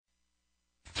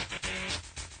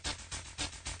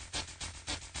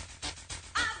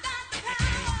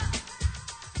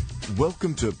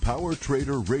Welcome to Power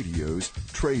Trader Radio's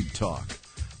Trade Talk,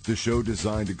 the show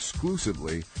designed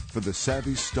exclusively for the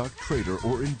savvy stock trader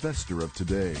or investor of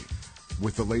today.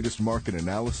 With the latest market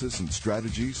analysis and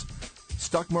strategies,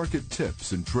 stock market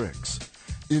tips and tricks,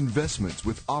 investments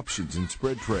with options and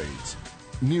spread trades,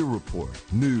 near report,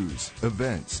 news,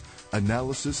 events,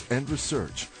 analysis, and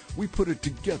research, we put it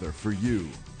together for you.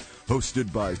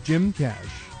 Hosted by Jim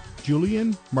Cash,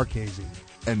 Julian Marchese,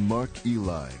 and Mark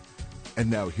Eli. And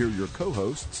now here are your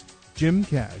co-hosts, Jim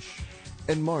Cash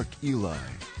and Mark Eli.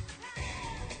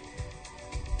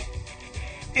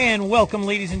 And welcome,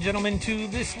 ladies and gentlemen, to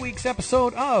this week's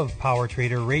episode of Power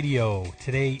Trader Radio.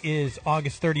 Today is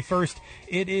August 31st.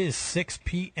 It is 6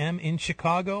 p.m. in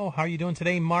Chicago. How are you doing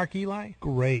today, Mark Eli?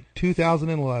 Great.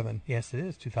 2011. Yes, it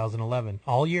is 2011.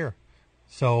 All year.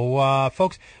 So,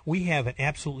 folks, we have an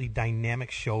absolutely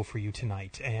dynamic show for you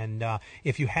tonight. And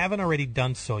if you haven't already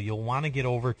done so, you'll want to get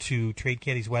over to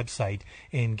TradeCaddy's website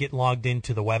and get logged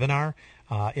into the webinar.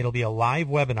 It'll be a live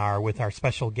webinar with our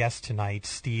special guest tonight,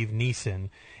 Steve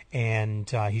Nison. And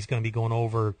he's going to be going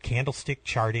over candlestick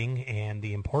charting and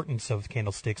the importance of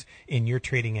candlesticks in your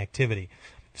trading activity.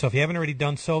 So if you haven't already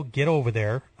done so, get over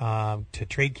there to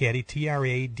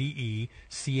TradeCaddy,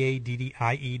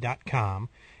 TradeCaddy.com.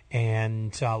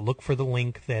 And look for the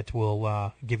link that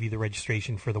will give you the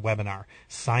registration for the webinar.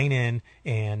 Sign in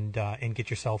and get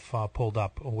yourself pulled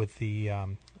up with the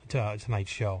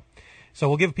tonight's show. So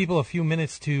we'll give people a few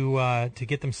minutes to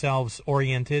get themselves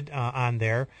oriented on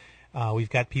there. We've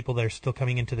got people that are still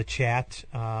coming into the chat.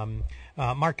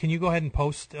 Mark, can you go ahead and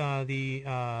post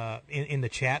in the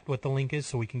chat what the link is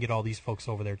so we can get all these folks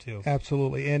over there too?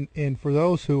 Absolutely. And for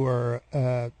those who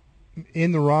are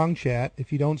in the wrong chat,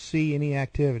 if you don't see any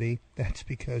activity, that's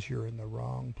because you're in the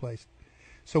wrong place.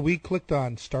 So we clicked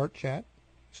on Start Chat,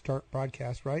 Start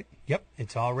Broadcast, right? Yep,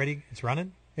 it's all ready. It's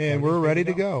running. And we're ready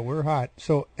to go. We're hot.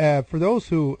 So for those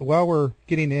who, while we're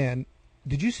getting in,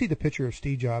 did you see the picture of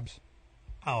Steve Jobs?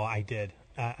 Oh, I did.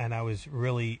 And I was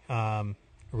really,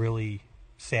 really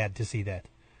sad to see that.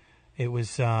 It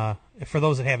was, for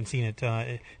those that haven't seen it,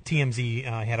 TMZ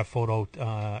had a photo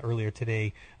earlier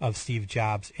today of Steve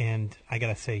Jobs, and I got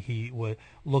to say he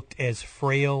looked as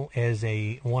frail as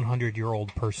a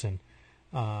 100-year-old person.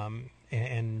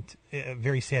 And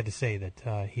very sad to say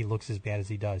that he looks as bad as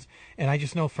he does. And I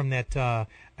just know from that, I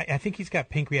think he's got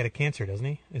pancreatic cancer, doesn't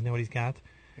he? Isn't that what he's got?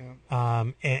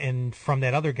 Yeah. And from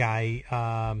that other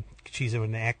guy, she's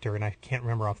an actor, and I can't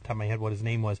remember off the top of my head what his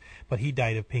name was, but he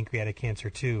died of pancreatic cancer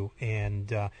too.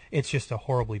 And it's just a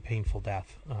horribly painful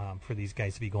death for these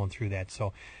guys to be going through that.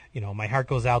 So, my heart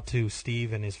goes out to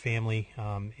Steve and his family.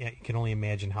 I can only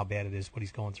imagine how bad it is, what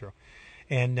he's going through.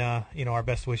 And, our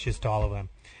best wishes to all of them.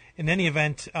 In any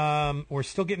event, we're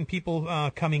still getting people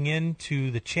coming in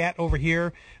to the chat over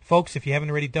here. Folks, if you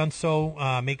haven't already done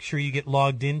so, make sure you get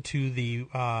logged into the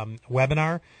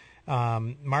webinar.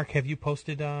 Mark, have you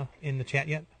posted in the chat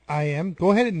yet? I am.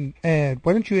 Go ahead and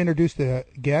why don't you introduce the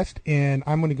guest, and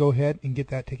I'm going to go ahead and get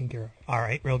that taken care of. All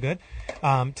right, real good.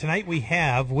 Tonight we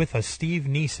have with us Steve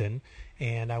Nison,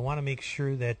 and I want to make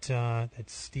sure that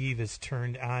Steve is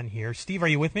turned on here. Steve, are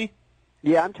you with me?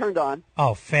 Yeah, I'm turned on.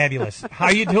 Oh, fabulous. How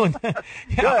are you doing?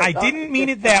 I didn't mean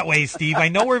it that way, Steve. I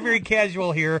know we're very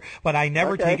casual here, but I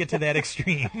never take it to that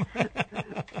extreme.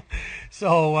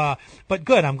 So, but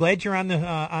good. I'm glad you're on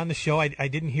the show. I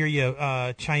didn't hear you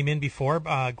chime in before.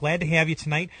 Glad to have you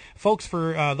tonight. Folks,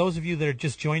 for those of you that are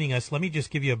just joining us, let me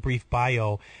just give you a brief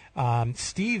bio.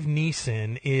 Steve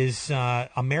Nison is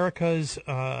America's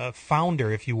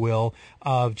founder, if you will,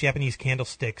 of Japanese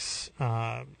candlesticks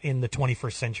in the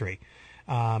 21st century.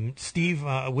 Steve,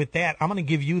 with that, I'm going to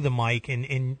give you the mic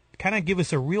and kind of give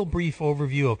us a real brief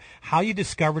overview of how you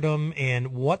discovered them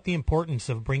and what the importance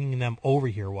of bringing them over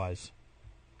here was.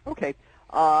 Okay.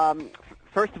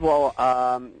 First of all,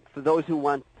 for those who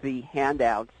want the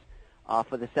handouts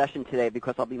for the session today,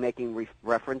 because I'll be making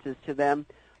references to them,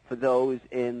 for those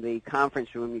in the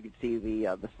conference room, you can see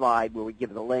the slide where we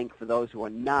give the link. For those who are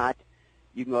not,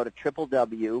 you can go to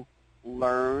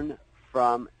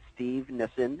www.learnfromsteve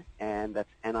Nison, and that's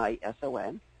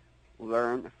Nison,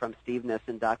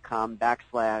 learnfromstevenisson.com /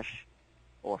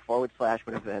 or /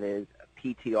 whatever that is,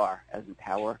 PTR, as in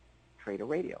Power Trader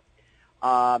Radio.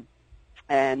 And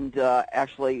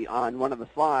actually on one of the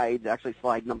slides, actually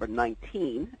slide number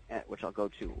 19, which I'll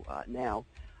go to now,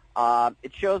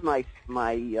 it shows my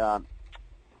I'm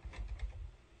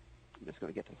just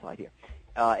going to get to the slide here.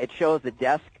 It shows the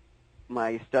desk,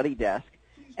 my study desk,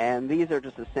 and these are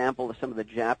just a sample of some of the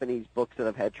Japanese books that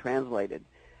I've had translated.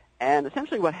 And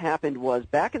essentially what happened was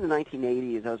back in the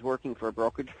 1980s, I was working for a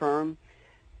brokerage firm,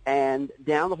 and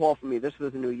down the hall from me, this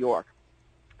was in New York,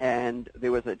 And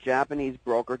there was a Japanese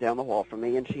broker down the hall from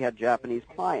me, and she had Japanese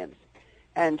clients.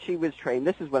 And she was trained.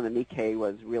 This is when the Nikkei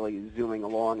was really zooming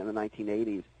along in the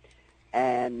 1980s.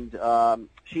 And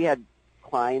she had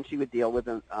clients she would deal with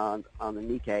on the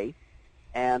Nikkei.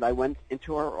 And I went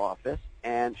into her office,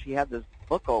 and she had this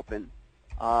book open.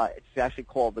 It's actually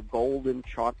called the Golden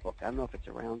Chart Book. I don't know if it's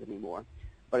around anymore.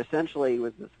 But essentially, it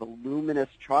was this voluminous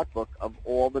chart book of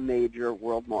all the major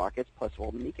world markets plus all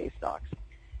the Nikkei stocks.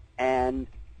 And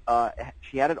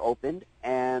she had it opened,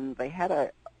 and they had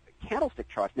a candlestick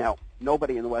chart. Now,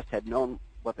 nobody in the West had known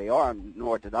what they are,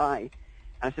 nor did I.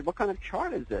 And I said, what kind of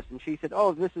chart is this? And she said,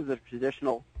 oh, this is a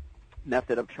traditional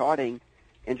method of charting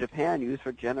in Japan used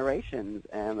for generations,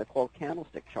 and they're called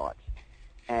candlestick charts.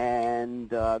 And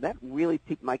that really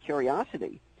piqued my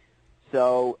curiosity.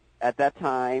 So at that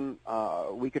time,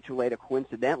 a week or two later,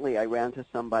 coincidentally, I ran into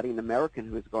somebody, an American,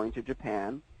 who was going to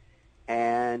Japan,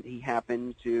 and he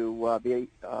happened to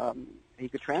he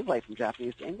could translate from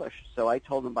Japanese to English. So I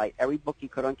told him to buy every book he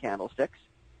could on candlesticks,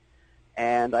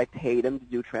 and I paid him to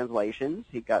do translations.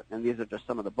 And these are just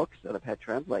some of the books that I've had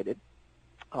translated.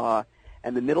 And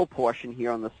the middle portion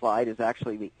here on the slide is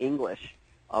actually the English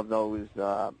of those,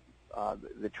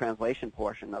 the translation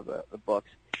portion of the books.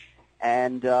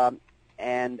 And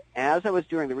as I was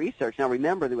doing the research, now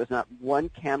remember, there was not one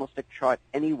candlestick chart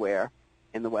anywhere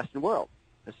in the Western world.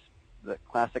 The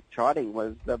classic charting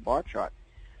was the bar chart.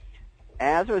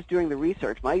 As I was doing the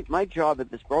research, my job at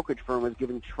this brokerage firm was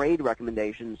giving trade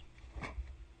recommendations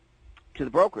to the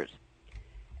brokers.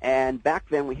 And back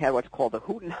then we had what's called the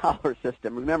hoot and holler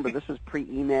system. Remember, this was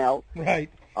pre-email. Right.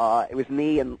 It was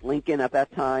me and Lincoln at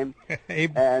that time.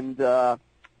 And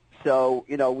so,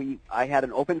 I had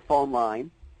an open phone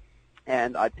line,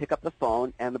 and I'd pick up the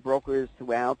phone, and the brokers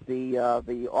throughout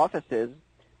the offices,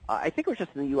 I think it was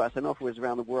just in the U.S., I don't know if it was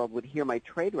around the world, would hear my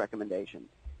trade recommendations.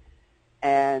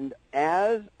 And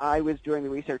as I was doing the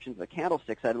research into the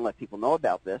candlesticks, I didn't let people know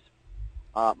about this,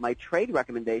 my trade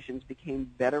recommendations became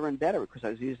better and better because I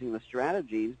was using the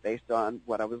strategies based on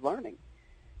what I was learning.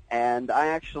 And I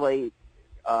actually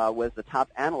was the top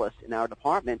analyst in our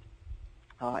department,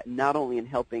 not only in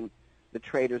helping the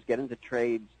traders get into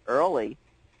trades early,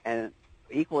 and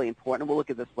equally important, we'll look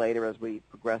at this later as we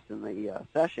progress in the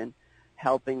session,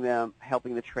 helping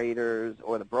the traders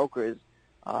or the brokers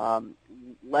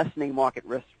lessening market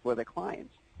risk for their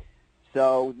clients.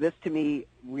 So this, to me,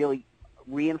 really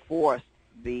reinforced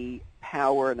the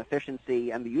power and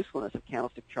efficiency and the usefulness of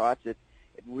candlestick charts. It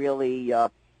really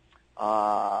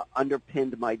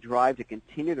underpinned my drive to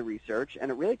continue the research,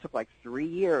 and it really took like 3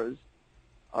 years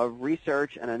of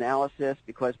research and analysis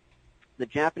because the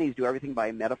Japanese do everything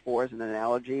by metaphors and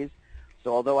analogies.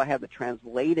 So although I have the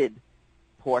translated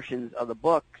portions of the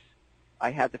books,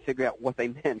 I had to figure out what they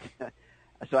meant.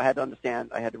 So I had to understand.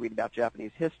 I had to read about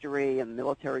Japanese history and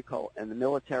military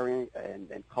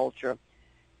and culture.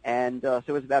 And so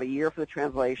it was about a year for the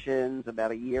translations, about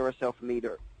a year or so for me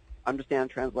to understand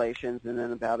translations, and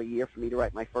then about a year for me to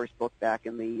write my first book back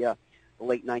in the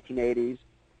late 1980s,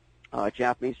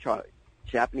 Japanese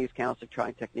candlestick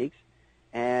charting techniques.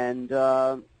 And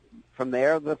from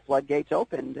there, the floodgates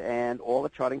opened, and all the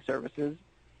charting services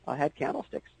had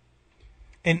candlesticks.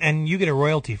 And you get a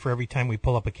royalty for every time we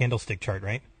pull up a candlestick chart,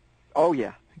 right? Oh,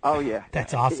 yeah. Oh, yeah.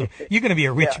 That's awesome. You're going to be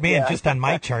a rich man just on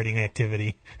my charting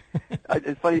activity.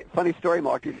 It's funny story,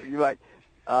 Mark. You're right.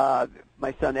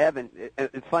 My son, Evan,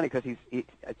 it's funny because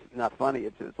it's not funny.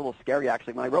 It's a little scary,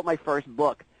 actually. When I wrote my first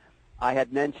book, I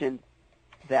had mentioned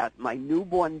that my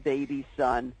newborn baby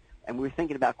son, and we were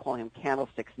thinking about calling him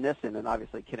Candlesticks Nison, and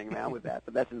obviously kidding around with that,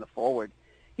 but that's in the forward.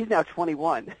 He's now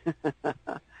 21.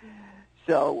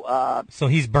 So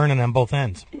he's burning on both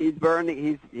ends. He's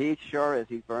burning. He sure is.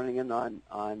 He's burning in on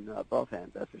both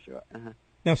ends. That's for sure. Uh-huh.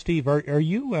 Now, Steve, are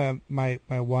you my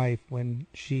wife when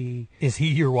she? Is he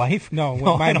your wife? No,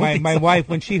 my wife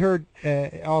when she heard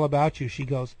all about you, she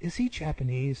goes, "Is he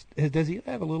Japanese? Does he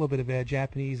have a little bit of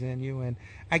Japanese in you?" And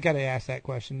I got to ask that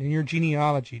question. In your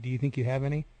genealogy, do you think you have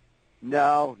any?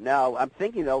 No. I'm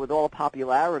thinking, though, with all the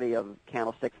popularity of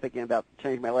candlesticks, thinking about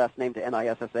changing my last name to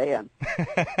Nissan.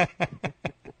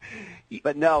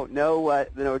 But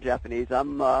no Japanese.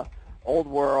 I'm Old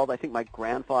World. I think my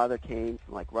grandfather came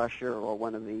from like Russia or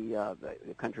one of the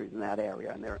countries in that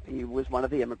area, and he was one of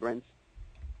the immigrants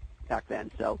back then.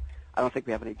 So I don't think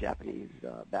we have any Japanese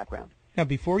background. Now,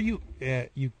 before you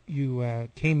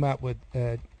came up with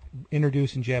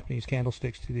introducing Japanese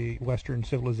candlesticks to the Western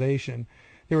civilization,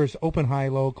 there was open, high,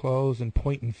 low, close, and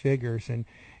point and figures, and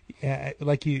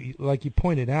like you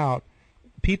pointed out,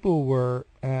 people were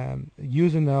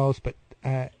using those, but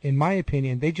in my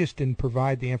opinion, they just didn't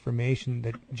provide the information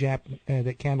that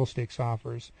that Candlesticks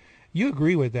offers. You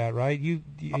agree with that, right?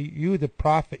 You're the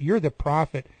prophet. You're the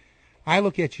prophet. I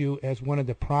look at you as one of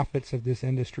the prophets of this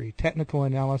industry. Technical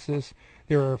analysis,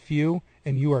 there are a few,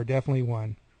 and you are definitely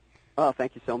one. Oh,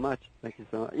 thank you so much. Thank you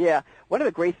so much. Yeah, one of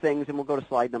the great things, and we'll go to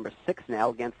slide number 6 now,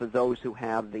 again, for those who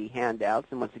have the handouts.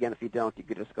 And once again, if you don't, you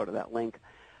could just go to that link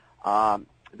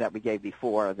that we gave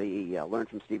before, the Learn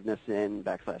from Steve Nison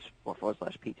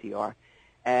 /PTR.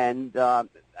 And I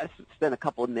spent a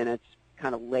couple of minutes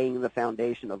kind of laying the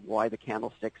foundation of why the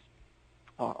candlesticks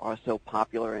are so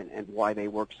popular and why they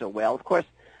work so well. Of course,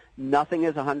 nothing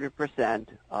is 100%.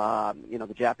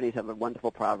 The Japanese have a wonderful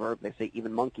proverb. They say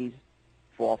even monkeys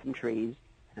fall from trees.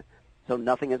 So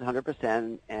nothing is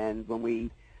 100%. And when we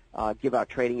give our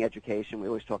trading education, we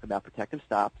always talk about protective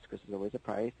stops because there's always a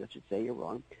price that should say you're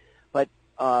wrong. But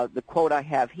the quote I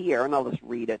have here, and I'll just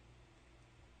read it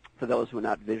for those who are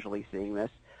not visually seeing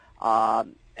this,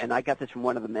 and I got this from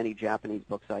one of the many Japanese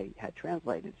books I had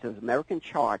translated. It says, American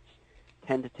charts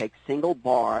tend to take single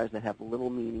bars that have little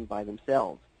meaning by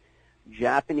themselves.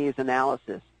 Japanese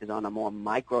analysis is on a more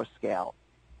micro scale,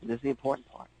 and this is the important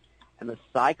part. And the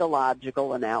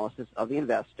psychological analysis of the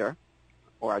investor,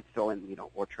 or I'd throw in,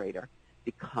 or trader,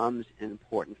 becomes an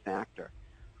important factor.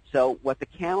 So what the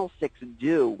candlesticks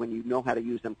do when you know how to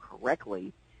use them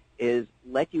correctly is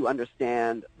let you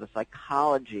understand the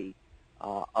psychology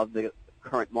of the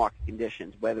current market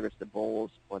conditions, whether it's the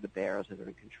bulls or the bears that are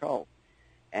in control.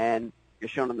 And you're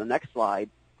shown on the next slide,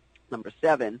 number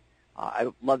 7. I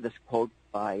love this quote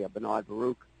by Bernard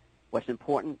Baruch. What's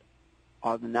important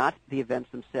are not the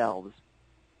events themselves,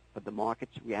 but the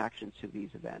market's reaction to these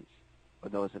events or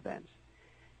those events.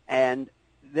 And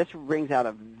this brings out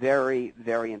a very,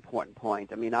 very important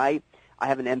point. I mean, I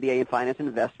have an MBA in finance and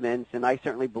investments, and I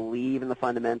certainly believe in the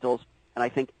fundamentals. And I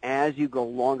think as you go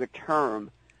longer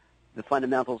term, the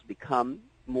fundamentals become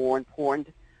more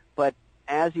important. But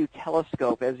as you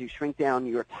telescope, as you shrink down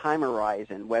your time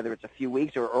horizon, whether it's a few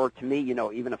weeks or to me,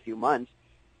 even a few months,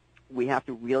 we have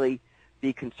to really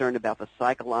be concerned about the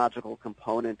psychological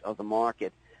component of the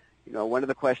market. One of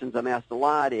the questions I'm asked a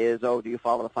lot is, do you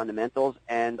follow the fundamentals?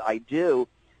 And I do,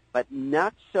 but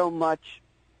not so much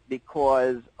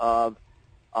because of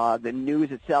the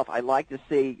news itself. I like to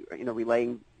see,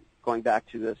 going back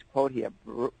to this quote here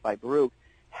by Baruch,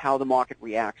 how the market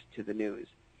reacts to the news.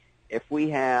 If we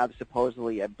have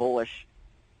supposedly a bullish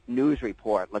news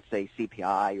report, let's say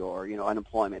CPI or,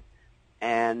 unemployment,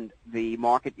 and the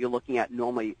market you're looking at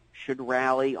normally should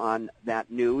rally on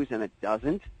that news and it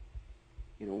doesn't,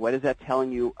 what is that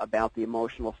telling you about the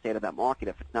emotional state of that market?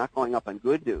 If it's not going up on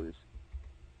good news,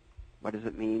 what does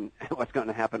it mean? What's going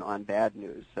to happen on bad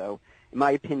news? So, in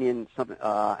my opinion,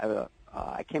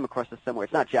 I came across this somewhere.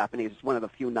 It's not Japanese. It's one of the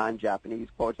few non-Japanese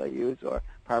quotes I use or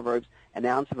proverbs. An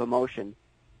ounce of emotion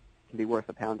can be worth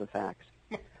a pound of facts.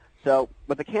 So,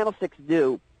 what the candlesticks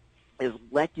do is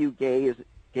let you gauge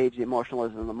the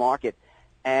emotionalism in the market.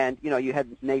 And, you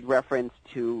had made reference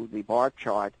to the bar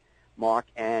chart, Mark,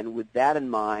 and with that in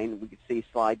mind, we could see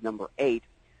slide number 8,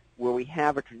 where we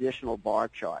have a traditional bar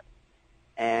chart.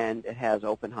 And it has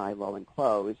open, high, low, and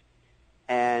close.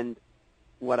 And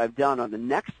what I've done on the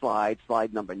next slide,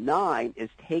 slide number 9, is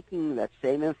taking that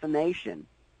same information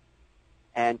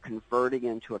and converting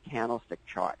it into a candlestick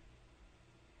chart.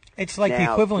 It's like the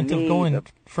equivalent of going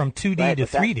from 2D to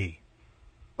 3D.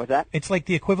 What's that? It's like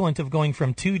the equivalent of going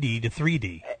from 2D to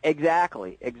 3D.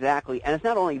 Exactly. And it's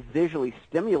not only visually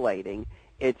stimulating,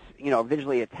 it's,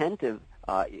 visually attentive,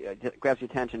 it grabs your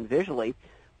attention visually,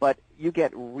 but you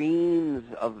get reams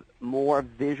of more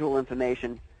visual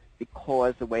information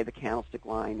because the way the candlestick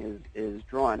line is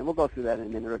drawn. And we'll go through that in a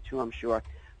minute or two, I'm sure.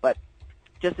 But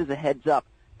just as a heads up,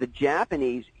 the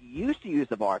Japanese used to use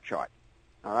the bar chart,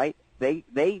 all right? They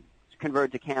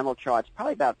converted to candle charts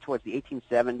probably about towards the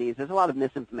 1870s. There's a lot of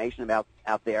misinformation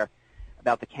out there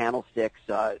about the candlesticks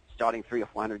starting 300 or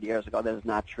 400 years ago. That is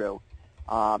not true.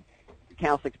 The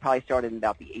candlesticks probably started in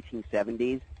about the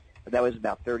 1870s, but that was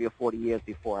about 30 or 40 years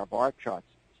before our bar charts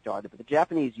started. But the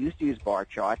Japanese used to use bar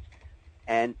charts,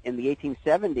 and in the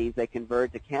 1870s they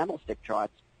converted to candlestick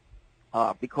charts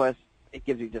because it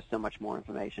gives you just so much more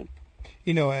information.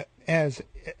 As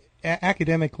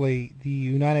academically, the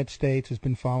United States has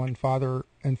been falling farther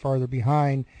and farther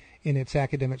behind in its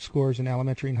academic scores in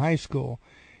elementary and high school.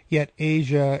 Yet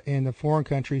Asia and the foreign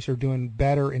countries are doing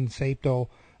better in SAPTO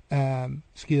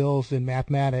skills and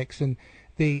mathematics, and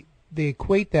they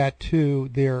equate that to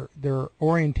their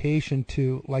orientation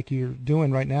to, like you're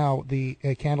doing right now, the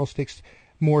candlesticks,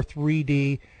 more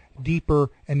 3D,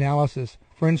 deeper analysis.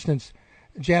 For instance,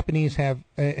 Japanese have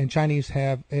and Chinese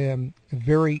have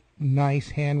very nice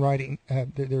handwriting.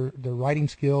 Their writing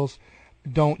skills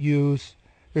don't use.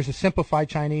 There's a simplified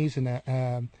Chinese and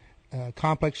a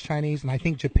complex Chinese, and I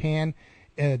think Japan,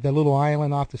 the little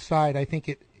island off the side, I think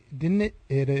it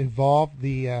involved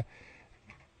the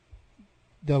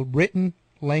written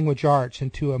language arts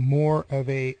into a more of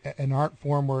an art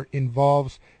form where it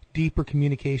involves deeper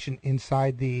communication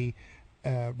inside the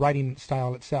writing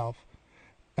style itself.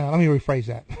 Let me rephrase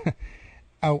that.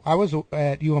 I was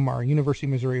at UMR, University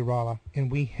of Missouri-Rolla,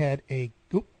 and we had we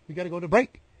got to go to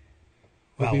break.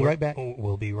 We'll be right back.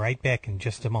 We'll be right back in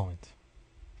just a moment.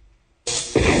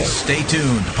 Stay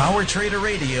tuned. Power Trader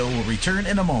Radio will return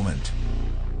in a moment.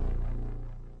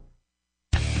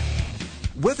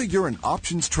 Whether you're an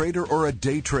options trader or a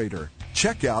day trader,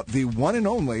 check out the one and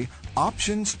only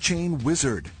Options Chain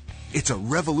Wizard. It's a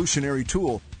revolutionary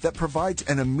tool that provides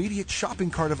an immediate shopping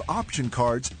cart of option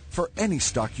cards for any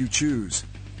stock you choose.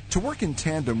 To work in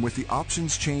tandem with the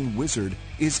Options Chain Wizard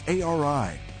is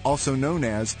ARI, also known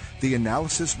as the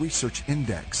Analysis Research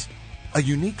Index, a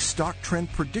unique stock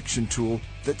trend prediction tool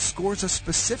that scores a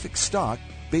specific stock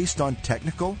based on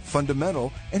technical,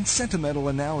 fundamental, and sentimental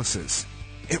analysis.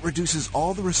 It reduces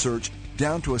all the research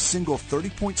down to a single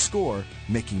 30-point score,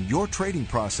 making your trading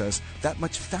process that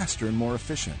much faster and more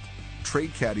efficient.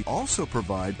 TradeCaddy also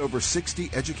provides over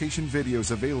 60 education videos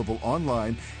available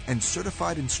online and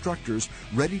certified instructors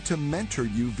ready to mentor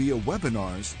you via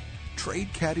webinars.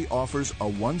 TradeCaddy offers a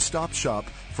one-stop shop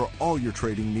for all your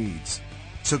trading needs.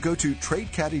 So go to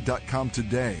TradeCaddy.com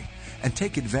today and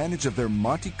take advantage of their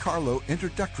Monte Carlo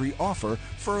introductory offer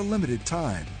for a limited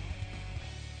time.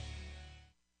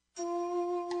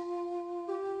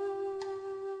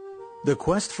 The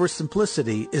quest for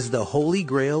simplicity is the holy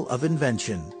grail of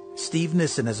invention. Steve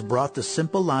Nison has brought the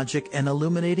simple logic and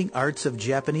illuminating arts of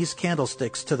Japanese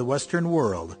candlesticks to the Western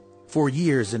world. For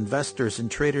years, investors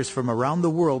and traders from around the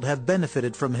world have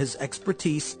benefited from his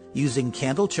expertise using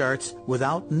candle charts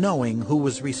without knowing who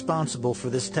was responsible for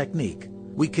this technique.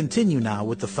 We continue now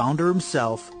with the founder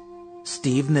himself,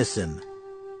 Steve Nison.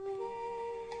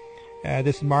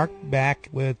 This is Mark back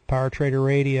with Power Trader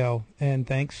Radio, and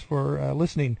thanks for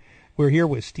listening. We're here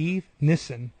with Steve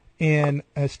Nison. And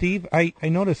Steve, I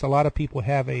notice a lot of people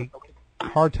have a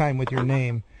hard time with your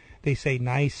name. They say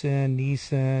Nison,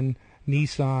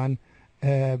 Nissan,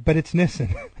 but it's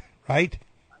Nison, right?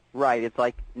 Right. It's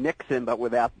like Nixon, but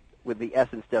with the S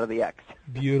instead of the X.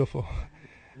 Beautiful.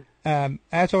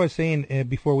 As I was saying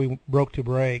before we broke to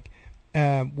break,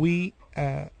 in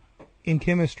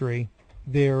chemistry,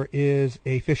 there is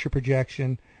a Fisher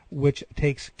projection which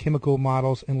takes chemical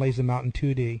models and lays them out in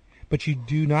 2D. But you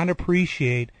do not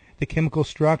appreciate the chemical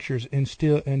structures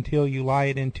until you lie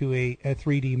it into a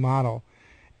 3D model.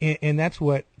 And that's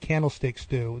what candlesticks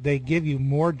do. They give you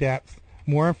more depth,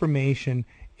 more information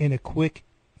in a quick,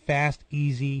 fast,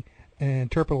 easy, and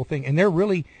interpretable thing. And they're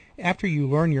really, after you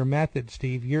learn your method,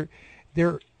 Steve,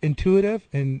 they're intuitive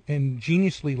and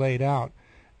geniusly laid out.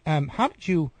 How did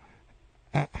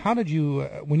you,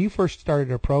 when you first started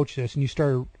to approach this and you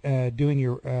started doing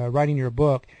your writing your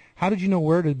book, how did you know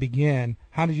where to begin?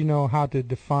 How did you know how to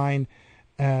define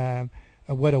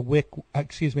what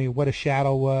a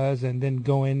shadow was, and then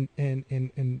go in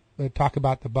and talk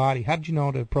about the body? How did you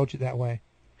know to approach it that way?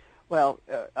 Well,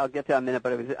 I'll get to that in a minute,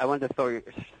 but I wanted to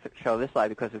show this slide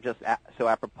because it's just so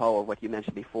apropos of what you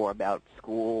mentioned before about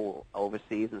school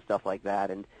overseas and stuff like that.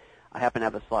 And I happen to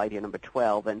have a slide here, number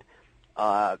 12, and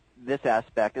this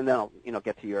aspect, and then I'll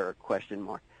get to your question,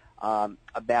 Mark,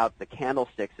 about the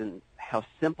candlesticks and how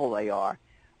simple they are.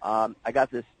 I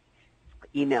got this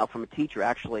email from a teacher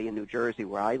actually in New Jersey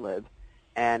where I live,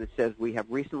 and it says, "We have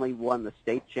recently won the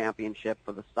state championship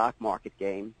for the stock market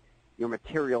game. Your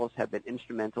materials have been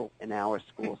instrumental in our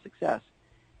school success."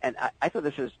 And I thought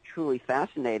this was truly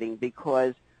fascinating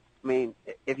because, I mean,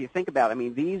 if you think about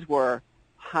it, these were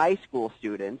high school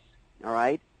students, all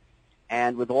right,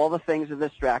 and with all the things they're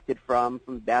distracted from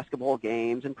basketball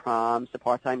games and proms to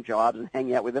part-time jobs and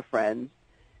hanging out with their friends.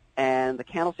 And the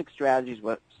candlestick strategies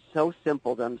were so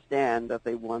simple to understand that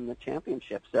they won the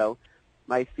championship. So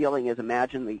my feeling is,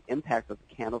 imagine the impact that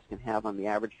the candles can have on the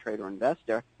average trader or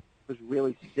investor who's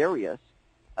really serious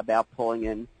about pulling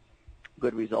in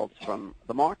good results from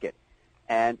the market.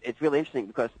 And it's really interesting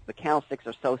because the candlesticks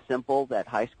are so simple that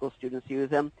high school students use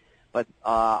them. But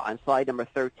on slide number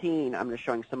 13, I'm just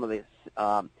showing some of the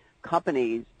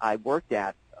companies I worked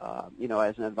at,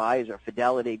 as an advisor: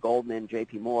 Fidelity, Goldman,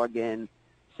 J.P. Morgan,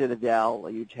 Citadel,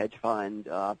 a huge hedge fund.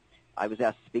 I was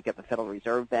asked to speak at the Federal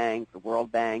Reserve Bank, the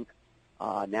World Bank,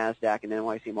 NASDAQ, and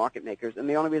NYC Market Makers. And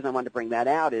the only reason I wanted to bring that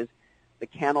out is the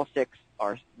candlesticks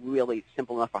are really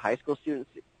simple enough for high school students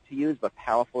to use, but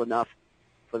powerful enough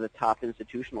for the top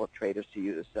institutional traders to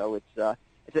use. So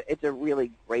it's a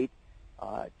really great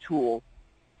tool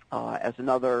as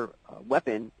another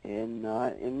weapon in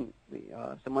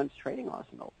someone's trading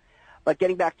arsenal. But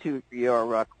getting back to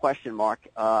your question, Mark,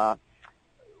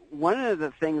 one of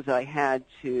the things that I had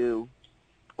to,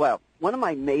 one of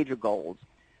my major goals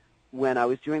when I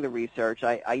was doing the research,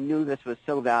 I knew this was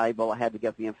so valuable, I had to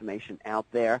get the information out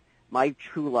there. My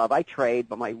true love, I trade,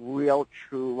 but my real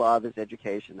true love is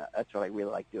education. That's what I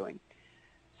really like doing.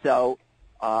 So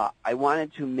I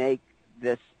wanted to make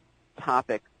this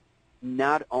topic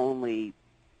not only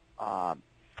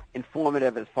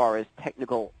informative as far as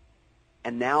technical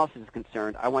analysis is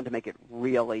concerned, I wanted to make it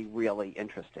really, really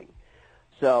interesting.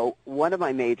 So one of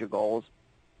my major goals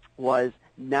was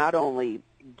not only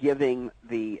giving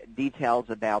the details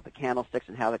about the candlesticks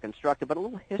and how they're constructed, but a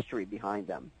little history behind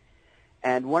them.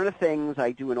 And one of the things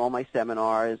I do in all my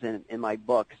seminars and in my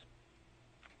books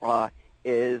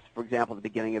is, for example, at the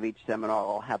beginning of each seminar,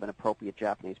 I'll have an appropriate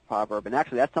Japanese proverb. And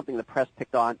actually, that's something the press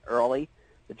picked on early,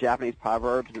 the Japanese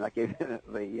proverbs, and that gave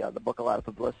the book a lot of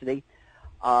publicity.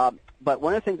 But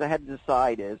one of the things I had to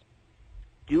decide is,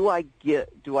 do I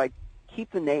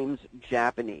keep the names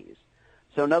Japanese?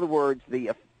 So in other words,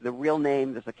 the real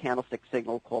name is a candlestick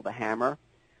signal called a hammer.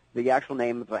 The actual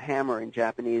name of a hammer in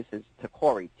Japanese is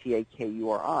takuri,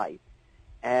 T-A-K-U-R-I.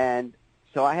 And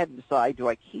so I had to decide, do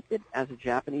I keep it as a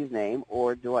Japanese name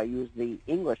or do I use the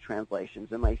English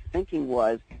translations? And my thinking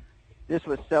was, this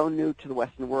was so new to the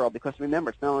Western world, because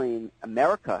remember, it's not only in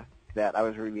America that I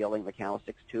was revealing the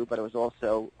candlesticks to, but it was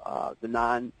also the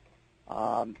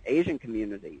non-Asian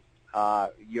community,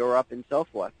 Europe and so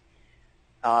forth.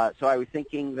 So I was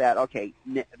thinking that, okay,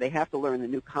 they have to learn the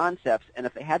new concepts, and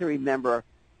if they had to remember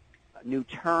new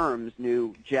terms,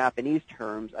 new Japanese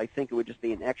terms, I think it would just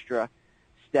be an extra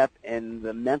step in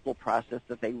the mental process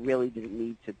that they really didn't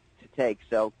need to take.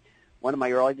 So one of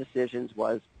my early decisions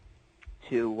was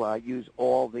to use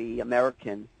all the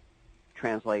American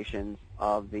translations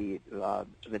of the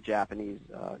Japanese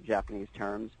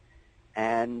terms,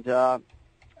 and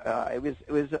it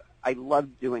was I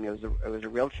loved doing it. It was a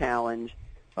real challenge,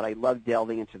 but I loved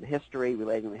delving into the history,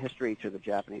 relating the history to the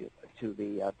Japanese, to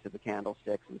the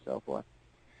candlesticks and so forth.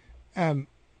 I'm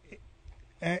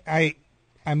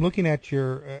looking at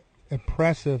your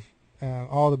impressive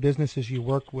all the businesses you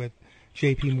work with,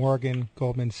 J.P. Morgan,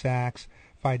 Goldman Sachs,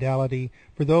 Fidelity.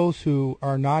 For those who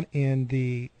are not in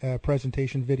the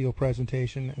video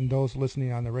presentation, and those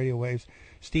listening on the radio waves,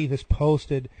 Steve has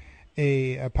posted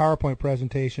a PowerPoint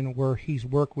presentation where he's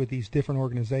worked with these different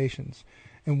organizations.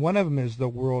 And one of them is the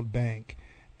World Bank,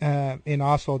 and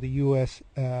also the U.S.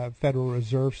 Federal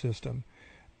Reserve System.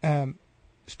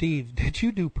 Steve, did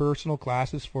you do personal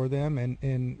classes for them?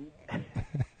 And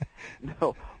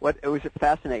No. It was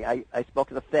fascinating. I spoke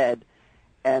to the Fed,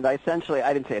 and I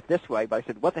didn't say it this way, but I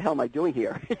said, what the hell am I doing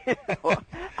here?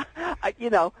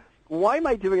 Why am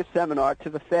I doing a seminar to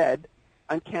the Fed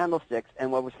on candlesticks?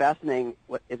 And what was fascinating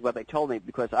is what they told me,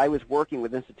 because I was working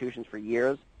with institutions for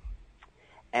years,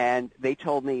 and they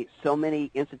told me so many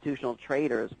institutional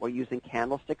traders were using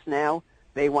candlesticks now,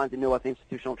 they wanted to know what the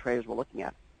institutional traders were looking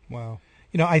at. Wow.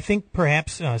 I think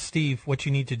perhaps, Steve, what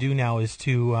you need to do now is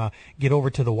to get over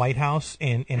to the White House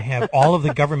and have all of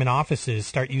the government offices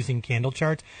start using candle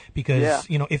charts, because,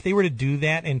 if they were to do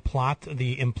that and plot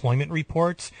the employment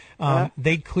reports,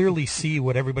 they'd clearly see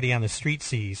what everybody on the street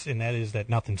sees, and that is that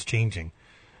nothing's changing.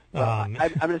 Well,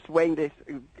 I'm just waiting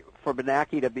for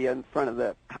Bernanke to be in front of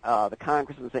the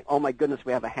Congress and say, "Oh my goodness,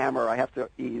 we have a hammer. I have to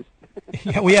ease."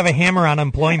 Yeah, we have a hammer on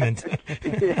employment.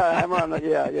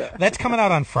 Yeah. That's coming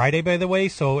out on Friday, by the way.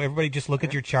 So everybody, just look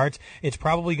at your charts. It's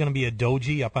probably going to be a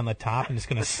doji up on the top, and it's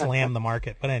going to slam the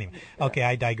market. But anyway, okay,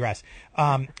 I digress.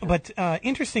 But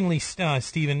interestingly,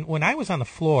 Stephen, when I was on the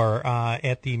floor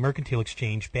at the Mercantile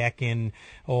Exchange back in,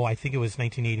 I think it was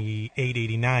 1988,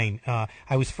 89,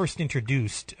 I was first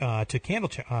introduced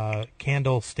to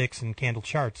candlesticks and candle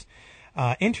charts.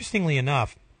 Interestingly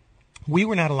enough, we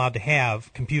were not allowed to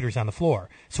have computers on the floor,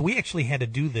 so we actually had to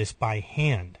do this by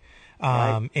hand.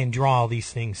 And draw all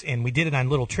these things. And we did it on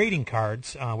little trading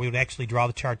cards. We would actually draw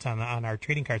the charts on our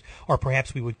trading cards, or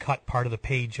perhaps we would cut part of the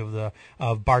page of the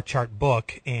bar chart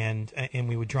book and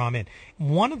we would draw them in.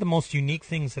 One of the most unique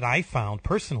things that I found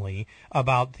personally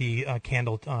about the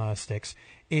candlesticks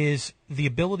is the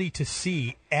ability to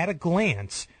see at a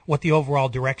glance what the overall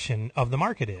direction of the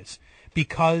market is,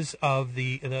 because of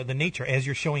the nature, as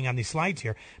you're showing on these slides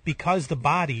here, because the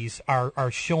bodies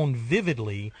are shown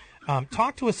vividly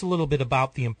Talk to us a little bit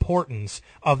about the importance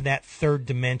of that third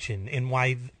dimension and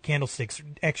why candlesticks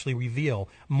actually reveal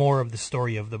more of the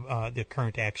story of the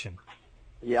current action.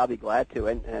 Yeah, I'll be glad to.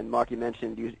 And Mark, you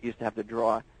mentioned you used to have to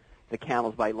draw the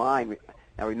candles by line.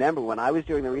 Now, remember, when I was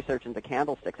doing the research into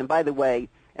candlesticks, and by the way,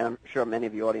 and I'm sure many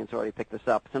of the audience already picked this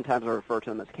up, sometimes I refer to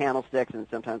them as candlesticks, and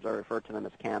sometimes I refer to them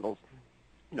as candles.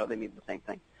 They mean the same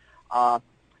thing.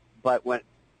 But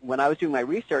when I was doing my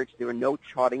research, there were no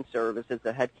charting services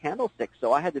that had candlesticks,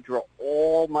 so I had to draw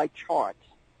all my charts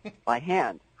by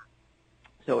hand.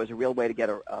 So it was a real way to get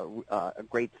a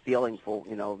great feeling for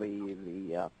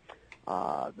the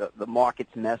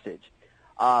market's message.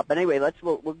 But anyway,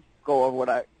 we'll go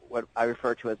over what I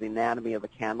refer to as the anatomy of a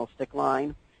candlestick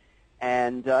line.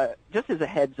 And just as a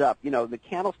heads up, the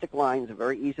candlestick lines are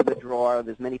very easy to draw.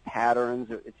 There's many patterns.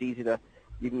 It's easy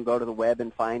you can go to the web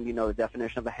and find, the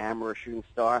definition of a hammer or a shooting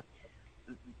star.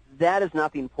 That is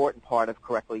not the important part of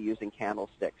correctly using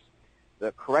candlesticks.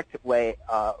 The correct way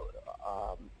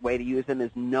to use them is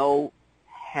know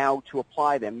how to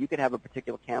apply them. You could have a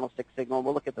particular candlestick signal, and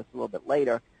we'll look at this a little bit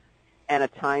later, and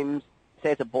at times,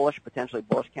 say it's a potentially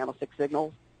bullish candlestick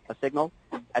signal,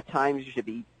 at times you should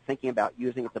be thinking about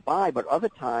using it to buy, but other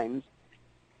times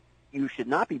you should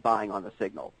not be buying on the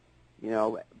signal.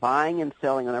 Buying and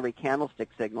selling on every candlestick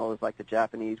signal is like the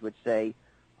Japanese would say,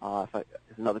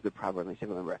 it's another good proverb, let me see if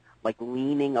I remember, like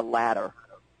leaning a ladder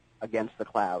against the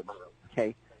clouds,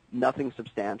 okay? Nothing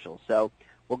substantial. So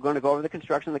we're going to go over the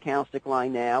construction of the candlestick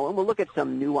line now, and we'll look at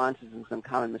some nuances and some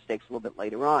common mistakes a little bit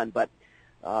later on, but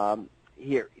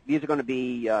here, these are going to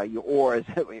be your oars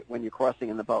when you're crossing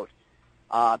in the boat.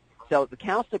 So the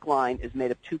candlestick line is made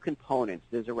of two components.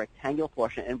 There's a rectangular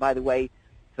portion, and by the way,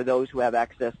 for those who have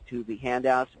access to the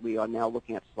handouts, we are now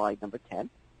looking at slide number 10.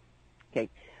 Okay,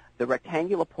 the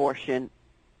rectangular portion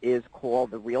is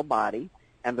called the real body,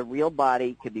 and the real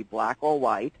body could be black or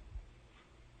white,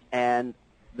 and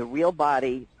the real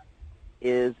body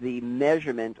is the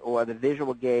measurement or the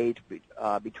visual gauge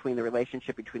between the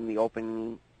relationship between the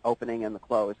opening and the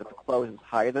close. If the close is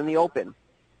higher than the open,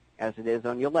 as it is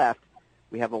on your left,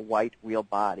 we have a white real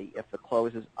body. If the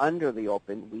close is under the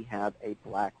open, we have a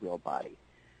black real body.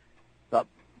 The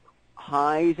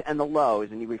highs and the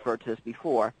lows, and you referred to this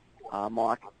before,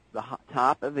 Mark, the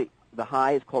top of the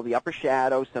high is called the upper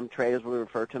shadow. Some traders will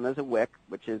refer to them as a wick,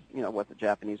 which is what the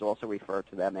Japanese also refer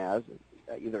to them as,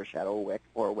 either a shadow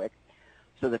or a wick.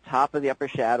 So the top of the upper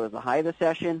shadow is the high of the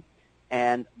session,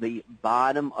 and the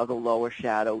bottom of the lower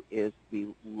shadow is the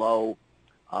low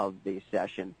of the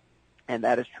session. And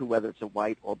that is true whether it's a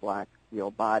white or black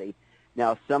real body.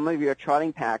 Now, some of your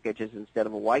charting packages, instead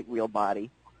of a white real body,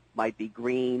 might be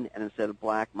green, and instead of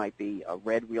black might be a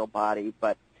red real body.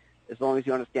 But as long as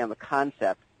you understand the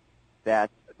concept that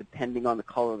depending on the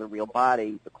color of the real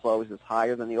body, the close is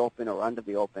higher than the open or under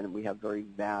the open, and we have very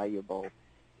valuable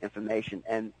information.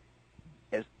 And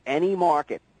as any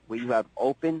market where you have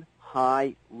open,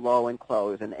 high, low, and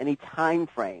close, and any time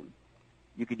frame,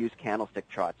 you could use candlestick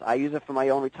charts. I use it for my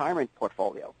own retirement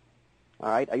portfolio. All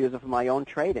right, I use it for my own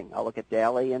trading. I'll look at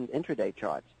daily and intraday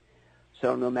charts.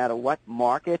 So no matter what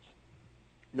market,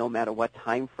 no matter what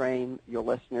time frame your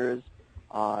listeners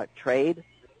trade,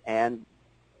 and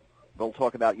we'll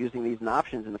talk about using these in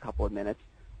options in a couple of minutes,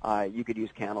 you could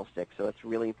use candlesticks. So it's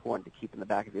really important to keep in the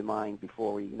back of your mind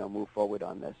before we move forward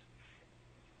on this.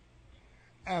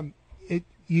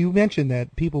 You mentioned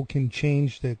that people can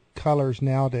change the colors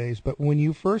nowadays, but when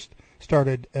you first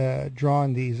started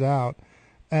drawing these out,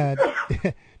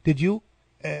 did you,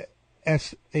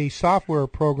 as a software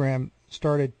program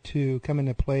started to come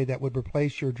into play that would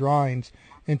replace your drawings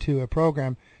into a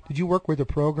program, did you work with a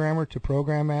programmer to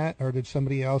program that, or did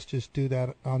somebody else just do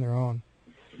that on their own?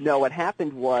 No, what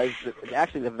happened was,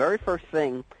 actually the very first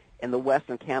thing in the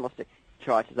Western candlestick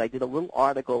charts is I did a little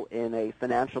article in a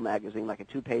financial magazine, like a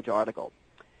 2-page article.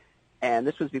 And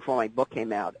this was before my book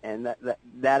came out, and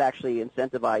that actually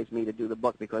incentivized me to do the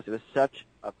book because there was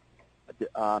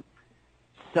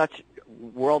such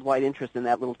worldwide interest in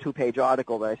that little 2-page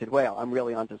article that I said, well, I'm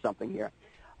really onto something here.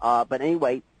 But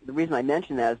anyway, the reason I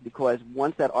mention that is because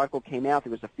once that article came out,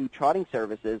 there was a few charting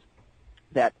services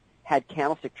that had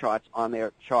candlestick charts on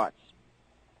their charts.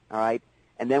 All right?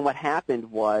 And then what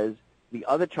happened was the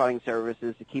other charting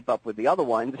services, to keep up with the other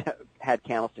ones, had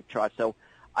candlestick charts. So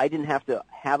I didn't have to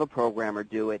have a programmer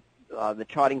do it. The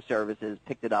charting services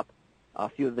picked it up. A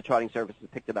few of the charting services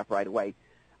picked it up right away.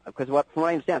 Because from what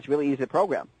I understand, it's really easy to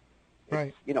program.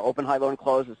 Right. It's, open, high, low, and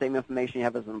close, the same information you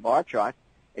have as in a bar chart.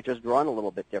 It's just drawn a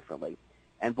little bit differently.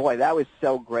 And, boy, that was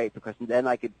so great because then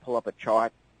I could pull up a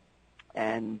chart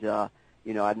and, I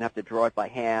didn't have to draw it by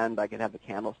hand. I could have the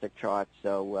candlestick chart.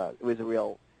 So it was a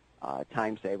real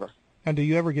time saver. And do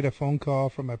you ever get a phone call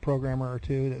from a programmer or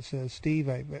two that says, Steve,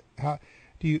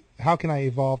 how can I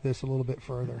evolve this a little bit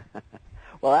further?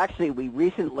 Well, actually, we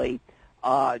recently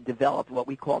developed what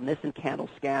we call Nison Candle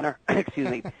Scanner. Excuse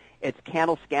me. It's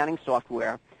candle scanning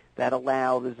software that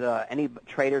allows any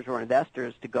traders or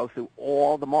investors to go through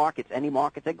all the markets, any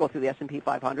markets. They go through the S&P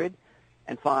 500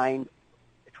 and find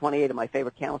 28 of my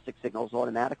favorite candlestick signals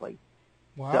automatically.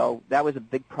 Wow. So that was a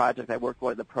big project. I worked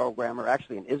with the programmer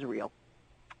actually in Israel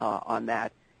on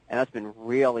that, and that's been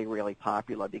really, really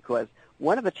popular because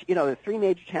one of the, the three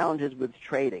major challenges with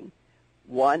trading,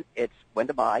 one, it's when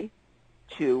to buy,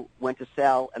 two, when to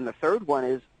sell, and the third one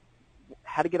is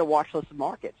how to get a watch list of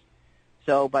markets.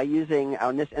 So by using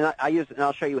our Nison, and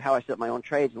I'll show you how I set up my own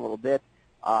trades in a little bit,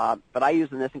 but I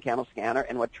use the Nison Candle Scanner,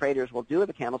 and what traders will do with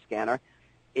the Candle Scanner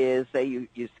is, say you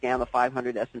scan the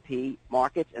 500 S&P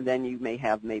markets, and then you may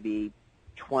have maybe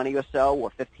 20 or so or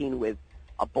 15 with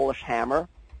a bullish hammer,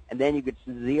 and then you could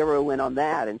zero in on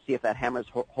that and see if that hammer is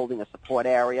holding a support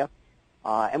area.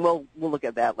 And we'll look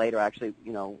at that later, actually,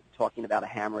 talking about a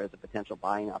hammer as a potential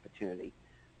buying opportunity.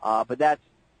 But that's,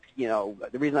 the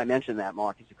reason I mentioned that,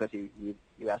 Mark, is because you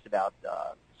asked about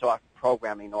soft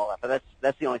programming and all that. But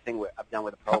that's the only thing I've done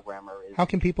with a programmer is how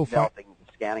can people developing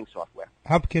the scanning software.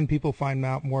 How can people find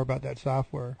out more about that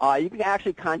software? You can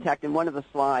actually contact in one of the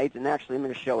slides, and actually I'm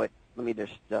going to show it. Let me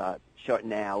just show it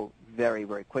now very,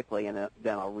 very quickly, and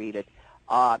then I'll read it.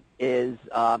 They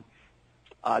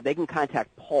can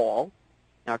contact Paul,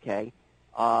 okay,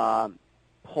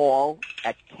 Paul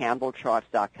at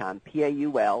candlecharts.com,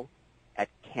 Paul at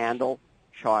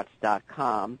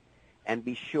candlecharts.com, and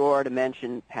be sure to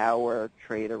mention Power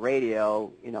Trader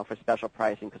Radio, for special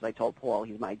pricing, because I told Paul,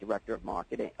 he's my director of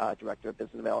marketing, director of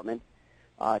business development,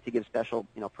 to give special,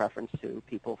 preference to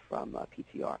people from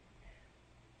PTR.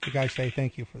 You guys say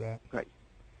thank you for that. Great.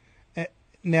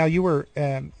 Now you were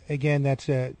again. That's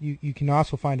you can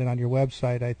also find it on your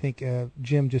website. I think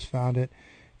Jim just found it.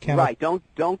 Right.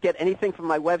 Don't get anything from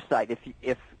my website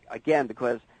if again,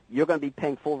 because you're going to be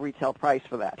paying full retail price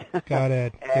for that. Got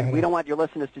it. And we don't want your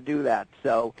listeners to do that.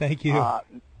 So thank you.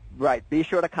 Right. Be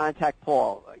sure to contact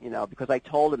Paul. Because I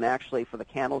told him actually for the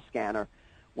candle scanner,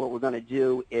 what we're going to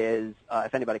do is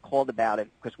if anybody called about it,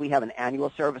 because we have an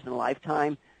annual service and a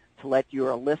lifetime, to let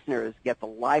your listeners get the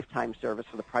lifetime service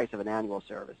for the price of an annual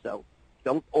service. So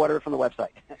don't order it from the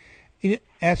website.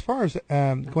 As far as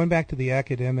going back to the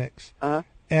academics,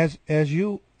 as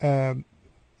you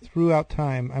throughout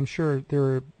time, I'm sure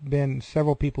there have been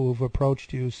several people who've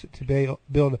approached you to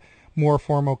build more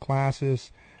formal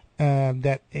classes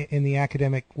that in the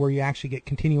academic where you actually get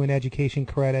continuing education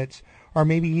credits or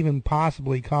maybe even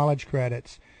possibly college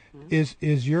credits.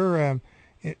 Mm-hmm.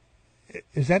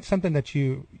 Is that something that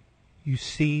you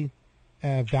see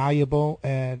valuable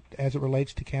as it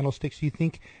relates to candlesticks? Do you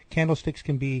think candlesticks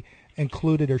can be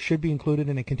included or should be included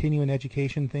in a continuing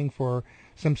education thing for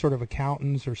some sort of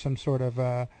accountants or some sort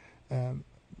of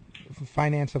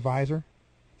finance advisor?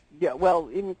 Yeah, well,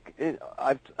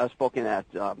 I've spoken at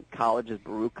colleges,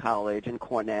 Baruch College and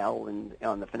Cornell, and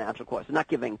on the financial course. I'm not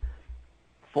giving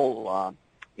full,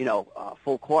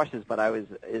 full courses, but I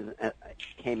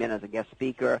came in as a guest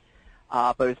speaker.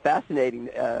 But it was fascinating.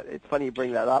 It's funny you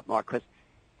bring that up, Mark, because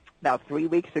about 3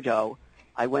 weeks ago,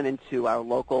 I went into our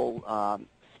local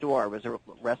store. It was a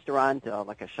restaurant,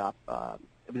 like a shop.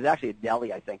 It was actually a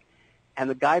deli, I think. And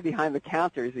the guy behind the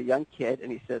counter is a young kid,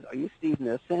 and he says, "Are you Steve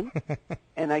Nison?"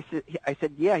 And I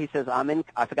said, "Yeah." He says,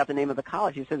 I forgot the name of the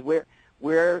college. He says, "We're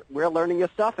learning your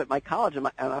stuff at my college on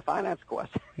a finance course."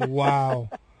 Wow.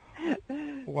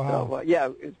 Wow. So, yeah,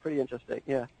 it was pretty interesting.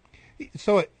 Yeah.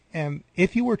 So,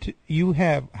 if you were to, you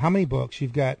have how many books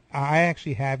you've got? I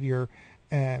actually have your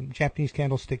Japanese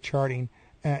candlestick charting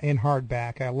in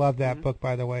hardback. I love that book,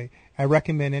 by the way. I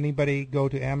recommend anybody go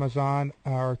to Amazon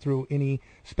or through any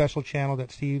special channel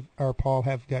that Steve or Paul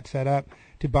have got set up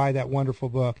to buy that wonderful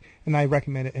book. And I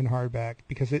recommend it in hardback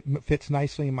because it fits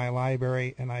nicely in my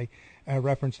library, and I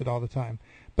reference it all the time.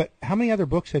 But how many other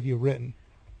books have you written?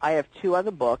 I have two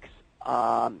other books.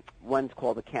 One's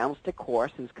called The Candlestick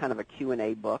Course. It's kind of a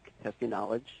Q&A book, testing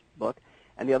knowledge book.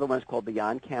 And the other one's called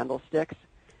Beyond Candlesticks.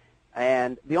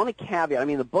 And the only caveat,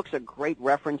 the books are great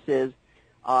references,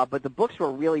 but the books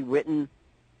were really written,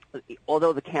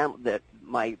 although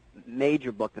my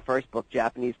major book, the first book,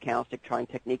 Japanese Candlestick Charting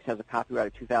Techniques, has a copyright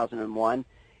of 2001.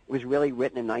 It was really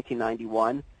written in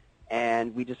 1991,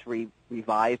 and we just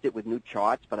revised it with new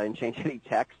charts, but I didn't change any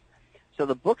text. So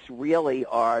the books really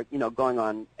are, going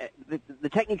on. The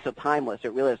techniques are timeless.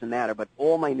 It really doesn't matter. But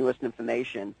all my newest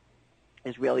information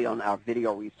is really on our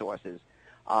video resources.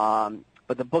 But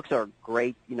But the books are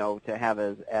great, to have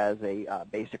as a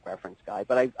basic reference guide.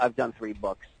 But I've done 3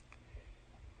 books.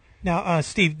 Now,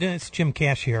 Steve, it's Jim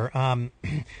Cash here.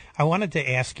 I wanted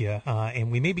to ask you,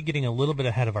 and we may be getting a little bit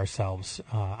ahead of ourselves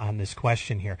on this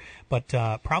question here, but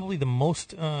probably the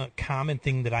most common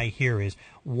thing that I hear is,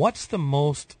 what's the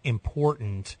most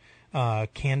important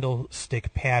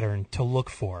candlestick pattern to look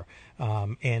for?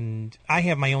 And I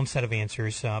have my own set of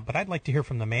answers, but I'd like to hear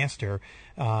from the master,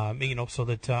 so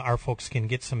that our folks can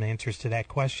get some answers to that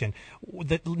question.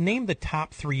 Name the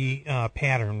top 3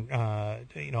 pattern,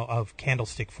 of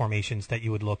candlestick formations that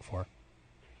you would look for.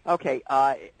 Okay,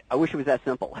 I wish it was that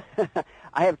simple.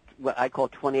 I have what I call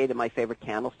 28 of my favorite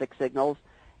candlestick signals,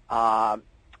 and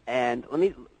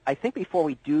I think before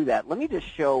we do that, let me just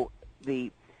show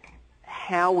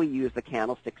how we use the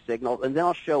candlestick signal, and then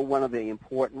I'll show one of the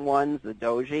important ones, the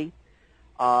doji,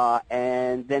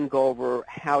 and then go over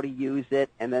how to use it,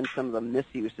 and then some of the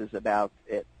misuses about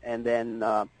it, and then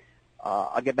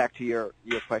I'll get back to your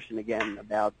question again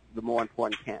about the more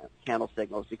important candle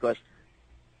signals, because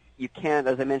you can't,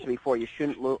 as I mentioned before, you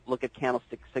shouldn't look at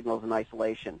candlestick signals in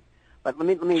isolation. But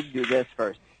let me do this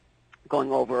first,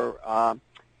 going over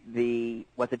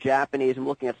what the Japanese. I'm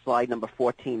looking at slide number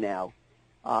 14 now.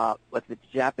 What the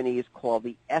Japanese call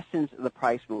the essence of the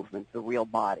price movement, the real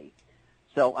body.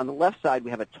 So on the left side,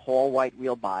 we have a tall white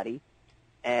real body,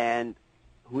 and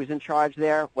who's in charge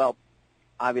there? Well,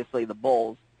 obviously the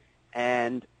bulls.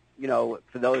 And,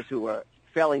 for those who are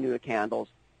fairly new to candles,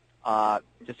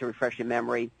 just to refresh your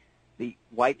memory, the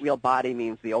white real body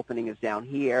means the opening is down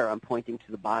here. I'm pointing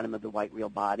to the bottom of the white real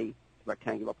body,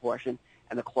 rectangular portion,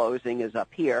 and the closing is up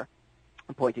here.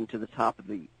 I'm pointing to the top of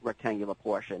the rectangular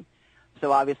portion.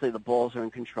 So obviously the bulls are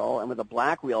in control, and with a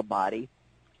black real body,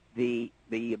 the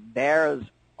bears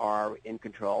are in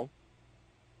control.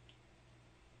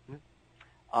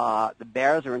 The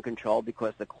bears are in control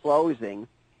because the closing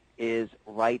is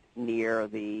right near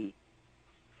the.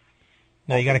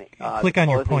 Now you got to click on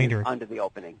your pointer under the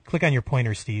opening. Click on your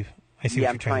pointer, Steve. I see. Yeah, what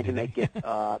I'm you're trying to do. make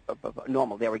it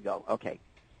normal. There we go. Okay.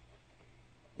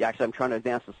 Yeah, actually, I'm trying to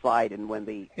advance the slide, and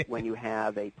when you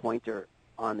have a pointer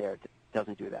on there, it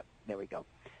doesn't do that. There we go.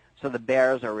 So the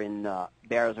bears are in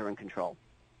control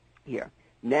here.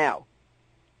 Now,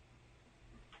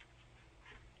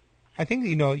 I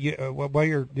think while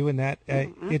you're doing that,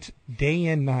 it's day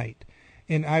and night,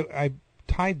 and I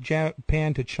tied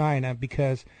Japan to China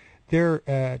because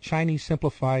their Chinese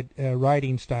simplified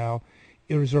writing style.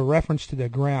 It was a reference to the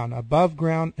ground, above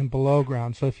ground and below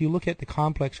ground. So if you look at the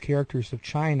complex characters of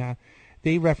China,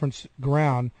 they reference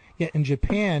ground. Yet in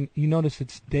Japan, you notice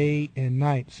it's day and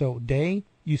night. So day,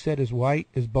 you said, is white,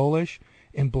 is bullish,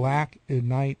 and black is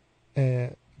night.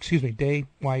 Day,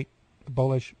 white,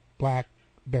 bullish, black,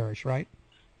 bearish, right?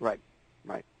 Right.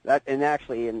 That, and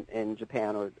actually in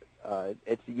Japan,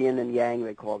 it's yin and yang.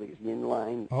 They call these yin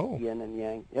lines. Oh. Yin and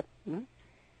yang. Yep. Mm-hmm.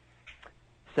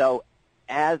 So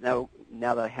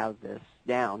now that I have this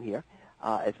down here,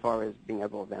 as far as being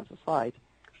able to advance the slides,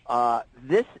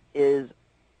 this is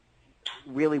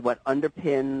really what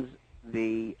underpins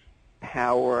the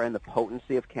power and the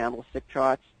potency of candlestick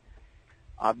charts,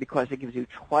 because it gives you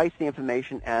twice the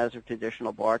information as a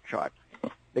traditional bar chart.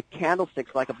 The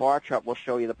candlesticks, like a bar chart, will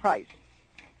show you the price.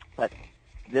 But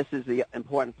this is the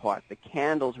important part. The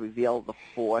candles reveal the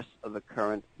force of the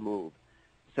current move.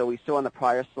 So we saw on the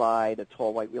prior slide, a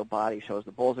tall white real body shows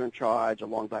the bulls are in charge. A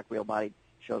long black real body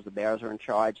shows the bears are in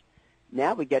charge.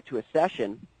 Now we get to a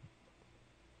session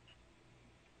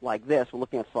like this. We're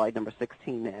looking at slide number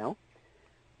 16 now.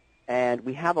 And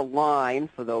we have a line,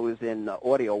 for those in the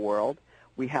audio world,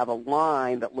 we have a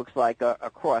line that looks like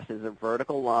a cross. There's a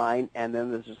vertical line, and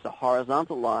then there's just a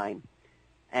horizontal line.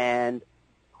 And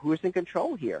who's in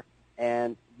control here?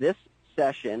 And this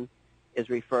session is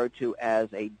referred to as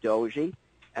a doji,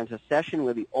 and it's a session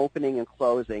where the opening and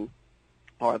closing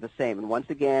are the same. And once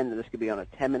again, this could be on a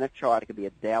 10-minute chart. It could be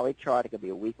a daily chart. It could be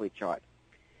a weekly chart.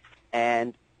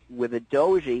 And with a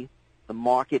doji, the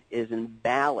market is in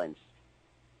balance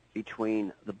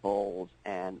between the bulls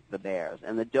and the bears.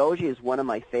 And the doji is one of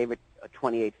my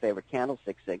 28 favorite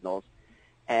candlestick signals,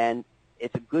 and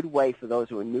it's a good way for those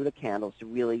who are new to candles to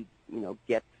really,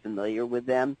 get familiar with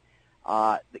them.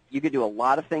 You can do a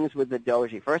lot of things with the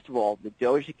doji. First of all, the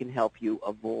doji can help you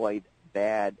avoid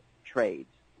bad trades,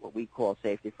 what we call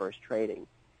safety first trading.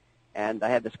 And I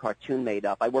had this cartoon made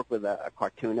up. I work with a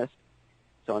cartoonist.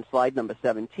 So on slide number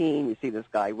 17, you see this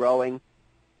guy rowing,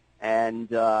 and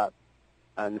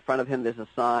in front of him there's a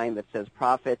sign that says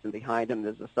profits, and behind him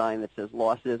there's a sign that says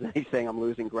losses, and he's saying, I'm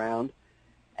losing ground.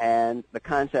 And the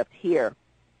concept here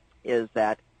is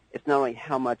that it's not only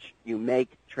how much you make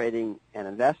trading and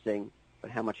investing,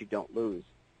 but how much you don't lose.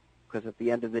 Because at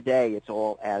the end of the day, it's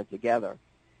all added together.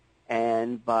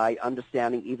 And by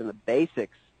understanding even the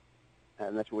basics,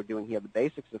 and that's what we're doing here, the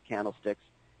basics of candlesticks,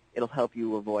 it'll help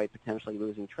you avoid potentially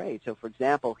losing trades. So, for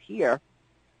example, here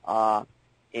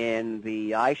in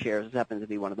the iShares, this happens to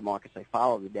be one of the markets I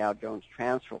follow, the Dow Jones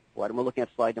Transfer Report, and we're looking at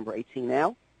slide number 18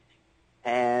 now.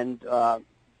 And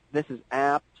this is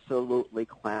absolutely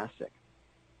classic.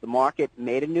 The market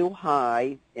made a new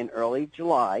high in early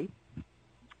July,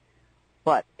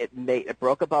 but it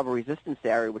broke above a resistance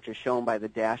area, which is shown by the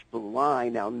dashed blue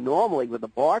line. Now, normally with a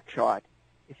bar chart,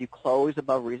 if you close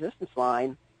above a resistance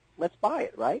line, let's buy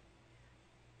it, right?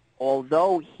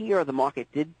 Although here the market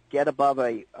did get above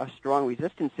a strong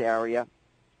resistance area,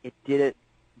 it did it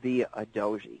via a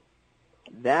doji.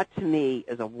 That, to me,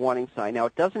 is a warning sign. Now,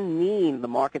 it doesn't mean the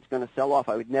market's going to sell off.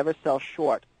 I would never sell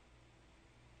short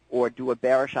or do a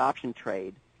bearish option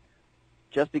trade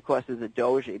just because there's a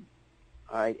doji.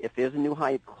 All right, if there's a new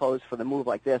high close for the move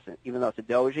like this, even though it's a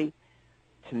doji,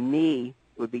 to me,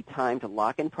 it would be time to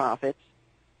lock in profits.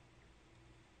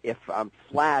 If I'm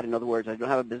flat, in other words, I don't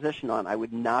have a position on, I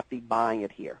would not be buying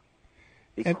it here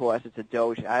because it's a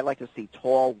doji. I like to see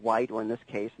tall, white, or in this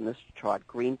case, in this chart,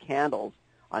 green candles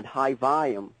on high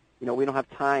volume. You know, we don't have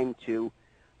time to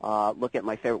look at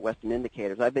my favorite Western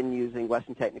indicators. I've been using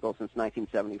Western Technical since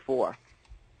 1974.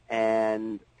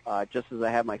 And just as I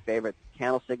have my favorite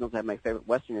candle signals, I have my favorite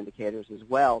Western indicators as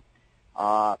well,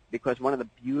 because one of the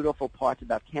beautiful parts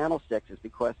about candlesticks is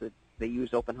because they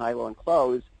use open, high, low, and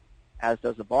close, as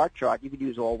does the bar chart. You could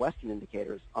use all Western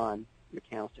indicators on your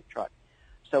candlestick chart.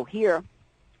 So here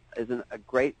is a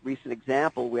great recent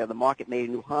example where the market made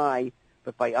a new high,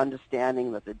 but by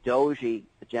understanding that the doji,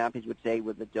 the Japanese would say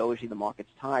with the doji the market's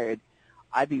tired,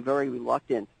 I'd be very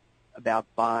reluctant about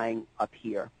buying up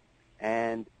here.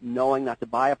 And knowing not to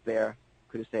buy up there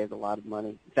could have saved a lot of money.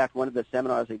 In fact, one of the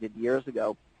seminars I did years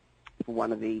ago for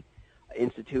one of the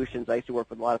institutions, I used to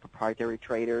work with a lot of proprietary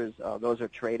traders. Those are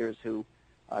traders who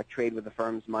trade with the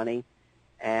firm's money.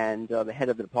 And the head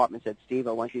of the department said, Steve,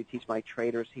 I want you to teach my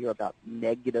traders here about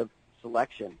negative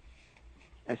selection.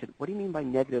 And I said, what do you mean by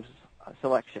negative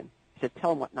selection? He said,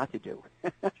 tell them what not to do,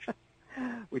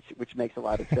 which makes a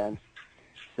lot of sense.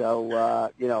 So,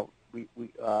 you know, we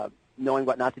knowing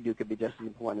what not to do could be just as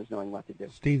important as knowing what to do.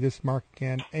 Steve, this is Mark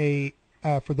again.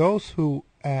 For those who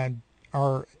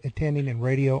are attending in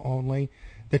radio only,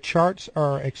 the charts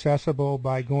are accessible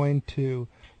by going to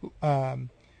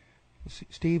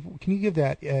Steve, can you give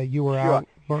that URL?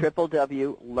 Sure.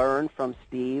 www.Learn from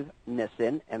Steve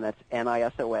Nison, and that's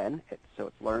Nison. So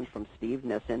it's Learn from Steve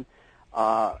Nison, /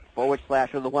 or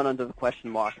the one under the question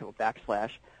mark or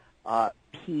backslash,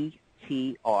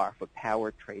 PTR for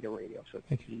Power Trader Radio. So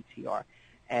it's PTR.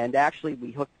 And actually,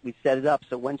 we set it up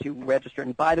so once you register,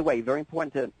 and by the way, very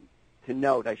important to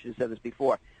note, I should have said this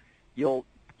before, you'll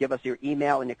give us your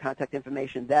email and your contact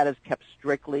information. That is kept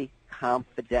strictly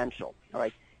confidential. All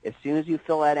right. As soon as you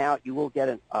fill that out, you will get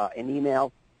an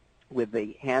email with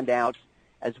the handouts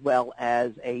as well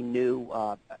as a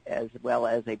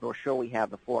brochure we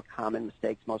have, the 4 common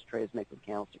mistakes most traders make with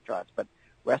candlestick charts. But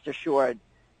rest assured,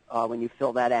 when you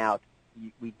fill that out,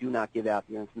 we do not give out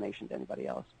your information to anybody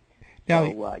else.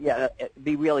 Now, so, it'd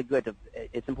be really good.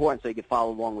 It's important so you can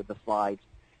follow along with the slides.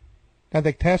 Now,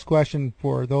 the test question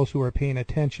for those who are paying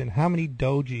attention, how many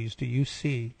dojis do you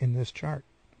see in this chart?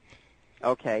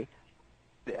 Okay.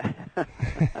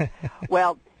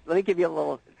 Well, let me give you a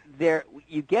little. There,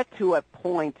 you get to a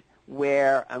point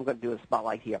where I'm going to do a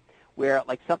spotlight here, where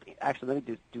like something. Actually, let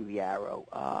me do the arrow.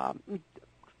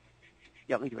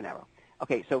 Let me do an arrow.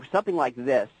 Okay, so something like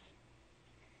this.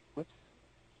 Whoops.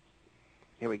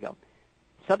 Here we go.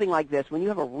 Something like this. When you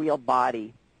have a real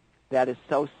body that is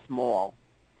so small,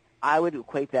 I would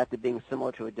equate that to being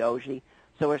similar to a doji.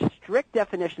 So a strict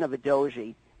definition of a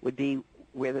doji would be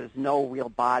where there's no real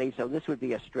body. So this would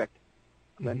be a strict.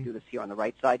 I'm going to do this here on the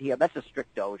right side here. That's a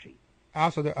strict doji.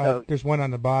 Also, there's one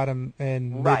on the bottom.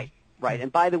 And right.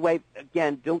 And by the way,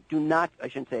 again, do not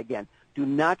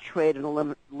trade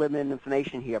in limited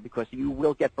information here because you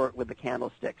will get burnt with the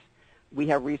candlesticks. We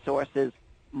have resources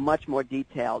much more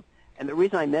detailed. And the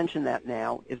reason I mention that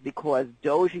now is because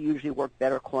doji usually work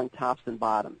better calling tops than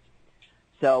bottoms.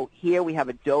 So here we have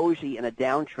a doji and a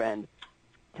downtrend.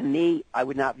 To me, I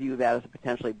would not view that as a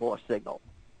potentially bullish signal.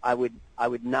 I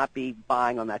would not be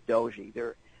buying on that doji.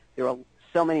 There are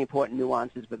so many important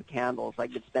nuances with the candles. I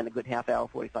could spend a good half hour,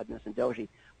 45 minutes in doji.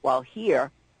 While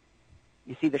here,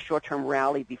 you see the short-term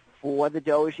rally before the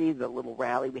doji, the little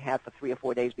rally we had for 3 or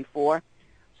 4 days before.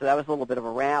 So that was a little bit of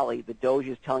a rally. The doji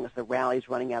is telling us the rally is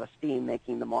running out of steam,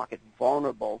 making the market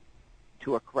vulnerable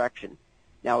to a correction.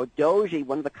 Now, a doji,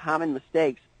 one of the common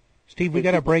mistakes. Steve, we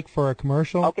got a break for a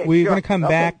commercial. Okay, We're sure. going to come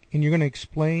back, and you're going to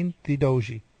explain the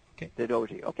doji. Okay. The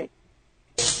doji, okay.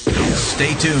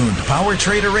 Stay tuned. Power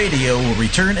Trader Radio will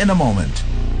return in a moment.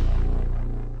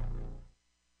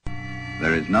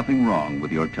 There is nothing wrong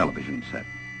with your television set.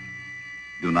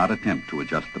 Do not attempt to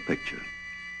adjust the picture.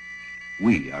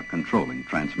 We are controlling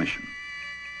transmission.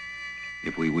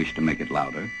 If we wish to make it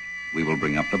louder, we will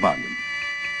bring up the volume.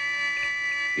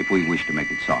 If we wish to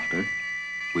make it softer,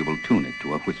 we will tune it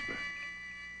to a whisper.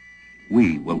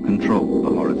 We will control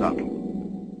the horizontal.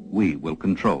 We will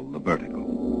control the vertical.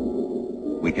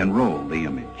 We can roll the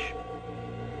image,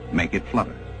 make it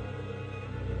flutter.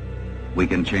 We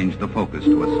can change the focus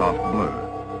to a soft blur,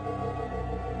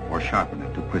 or sharpen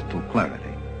it to crystal clarity.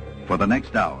 For the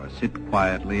next hour, sit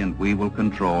quietly and we will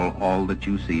control all that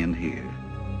you see and hear.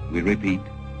 We repeat,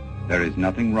 there is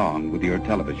nothing wrong with your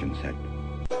television set.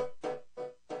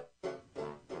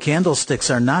 Candlesticks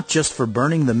are not just for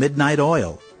burning the midnight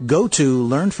oil. Go to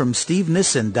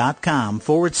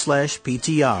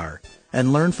learnfromstevenisson.com/PTR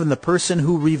and learn from the person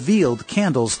who revealed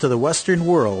candles to the Western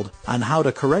world on how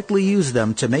to correctly use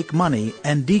them to make money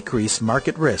and decrease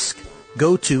market risk.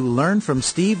 Go to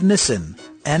learnfromstevenisson,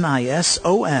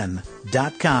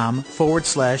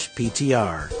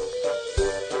 NISON.com/PTR.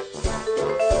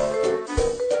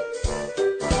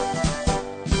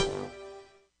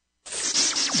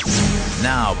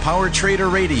 Now, Power Trader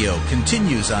Radio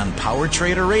continues on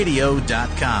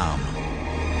PowerTraderRadio.com.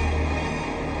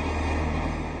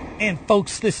 And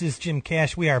folks, this is Jim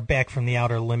Cash. We are back from the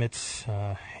Outer Limits,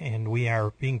 and we are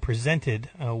being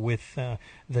presented with the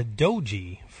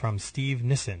doji from Steve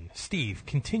Nison. Steve,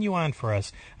 continue on for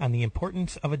us on the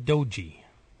importance of a doji.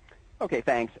 Okay,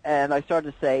 thanks. And I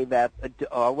started to say that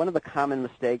one of the common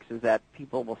mistakes is that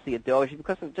people will see a doji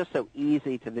because it's just so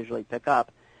easy to visually pick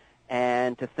up,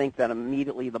 and to think that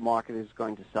immediately the market is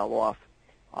going to sell off.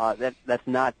 That's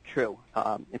not true.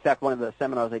 In fact, one of the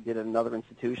seminars I did at another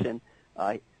institution,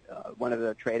 one of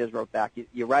the traders wrote back,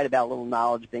 you're right about little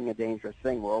knowledge being a dangerous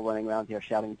thing. We're all running around here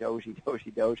shouting doji,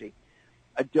 doji, doji.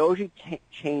 A doji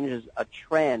changes a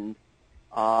trend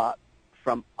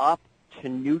from up to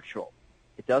neutral.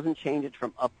 It doesn't change it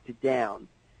from up to down.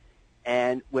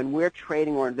 And when we're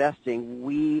trading or investing,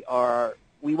 we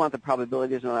want the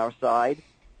probabilities on our side.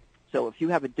 So if you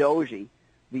have a doji,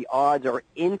 the odds are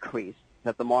increased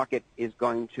that the market is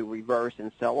going to reverse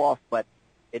and sell off, but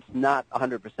it's not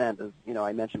 100%. As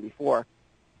I mentioned before,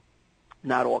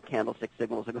 not all candlestick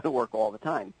signals are going to work all the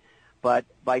time. But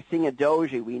by seeing a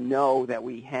doji, we know that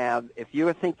we have, if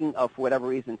you're thinking of, for whatever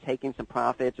reason, taking some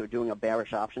profits or doing a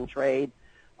bearish option trade,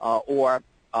 or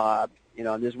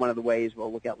this is one of the ways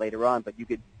we'll look at later on, but you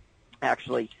could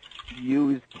actually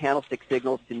use candlestick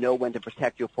signals to know when to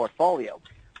protect your portfolio.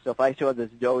 So if I saw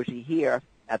this doji here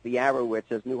at the arrow where it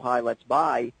says new high, let's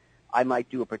buy, I might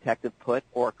do a protective put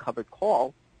or a covered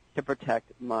call to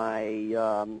protect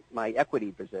my my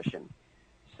equity position.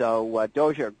 So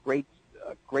doji are a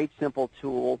great simple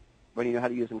tool when you know how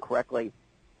to use them correctly.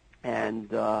 And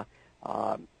this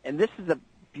is the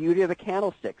beauty of the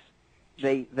candlesticks.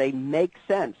 They make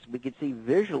sense. We can see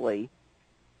visually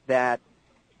that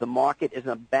the market is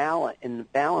in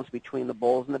balance between the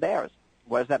bulls and the bears.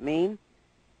 What does that mean?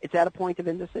 It's at a point of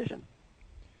indecision.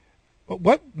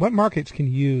 What markets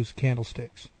can use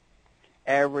candlesticks?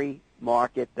 Every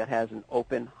market that has an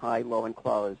open, high, low, and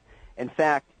close. In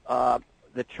fact,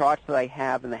 the charts that I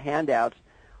have in the handouts,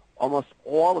 almost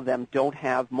all of them don't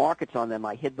have markets on them.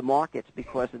 I hid the markets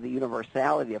because of the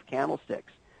universality of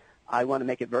candlesticks. I want to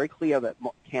make it very clear that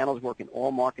candles work in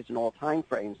all markets and all time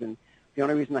frames. And the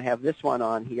only reason I have this one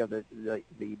on here, the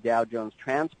Dow Jones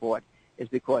Transport, is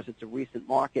because it's a recent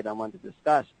market I wanted to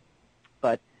discuss.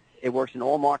 But it works in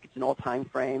all markets and all time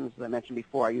frames. As I mentioned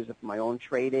before, I use it for my own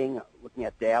trading, looking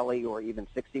at daily or even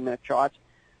 60-minute charts.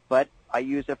 But I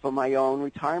use it for my own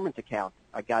retirement account.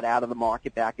 I got out of the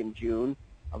market back in June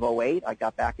of 08. I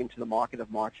got back into the market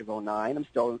of March of 09. I'm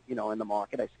still, in the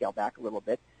market. I scaled back a little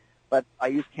bit. But I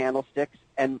use candlesticks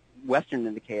and Western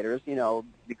indicators,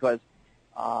 because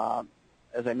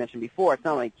as I mentioned before, it's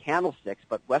not only candlesticks,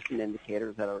 but Western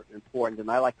indicators that are important,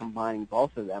 and I like combining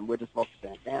both of them. We're just focused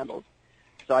on candles.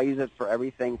 So I use it for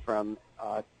everything from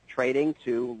trading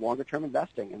to longer-term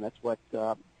investing, and that's what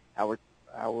our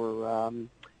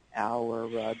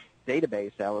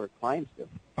database, our clients do.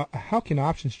 How can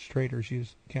options traders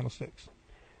use candlesticks?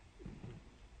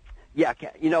 Yeah,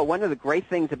 one of the great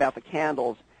things about the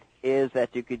candles is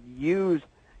that you could use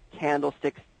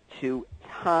candlesticks to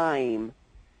time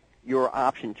your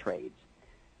option trades.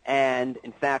 And,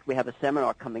 in fact, we have a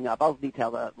seminar coming up. I'll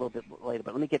detail that a little bit later,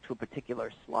 but let me get to a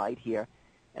particular slide here.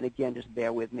 And again, just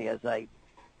bear with me as I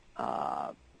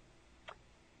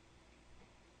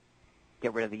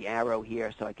get rid of the arrow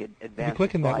here so I could advance. If you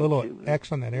click on that little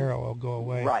X on that arrow, it'll go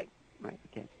away. Right,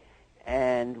 okay.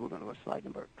 And we're going to go to slide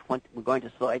number 20. We're going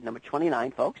to slide number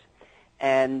 29, folks.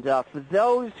 And for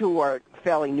those who are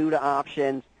fairly new to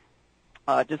options,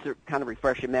 just to kind of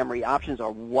refresh your memory, options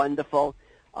are wonderful.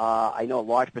 I know a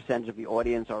large percentage of the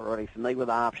audience are already familiar with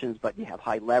options, but you have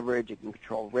high leverage. You can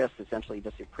control risk. Essentially,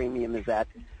 just your premium is at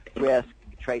risk.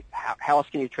 Trade. How else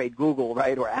can you trade Google,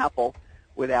 right, or Apple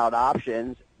without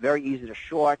options? Very easy to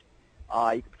short.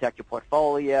 You can protect your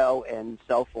portfolio and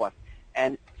so forth.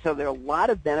 And so there are a lot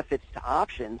of benefits to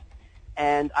options.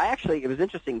 And it was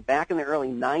interesting, back in the early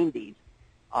 90s,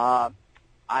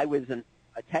 I was a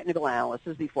technical analyst.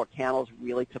 This is before candles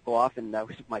really took off, and that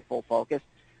was my full focus.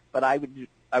 But I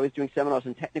was doing seminars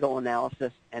in technical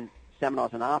analysis and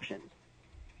seminars on options.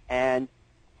 And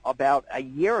about a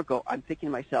year ago, I'm thinking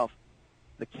to myself,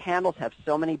 the candles have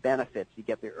so many benefits. You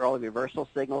get the early reversal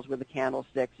signals with the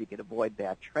candlesticks. You can avoid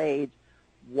bad trades.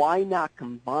 Why not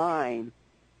combine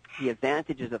the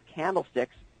advantages of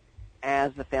candlesticks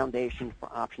as the foundation for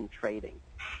option trading?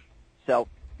 So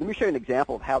let me show you an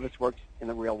example of how this works in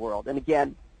the real world. And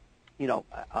again, you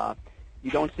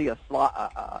don't see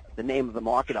the name of the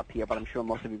market up here, but I'm sure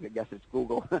most of you could guess it's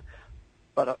Google.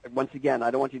 But once again, I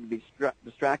don't want you to be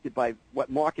distracted by what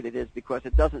market it is, because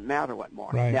it doesn't matter what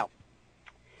market. Right. Now,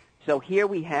 so here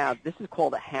we have, this is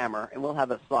called a hammer, and we'll have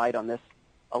a slide on this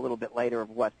a little bit later of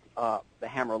what the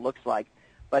hammer looks like.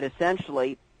 But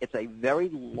essentially, it's a very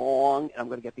long, and I'm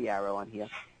going to get the arrow on here,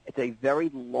 it's a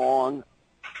very long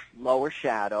lower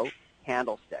shadow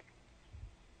candlestick.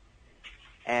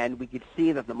 And we could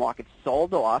see that the market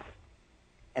sold off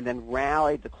and then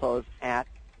rallied to close at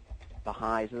the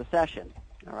highs of the session.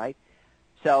 All right?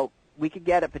 So we could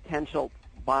get a potential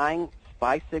buy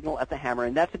signal at the hammer,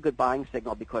 and that's a good buying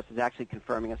signal because it's actually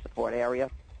confirming a support area.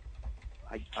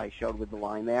 I showed with the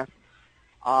line there.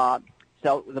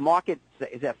 So the market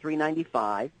is at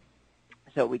 395,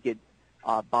 so we could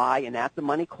buy an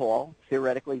at-the-money call,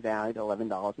 theoretically valued at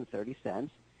 $11.30,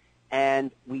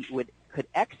 and we could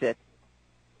exit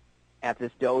at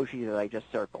this doji that I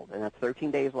just circled, and that's 13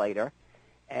 days later,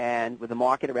 and with the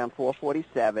market around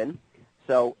 447,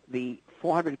 so the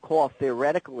 400 call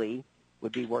theoretically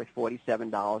would be worth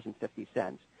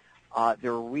 $47.50.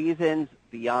 There are reasons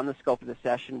beyond the scope of the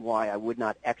session why I would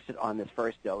not exit on this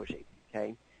first doji,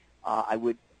 okay? I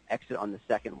would exit on the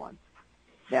second one.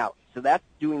 Now, so that's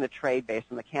doing the trade based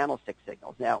on the candlestick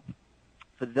signals. Now,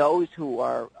 for those who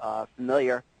are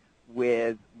familiar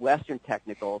with Western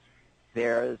technicals,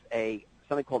 there's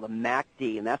something called a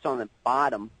MACD, and that's on the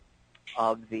bottom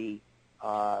of the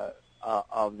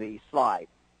slide.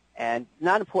 And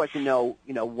not important to know,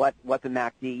 what the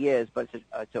MACD is, but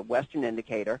it's a Western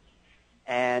indicator.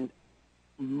 And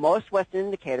most Western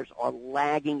indicators are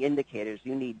lagging indicators.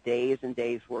 You need days and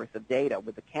days worth of data.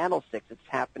 With the candlesticks, it's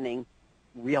happening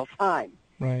real time.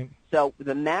 Right. So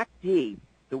the MACD,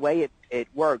 the way it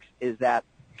works is that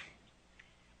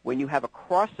when you have a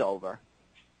crossover,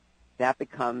 that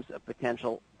becomes a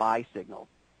potential buy signal.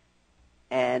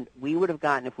 And we would have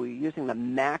gotten, if we were using the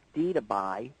MACD to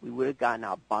buy, we would have gotten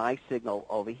our buy signal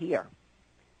over here.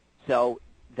 So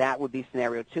that would be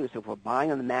scenario 2. So if we're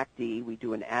buying on the MACD, we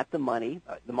do an at-the-money.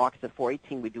 The market's at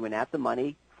 418. We do an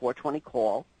at-the-money 420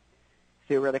 call.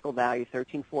 Theoretical value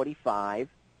 1345.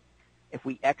 If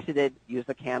we exited, use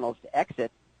the candles to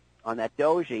exit on that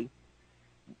doji,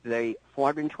 the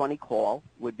 420 call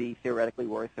would be theoretically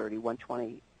worth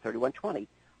 3120.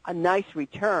 A nice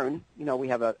return. We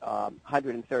have a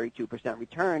 132%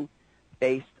 return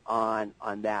based on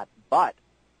that. But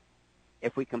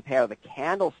if we compare the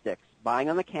candlesticks, buying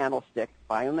on the candlestick,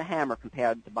 buying on the hammer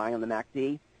compared to buying on the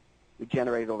MACD, we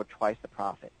generated over twice the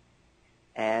profit.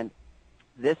 And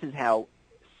this is how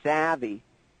savvy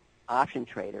option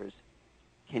traders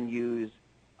can use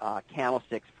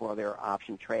candlesticks for their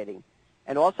option trading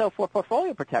and also for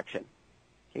portfolio protection.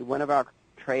 Okay, one of our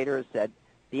traders said,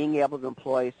 being able to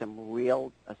employ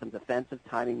some defensive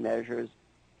timing measures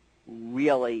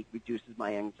really reduces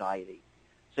my anxiety.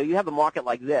 So you have a market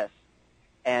like this,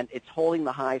 and it's holding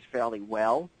the highs fairly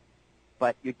well,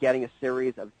 but you're getting a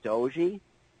series of doji.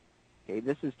 Okay,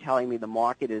 this is telling me the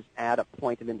market is at a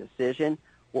point of indecision.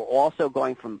 We're also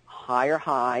going from higher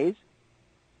highs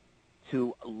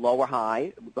to lower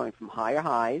highs. We're going from higher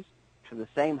highs to the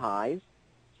same highs,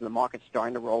 so the market's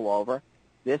starting to roll over.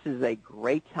 This is a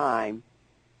great time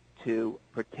to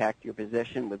protect your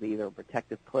position with either a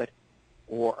protective put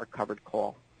or a covered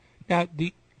call. Now,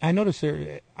 I noticed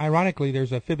there, ironically,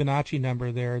 there's a Fibonacci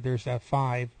number there. There's a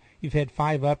 5. You've had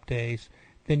 5 up days.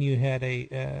 then you had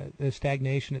a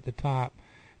stagnation at the top.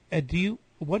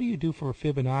 What do you do for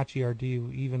Fibonacci, or do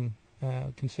you even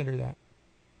consider that?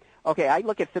 Okay, I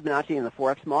look at Fibonacci in the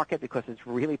Forex market because it's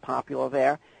really popular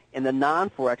there. In the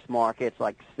non-Forex markets,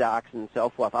 like stocks and so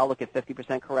forth, I'll look at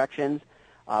 50% corrections,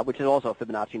 which is also a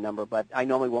Fibonacci number, but I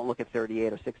normally won't look at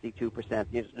 38 or 62%,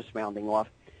 just rounding off.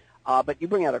 But you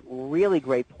bring out a really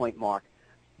great point, Mark,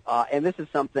 and this is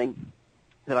something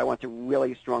that I want to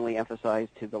really strongly emphasize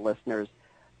to the listeners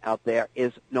out there,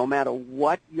 is no matter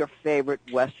what your favorite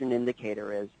Western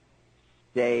indicator is,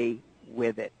 stay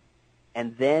with it.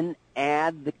 And then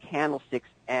add the candlesticks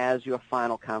as your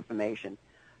final confirmation.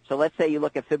 So let's say you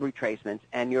look at fib retracements,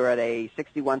 and you're at a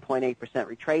 61.8%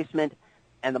 retracement,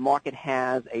 and the market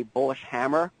has a bullish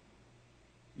hammer.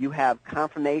 You have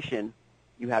confirmation.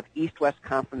 You have east-west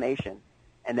confirmation,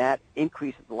 and that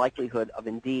increases the likelihood of,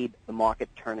 indeed, the market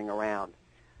turning around.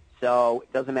 So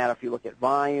it doesn't matter if you look at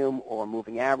volume or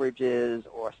moving averages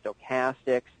or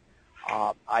stochastics.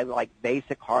 I like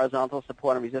basic horizontal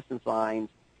support and resistance lines.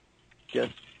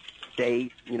 Just stay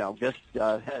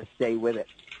with it.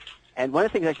 And one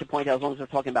of the things I should point out, as long as we're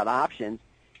talking about options,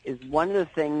 is one of the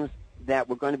things that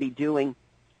we're going to be doing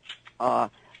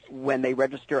when they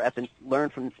register at the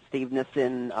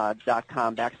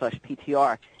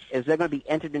learnfromstevenison.com/PTR is they're going to be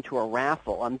entered into a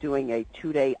raffle. I'm doing a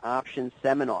 2-day options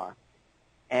seminar,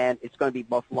 and it's going to be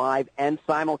both live and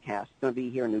simulcast. It's going to be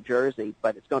here in New Jersey,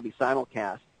 but it's going to be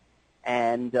simulcast.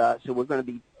 And so we're going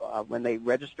to be, when they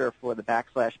register for the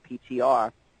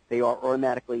 /PTR, they are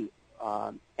automatically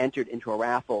entered into a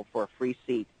raffle for a free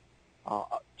seat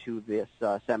to this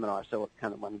seminar. So I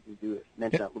kind of wanted to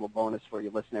mention that little bonus for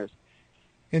your listeners.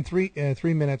 In 3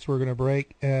 minutes, we're going to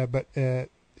break, but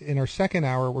in our second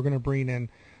hour, we're going to bring in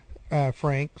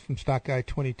Frank from Stock Guy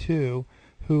 22,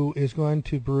 who is going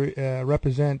to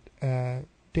represent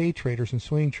day traders and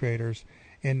swing traders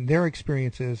and their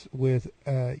experiences with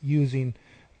using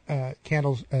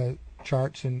candles,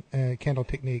 charts, and candle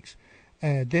techniques.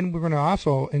 Then we're going to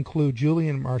also include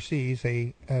Julian Marcise,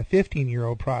 a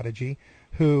 15-year-old prodigy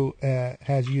who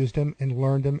has used them and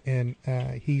learned them, and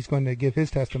he's going to give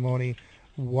his testimony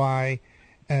why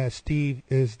Steve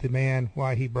is the man,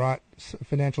 why he brought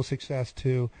financial success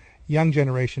to young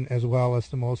generation as well as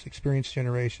the most experienced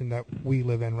generation that we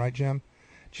live in, right, Jim?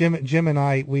 Jim and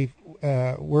I, we're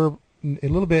a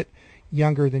little bit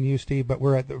younger than you, Steve, but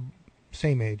we're at the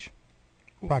same age,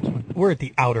 approximately. We're at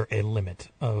the outer limit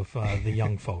of the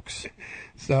young folks.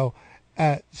 So,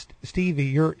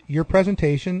 Stevie, your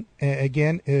presentation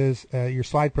again is your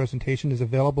slide presentation is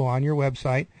available on your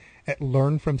website at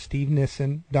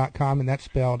learnfromstevenison.com, and that's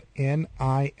spelled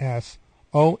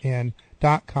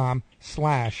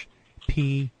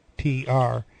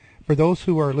NISON.com/PTR. For those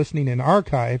who are listening in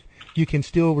archive, you can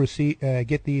still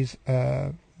get these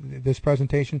this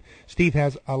presentation. Steve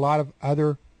has a lot of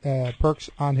other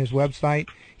perks on his website.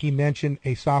 He mentioned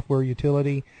a software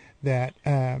utility that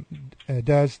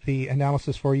does the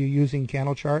analysis for you using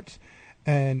candle charts.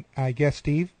 And I guess,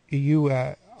 Steve, you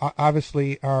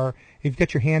obviously you've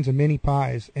got your hands in many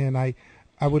pies, and I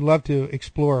would love to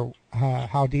explore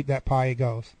how deep that pie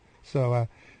goes. So,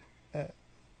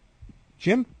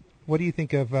 Jim, what do you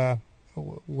think of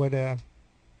what the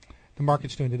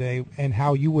market's doing today, and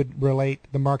how you would relate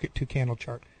the market to candle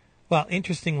chart? Well,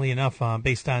 interestingly enough,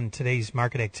 based on today's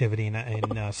market activity,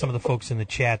 and some of the folks in the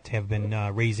chat have been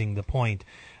raising the point,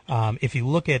 if you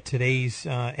look at today's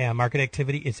market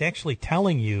activity, it's actually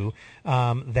telling you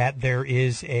that there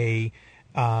is a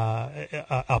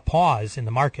pause in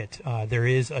the market. There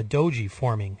is a doji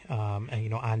forming,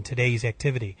 on today's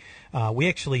activity. We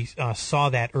actually saw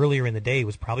that earlier in the day. It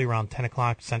was probably around 10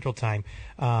 o'clock Central Time.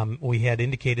 We had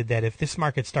indicated that if this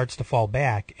market starts to fall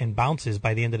back and bounces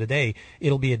by the end of the day,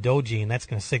 it'll be a doji, and that's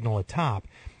going to signal a top.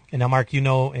 And now, Mark,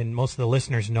 and most of the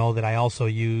listeners know that I also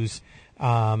use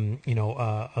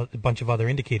a bunch of other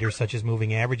indicators such as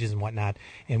moving averages and whatnot.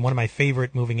 And one of my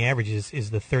favorite moving averages is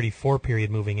the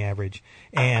 34-period moving average.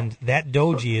 And that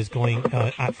doji is going,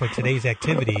 for today's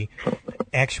activity,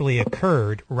 actually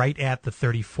occurred right at the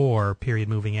 34-period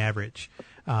moving average.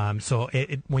 So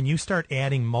when you start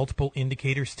adding multiple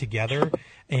indicators together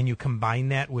and you combine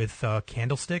that with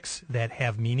candlesticks that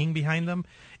have meaning behind them,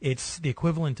 it's the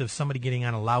equivalent of somebody getting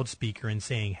on a loudspeaker and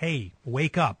saying, hey,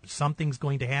 wake up, something's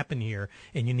going to happen here,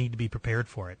 and you need to be prepared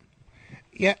for it.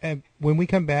 Yeah, and when we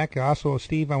come back, also,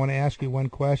 Steve, I want to ask you one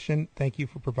question. Thank you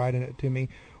for providing it to me.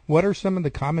 What are some of the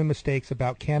common mistakes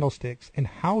about candlesticks, and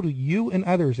how do you and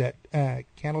others at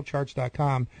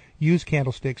candlecharts.com use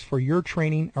candlesticks for your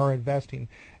training or investing?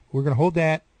 We're going to hold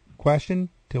that question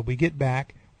till we get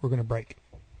back. We're going to break.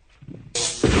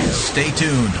 Stay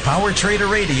tuned. Power Trader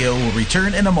Radio will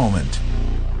return in a moment.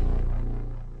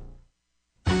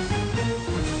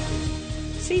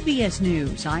 CBS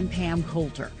News, I'm Pam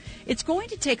Coulter. It's going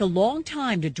to take a long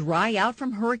time to dry out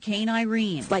from Hurricane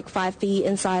Irene. It's like 5 feet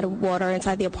inside of water,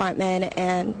 inside the apartment,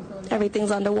 and everything's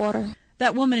underwater.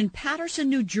 That woman in Paterson,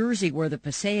 New Jersey, where the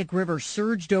Passaic River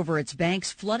surged over its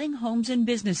banks, flooding homes and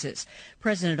businesses.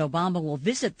 President Obama will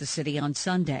visit the city on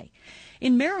Sunday.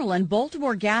 In Maryland,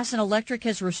 Baltimore Gas and Electric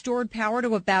has restored power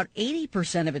to about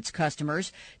 80% of its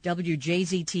customers.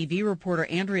 WJZ-TV reporter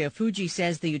Andrea Fuji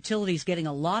says the utility is getting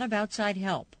a lot of outside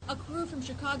help. A crew from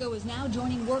Chicago is now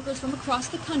joining workers from across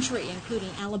the country, including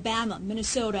Alabama,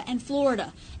 Minnesota, and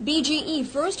Florida. BGE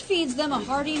first feeds them a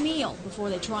hearty meal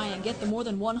before they try and get the more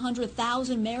than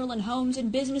 100,000 Maryland homes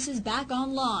and businesses back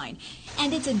online.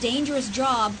 And it's a dangerous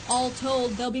job. All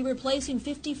told, they'll be replacing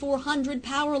 5,400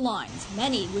 power lines,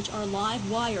 many which are live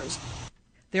wires.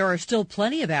 There are still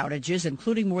plenty of outages,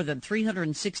 including more than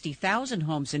 360,000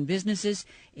 homes and businesses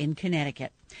in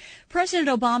Connecticut. President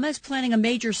Obama is planning a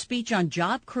major speech on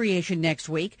job creation next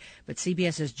week, but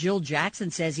CBS's Jill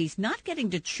Jackson says he's not getting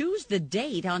to choose the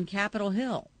date on Capitol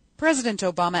Hill. President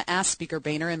Obama asked Speaker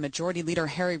Boehner and Majority Leader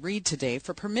Harry Reid today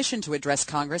for permission to address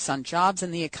Congress on jobs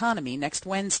and the economy next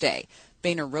Wednesday.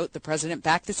 Boehner wrote the president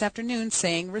back this afternoon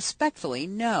saying respectfully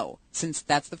no, since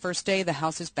that's the first day the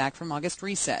House is back from August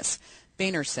recess.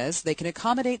 Boehner says they can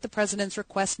accommodate the president's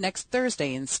request next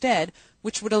Thursday instead,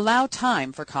 which would allow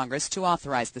time for Congress to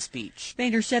authorize the speech.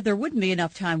 Boehner said there wouldn't be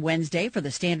enough time Wednesday for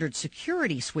the standard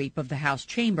security sweep of the House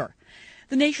chamber.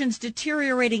 The nation's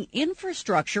deteriorating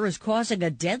infrastructure is causing a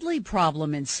deadly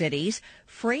problem in cities.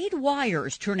 Frayed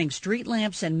wires turning street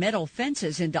lamps and metal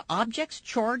fences into objects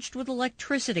charged with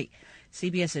electricity.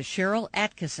 CBS's Cheryl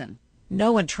Atkinson.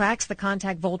 No one tracks the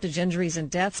contact voltage injuries and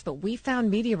deaths, but we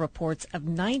found media reports of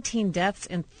 19 deaths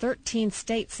in 13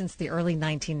 states since the early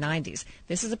 1990s.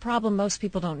 This is a problem most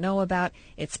people don't know about.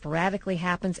 It sporadically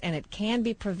happens, and it can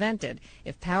be prevented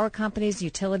if power companies,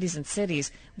 utilities, and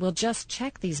cities will just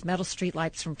check these metal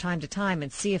streetlights from time to time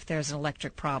and see if there's an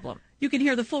electric problem. You can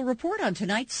hear the full report on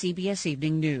tonight's CBS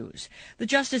Evening News. The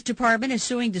Justice Department is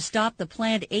suing to stop the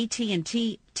planned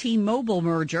AT&T T-Mobile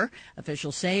merger.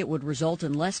 Officials say it would result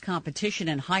in less competition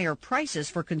and higher prices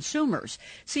for consumers.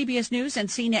 CBS News and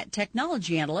CNET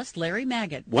technology analyst Larry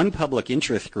Maggott. One public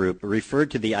interest group referred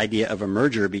to the idea of a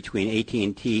merger between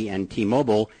AT&T and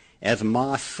T-Mobile as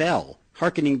Ma Cell,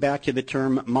 hearkening back to the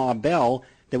term Ma Bell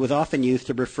that was often used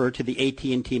to refer to the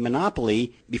AT&T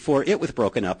monopoly before it was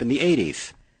broken up in the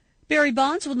 80s. Barry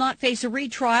Bonds will not face a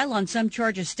retrial on some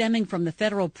charges stemming from the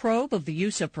federal probe of the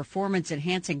use of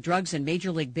performance-enhancing drugs in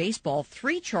Major League Baseball.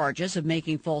 3 charges of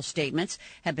making false statements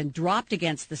have been dropped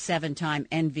against the 7-time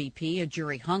MVP. A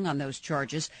jury hung on those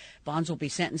charges. Bonds will be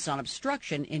sentenced on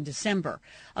obstruction in December.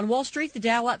 On Wall Street, the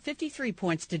Dow up 53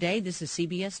 points today. This is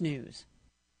CBS News.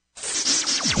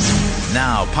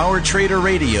 Now, Power Trader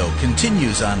Radio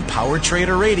continues on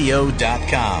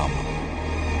PowerTraderRadio.com.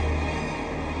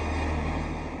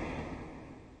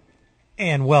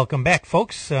 And welcome back,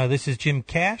 folks. This is Jim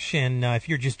Cash, and if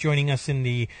you're just joining us in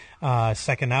the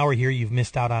second hour here, you've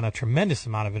missed out on a tremendous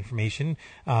amount of information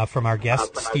from our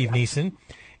guest, Steve Nison.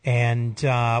 And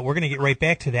we're going to get right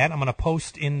back to that. I'm going to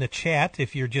post in the chat,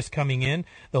 if you're just coming in,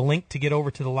 the link to get over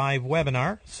to the live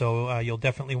webinar. So you'll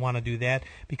definitely want to do that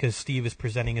because Steve is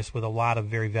presenting us with a lot of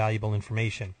very valuable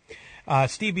information.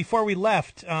 Steve, before we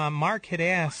left, Mark had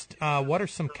asked what are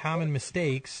some common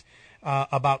mistakes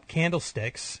about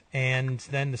candlesticks, and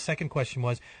then the second question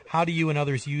was, how do you and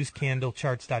others use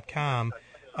candlecharts.com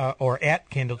or at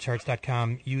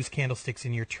candlecharts.com use candlesticks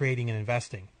in your trading and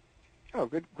investing? Oh,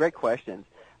 great questions.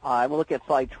 We'll look at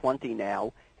slide 20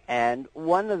 now, and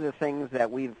one of the things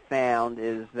that we've found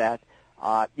is that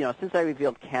since I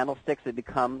revealed candlesticks, they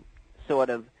become so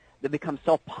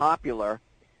popular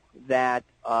that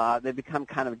they become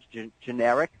kind of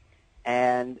generic,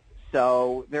 and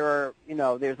so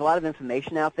there's a lot of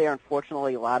information out there.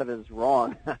 Unfortunately, a lot of it is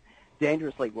wrong,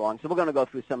 dangerously wrong. So we're going to go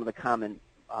through some of the common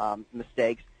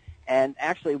mistakes. And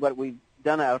actually what we've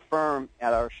done at our firm,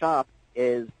 at our shop,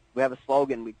 is we have a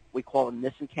slogan. We call them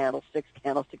Nison Candlesticks,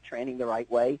 Candlestick Training the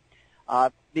Right Way,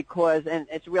 because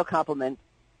it's a real compliment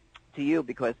to you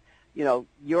because,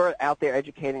 you're out there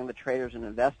educating the traders and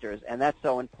investors, and that's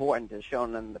so important, as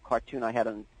shown in the cartoon I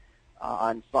had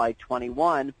on slide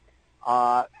 21.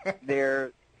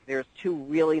 There's 2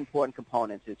 really important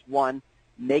components. It's one,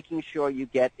 making sure you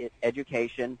get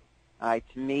education. To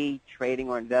me, trading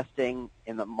or investing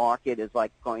in the market is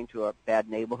like going to a bad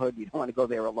neighborhood. You don't want to go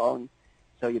there alone.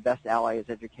 So your best ally is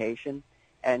education.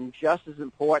 And just as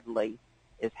importantly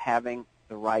is having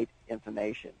the right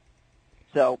information.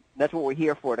 So that's what we're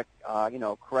here for, to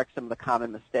correct some of the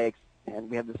common mistakes. And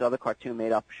we have this other cartoon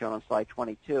made up shown on slide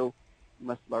 22. You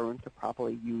must learn to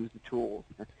properly use the tools.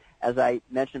 As I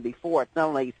mentioned before, it's not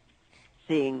only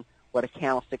seeing what a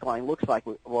candlestick line looks like,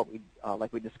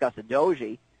 like we discussed a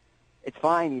doji. It's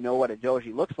fine, you know what a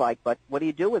doji looks like, but what do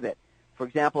you do with it? For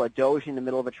example, a doji in the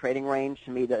middle of a trading range,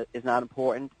 to me, that is not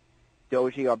important.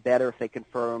 Doji are better if they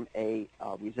confirm a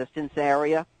resistance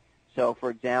area. So, for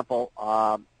example,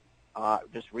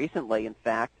 just recently, in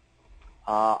fact,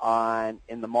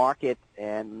 in the market,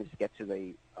 and let me just get to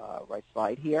the right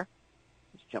slide here.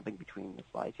 Just jumping between the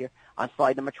slides here. On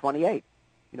slide number 28,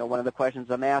 one of the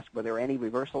questions I'm asked, were there any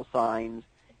reversal signs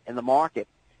in the market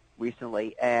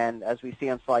recently? And as we see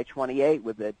on slide 28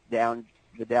 with the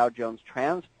Dow Jones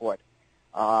Transport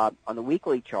on the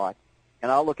weekly chart,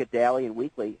 and I'll look at daily and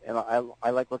weekly, and I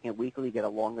like looking at weekly to get a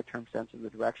longer-term sense of the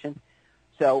direction.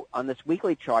 So on this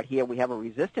weekly chart here, we have a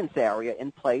resistance area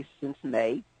in place since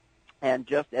May, and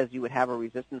just as you would have a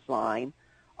resistance line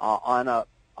on a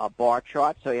bar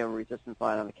chart, so you have a resistance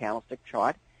line on a candlestick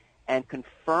chart, and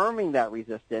confirming that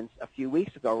resistance a few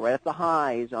weeks ago, right at the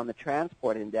highs on the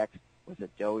transport index, was a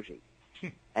doji.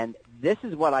 And this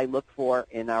is what I look for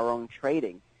in our own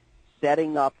trading,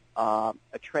 setting up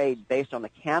a trade based on the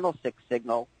candlestick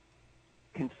signal,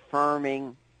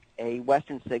 confirming a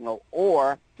Western signal,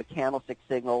 or the candlestick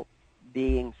signal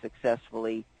being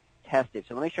successfully tested.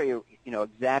 So let me show you,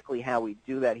 exactly how we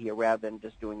do that here, rather than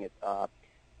just doing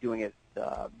it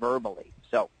verbally.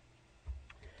 So,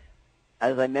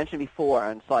 as I mentioned before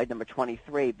on slide number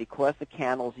 23, because the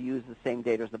candles use the same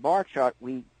data as the bar chart,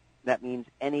 that means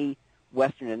any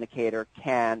Western indicator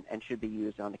can and should be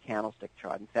used on the candlestick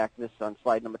chart. In fact, this on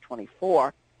slide number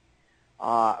 24.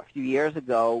 A few years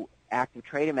ago, Active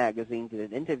Trader magazine did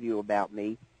an interview about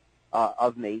me,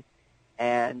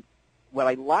 and what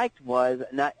I liked was,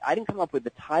 I didn't come up with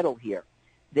the title here.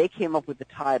 They came up with the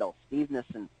title, Steve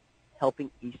Nison, Helping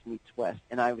East Meets West.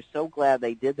 And I was so glad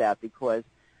they did that, because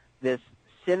this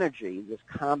synergy, this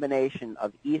combination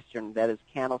of Eastern, that is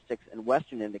candlesticks, and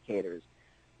Western indicators.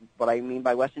 What I mean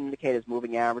by Western indicators,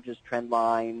 moving averages, trend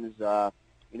lines,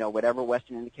 whatever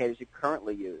Western indicators you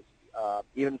currently use.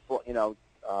 Even for,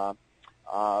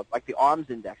 like the ARMS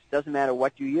index, doesn't matter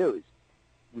what you use.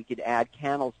 We could add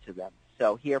candles to them.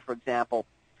 So here, for example,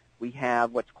 we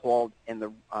have what's called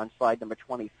on slide number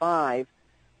 25,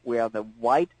 where the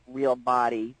white real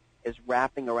body is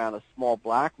wrapping around a small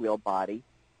black real body,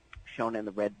 shown in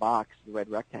the red box, the red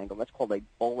rectangle. That's called a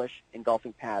bullish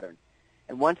engulfing pattern.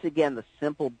 And once again, the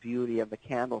simple beauty of the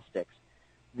candlesticks.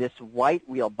 This white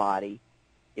real body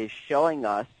is showing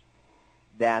us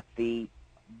that the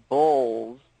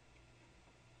bulls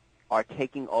are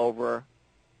taking over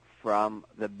from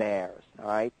the bears, all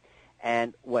right?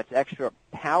 And what's extra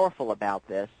powerful about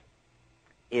this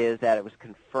is that it was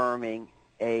confirming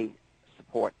a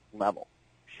support level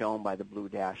shown by the blue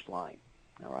dashed line,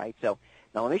 all right? So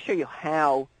now let me show you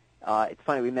how, it's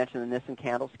funny, we mentioned the Nison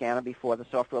candle scanner before, the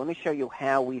software. Let me show you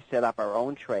how we set up our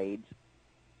own trades.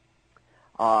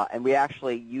 And we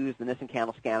actually use the Nison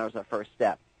candle scanner as our first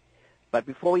step. But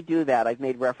before we do that, I've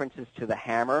made references to the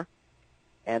hammer,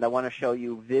 and I want to show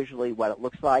you visually what it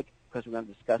looks like, because we're going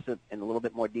to discuss it in a little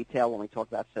bit more detail when we talk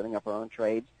about setting up our own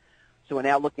trades. So we're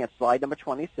now looking at slide number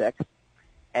 26.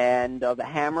 And the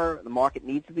hammer, the market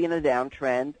needs to be in a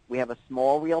downtrend. We have a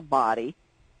small real body.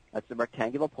 That's the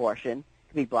rectangular portion.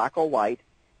 It can be black or white,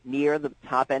 near the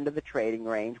top end of the trading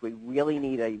range. We really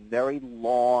need a very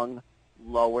long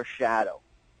lower shadow.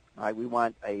 All right, we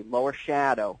want a lower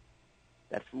shadow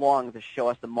that's long to show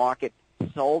us the market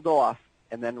sold off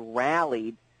and then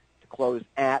rallied to close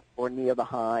at or near the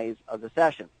highs of the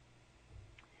session.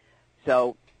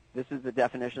 So this is the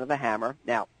definition of a hammer.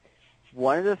 Now,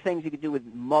 one of the things you can do with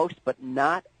most but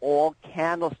not all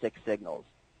candlestick signals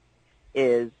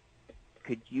is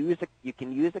you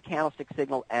can use a candlestick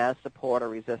signal as support or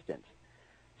resistance.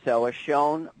 So as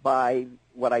shown by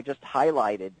what I just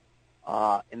highlighted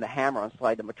in the hammer on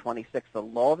slide number 26, the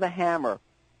low of the hammer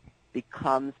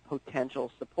becomes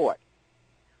potential support.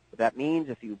 What that means,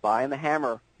 if you buy in the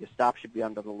hammer, your stop should be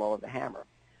under the low of the hammer.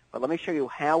 But let me show you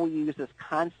how we use this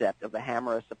concept of the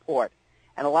hammer as support.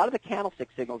 And a lot of the candlestick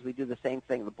signals, we do the same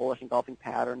thing, the bullish engulfing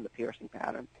pattern, the piercing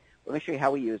pattern. Let me show you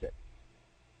how we use it.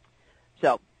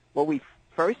 So what we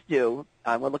first do,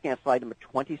 we're looking at slide number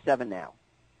 27 now.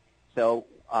 So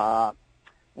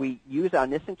we use our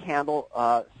Nison candle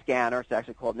scanner. It's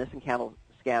actually called Nison candle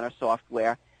scanner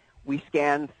software. We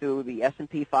scan through the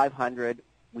S&P 500.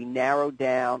 We narrow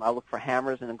down. I look for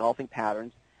hammers and engulfing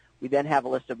patterns. We then have a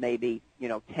list of maybe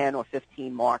 10 or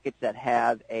 15 markets that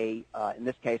have in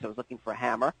this case, I was looking for a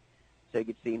hammer. So you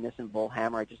can see Nison bull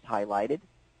hammer I just highlighted.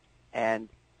 And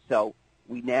so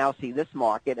we now see this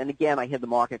market. And again, I hid the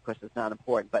market because it's not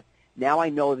important. But now I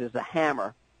know there's a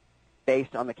hammer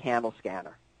based on the candle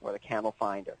scanner or the candle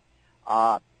finder.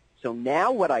 So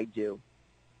now what I do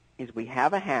is we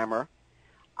have a hammer.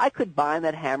 I could bind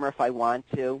that hammer if I want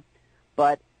to,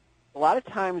 but a lot of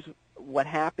times what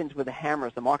happens with the hammer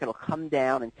is the market will come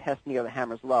down and test near the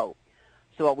hammer's low.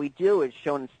 So what we do is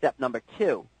shown in step number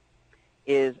 2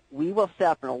 is we will set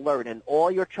up an alert in all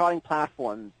your charting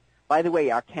platforms. By the way,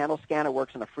 our candle scanner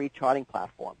works on a free charting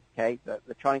platform. Okay,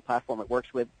 the charting platform it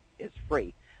works with is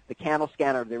free. The candle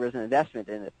scanner, there is an investment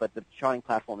in it, but the charting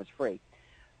platform is free.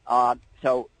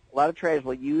 So a lot of traders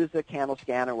will use the candle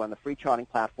scanner on the free charting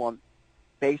platform,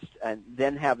 based and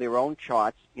then have their own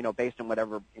charts, based on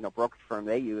whatever broker firm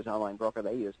they use, online broker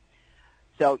they use.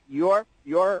 So your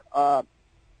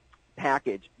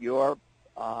package, your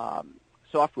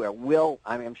software will,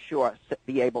 I'm sure,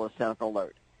 be able to send an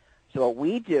alert. So what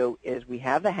we do is we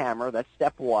have the hammer. That's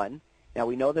step 1. Now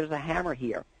we know there's a hammer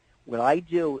here. What I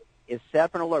do is set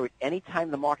up an alert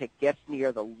anytime the market gets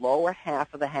near the lower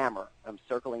half of the hammer. I'm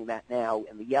circling that now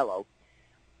in the yellow.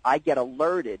 I get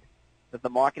alerted that the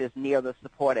market is near the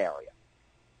support area.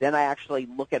 Then I actually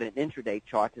look at an intraday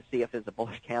chart to see if there's a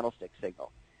bullish candlestick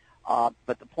signal.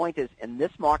 But the point is, in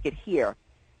this market here,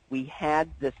 we had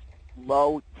this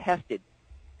low tested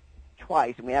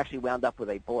twice, and we actually wound up with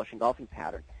a bullish engulfing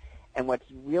pattern. And what's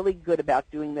really good about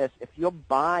doing this, if you're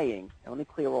buying, and let me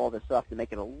clear all this up to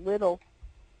make it a little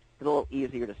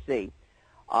easier to see.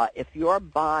 If you're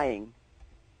buying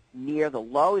near the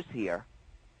lows here,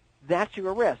 that's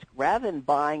your risk. Rather than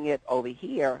buying it over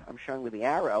here, I'm showing with the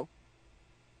arrow,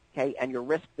 okay, and your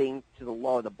risk being to the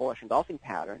low of the bullish engulfing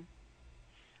pattern,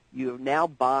 you're now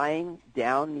buying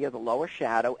down near the lower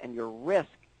shadow, and your risk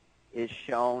is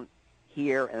shown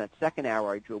here in that second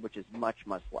arrow I drew, which is much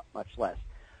less.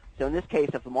 So in this case,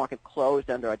 if the market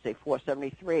closed under, I'd say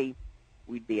 473,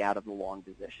 we'd be out of the long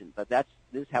position. But this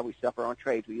is how we set up our own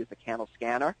trades. We use the candle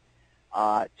scanner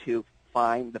to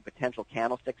find the potential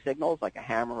candlestick signals, like a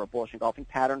hammer or a bullish engulfing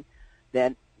pattern.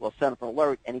 Then we'll send up an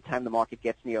alert anytime the market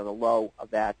gets near the low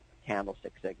of that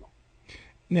candlestick signal.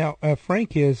 Now,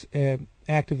 Frank is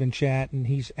active in chat, and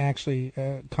he's actually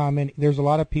commenting. There's a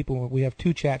lot of people. We have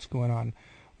 2 chats going on.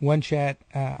 One chat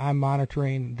I'm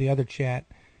monitoring. The other chat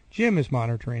Jim is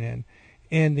monitoring in.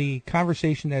 And the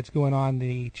conversation that's going on,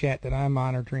 the chat that I'm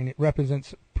monitoring, it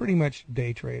represents pretty much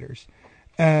day traders.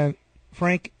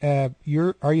 Frank, are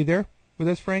you there with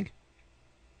us, Frank?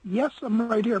 Yes, I'm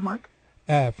right here, Mark.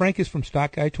 Frank is from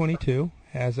Stock Guy 22,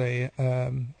 has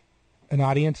an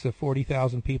audience of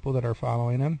 40,000 people that are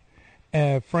following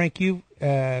him. Frank, you've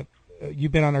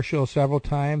been on our show several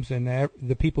times, and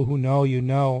the people who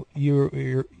know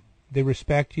they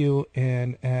respect you,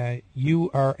 and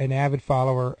you are an avid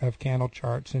follower of candle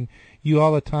charts, and you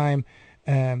all the time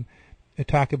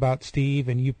talk about Steve,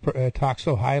 and you talk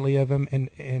so highly of him,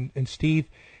 and Steve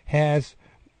has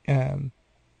been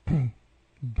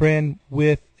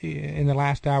in the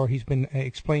last hour, he's been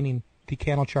explaining the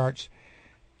candle charts.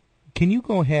 Can you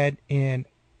go ahead and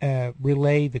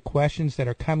relay the questions that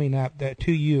are coming up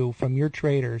to you from your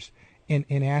traders and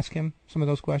ask him some of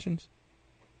those questions?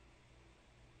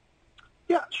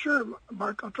 Yeah, sure,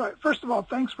 Mark. I'll try. First of all,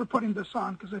 thanks for putting this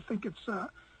on, because I think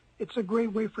it's a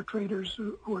great way for traders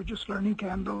who are just learning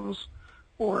candles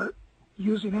or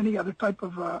using any other type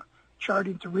of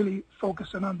charting to really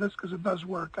focus in on this, because it does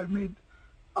work. I've made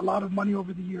a lot of money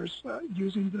over the years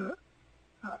using the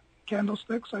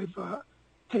candlesticks. I've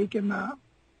taken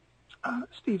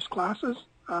Steve's classes,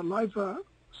 live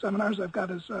seminars. I've got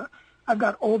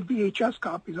old VHS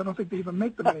copies. I don't think they even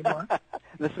make them anymore.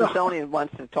 The Smithsonian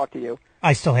wants to talk to you.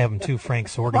 I still have them too, Frank,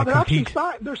 so we're going to compete.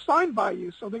 Actually they're signed by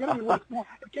you, so they're going to be worth more.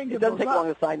 I can't it give doesn't those take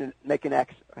long to sign and make an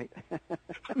X, right?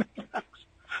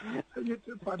 You're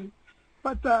too funny.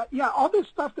 But, all this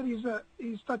stuff that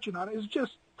he's touching on is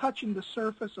just touching the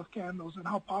surface of candles and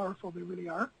how powerful they really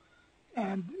are.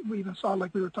 And we even saw,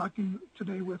 like we were talking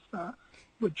today with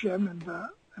Jim and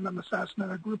an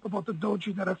Assassinator group about the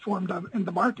doji that have formed in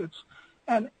the markets.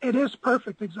 And it is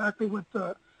perfect, exactly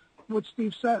what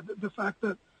Steve said, the fact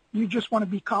that you just want to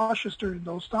be cautious during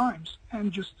those times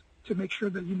and just to make sure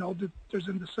that you know that there's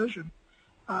indecision.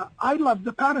 I love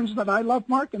the patterns that I love,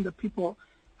 Mark, and that people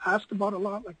ask about a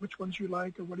lot, like which ones you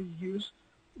like or what do you use.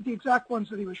 The exact ones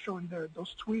that he was showing there,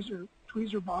 those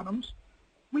tweezer bottoms,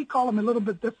 we call them a little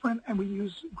bit different, and we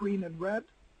use green and red,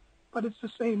 but it's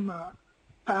the same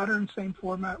pattern, same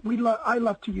format. I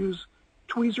love to use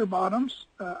tweezer bottoms.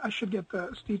 I should get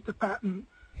Steve to patent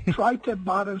tri-tip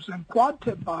bottoms and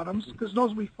quad-tip bottoms, because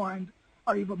those we find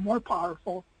are even more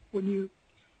powerful when you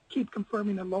keep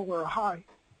confirming a low or a high.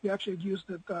 We actually used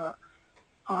it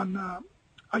on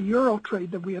a euro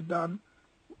trade that we had done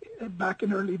back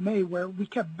in early May, where we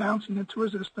kept bouncing into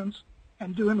resistance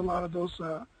and doing a lot of those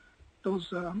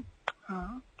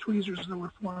tweezers that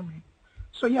were forming.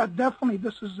 So yeah, definitely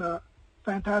this is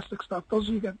fantastic stuff. Those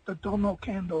of you that don't know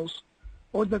candles,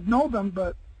 or that know them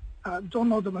but don't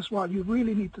know them as well, you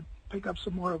really need to pick up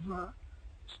some more of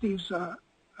Steve's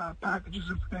packages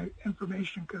of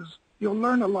information, because you'll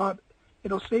learn a lot.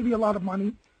 It'll save you a lot of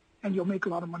money, and you'll make a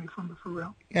lot of money from it for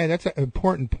real. Yeah, that's an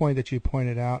important point that you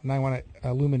pointed out, and I want to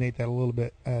illuminate that a little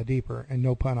bit deeper, and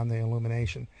no pun on the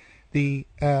illumination. The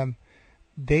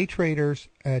day traders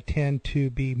tend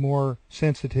to be more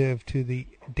sensitive to the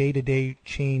day-to-day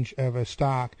change of a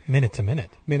stock. Minute to minute.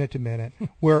 Minute to minute.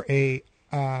 Where a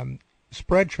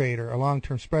spread trader, a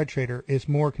long-term spread trader, is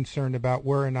more concerned about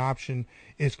where an option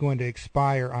is going to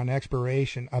expire on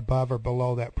expiration above or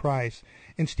below that price.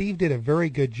 And Steve did a very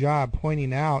good job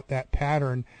pointing out that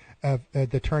pattern of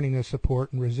the turning of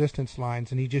support and resistance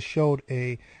lines, and he just showed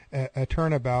a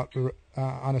turnabout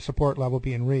on a support level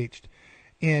being reached.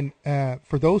 And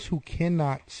for those who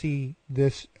cannot see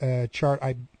this chart,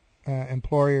 I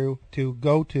implore you to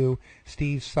go to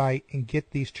Steve's site and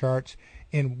get these charts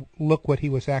and look what he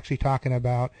was actually talking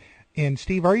about. And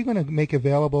Steve, are you going to make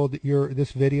available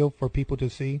this video for people to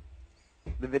see?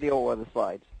 The video or the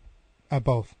slides?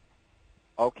 Both.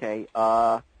 Okay.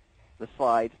 The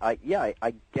slides. I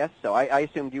guess so. I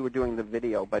assumed you were doing the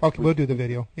video, but okay, we'll do the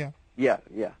video. Yeah. Yeah.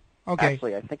 Okay.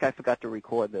 Actually, I think I forgot to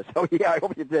record this. Oh yeah, I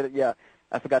hope you did it. Yeah,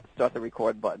 I forgot to start the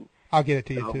record button. I'll get it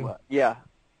to you too. Yeah.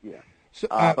 So,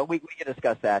 but we can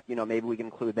discuss that. Maybe we can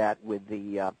include that with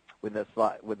the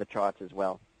charts as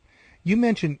well. You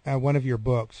mentioned one of your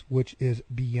books, which is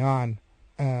Beyond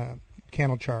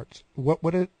Candle Charts. What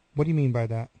do you mean by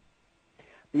that?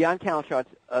 Beyond candle charts,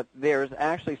 there's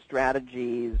actually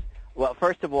strategies. Well,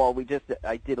 first of all,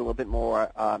 I did a little bit more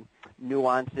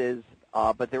nuances,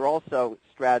 but there are also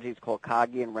strategies called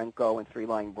Kagi and Renko and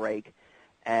three-line break,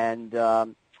 and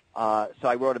so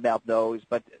I wrote about those.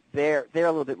 But they're a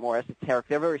little bit more esoteric.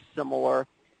 They're very similar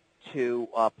to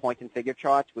point and figure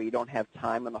charts, where you don't have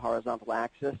time on the horizontal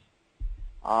axis,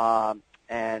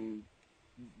 and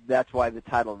that's why the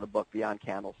title of the book, Beyond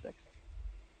Candlesticks.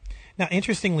 Now,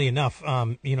 interestingly enough,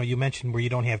 you mentioned where you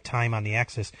don't have time on the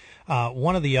axis.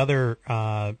 One of the other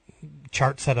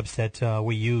chart setups that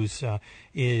we use,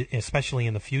 especially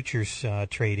in the futures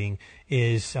trading,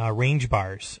 is range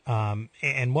bars.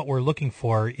 And what we're looking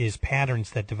for is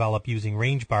patterns that develop using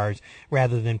range bars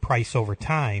rather than price over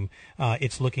time.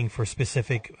 It's looking for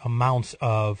specific amounts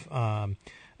of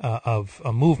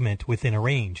a movement within a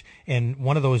range. And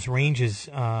one of those ranges,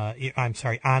 on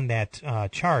that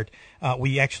chart,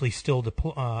 we actually still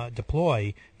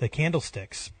deploy the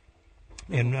candlesticks.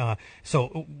 And so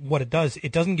what it does,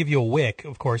 it doesn't give you a wick,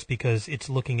 of course, because it's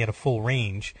looking at a full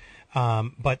range.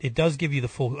 But it does give you the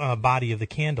full body of the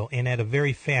candle. And at a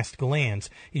very fast glance,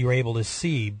 you're able to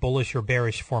see bullish or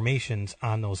bearish formations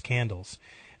on those candles.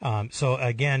 So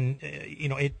again,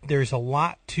 there's a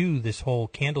lot to this whole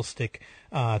candlestick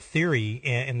theory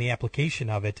and the application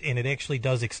of it, and it actually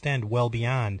does extend well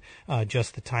beyond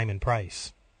just the time and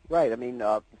price. Right. I mean,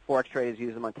 forex traders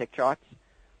use them on tick charts,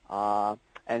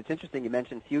 and it's interesting you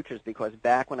mentioned futures, because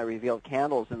back when I revealed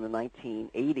candles in the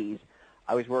 1980s,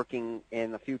 I was working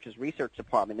in the futures research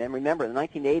department. And remember, in the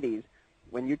 1980s,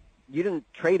 when you didn't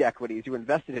trade equities, you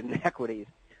invested in equities.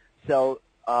 So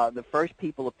the first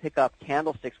people to pick up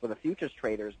candlesticks were the futures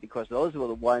traders, because those were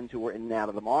the ones who were in and out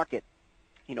of the market.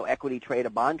 Equity trader,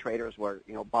 bond traders were,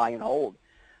 buy and hold.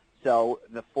 So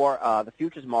the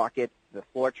futures market, the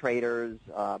floor traders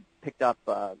picked up,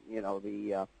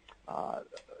 the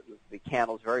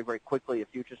candles very, very quickly, the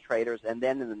futures traders. And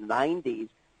then in the 90s,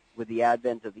 with the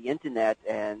advent of the Internet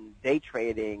and day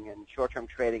trading and short-term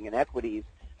trading in equities,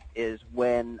 is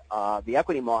when the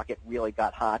equity market really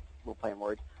got hot, we'll play in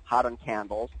words, hot on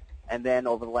candles. And then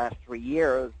over the last 3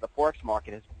 years, the forex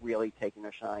market has really taken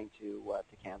a shine to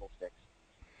candlesticks.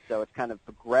 So it's kind of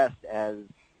progressed as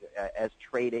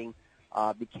trading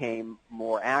became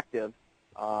more active.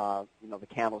 The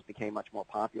candles became much more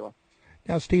popular.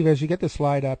 Now, Steve, as you get the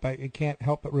slide up, I can't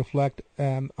help but reflect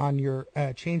on your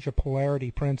change of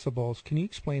polarity principles. Can you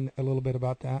explain a little bit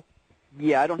about that?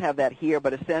 Yeah, I don't have that here,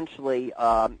 but essentially,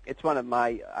 it's one of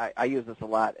my, I use this a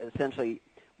lot. Essentially,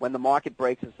 when the market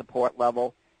breaks a support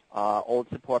level, old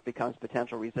support becomes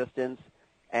potential resistance,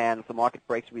 and if the market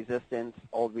breaks resistance,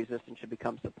 old resistance should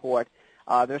become support.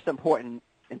 There's some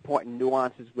important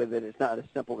nuances with it. It's not as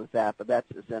simple as that, but that's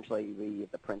essentially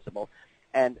the principle.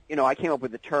 And, I came up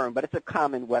with the term, but it's a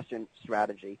common Western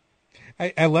strategy.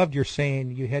 I loved your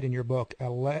saying you had in your book,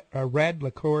 a red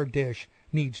liqueur dish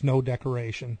needs no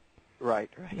decoration. Right.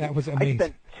 That was amazing. I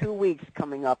spent 2 weeks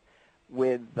coming up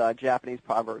with Japanese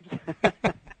proverbs.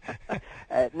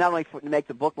 Not only to make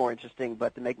the book more interesting,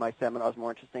 but to make my seminars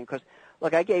more interesting. Because,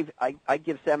 look, I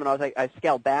give seminars. I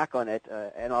scaled back on it,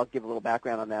 and I'll give a little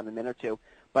background on that in a minute or two.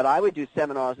 But I would do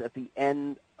seminars at the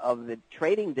end of the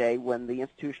trading day when the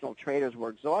institutional traders were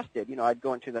exhausted. You know, I'd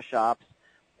go into the shops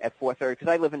at 4:30 because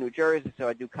I live in New Jersey, so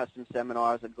I'd do custom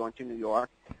seminars. I'd go into New York.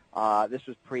 This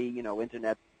was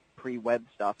pre-internet, pre-web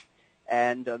stuff,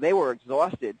 and they were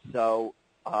exhausted. So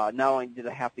not only did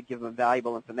I have to give them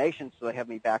valuable information, so they have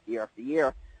me back year after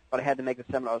year, but I had to make the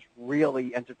seminars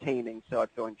really entertaining. So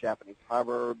I'd throw in Japanese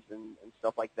proverbs and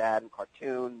stuff like that, and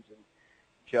cartoons and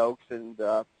jokes, and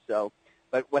so.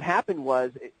 But what happened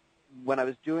was, when I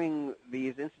was doing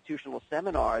these institutional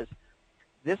seminars,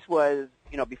 this was,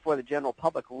 before the general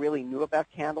public really knew about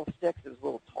candlesticks. There was a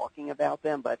little talking about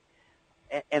them,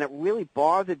 and it really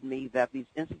bothered me that these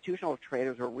institutional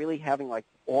traders were really having like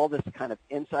all this kind of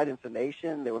inside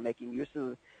information. They were making use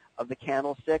of the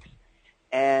candlesticks.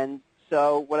 And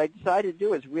so what I decided to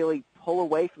do is really pull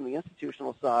away from the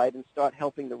institutional side and start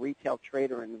helping the retail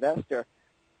trader and investor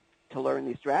to learn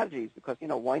these strategies, because,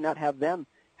 why not have them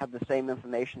have the same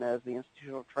information as the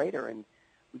institutional trader? And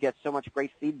we get so much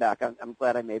great feedback. I'm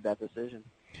glad I made that decision.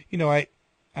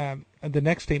 The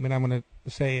next statement I'm going to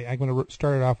say, I'm going to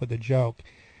start it off with a joke.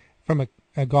 From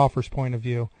a golfer's point of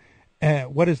view,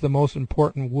 what is the most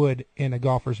important wood in a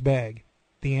golfer's bag?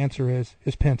 The answer is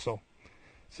his pencil.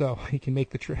 So he can make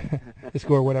the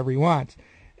score whatever he wants.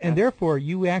 And therefore,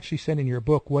 you actually said in your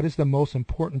book, what is the most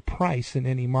important price in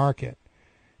any market?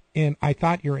 And I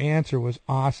thought your answer was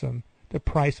awesome, the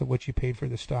price of what you paid for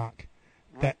the stock.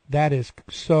 That is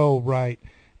so right.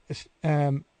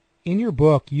 In your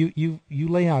book, you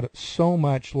lay out so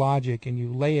much logic, and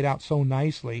you lay it out so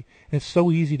nicely, and it's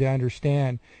so easy to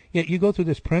understand. Yet you go through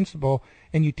this principle,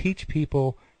 and you teach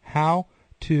people how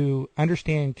to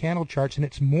understand candle charts, and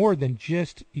it's more than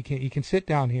just, you can sit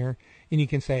down here and you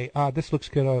can say, this looks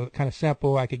good, kind of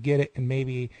simple, I could get it in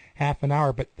maybe half an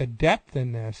hour. But the depth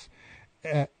in this,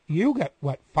 you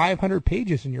got, 500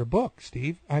 pages in your book,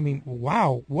 Steve? I mean,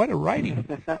 wow, what a writing.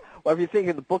 Well, if you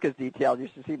think the book is detailed, you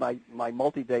should see my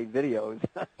multi-day videos.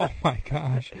 Oh, my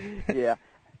gosh. Yeah.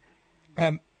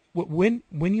 When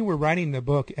you were writing the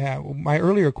book, my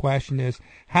earlier question is,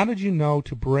 how did you know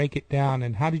to break it down,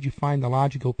 and how did you find the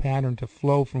logical pattern to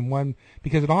flow from one?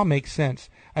 Because it all makes sense.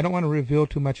 I don't want to reveal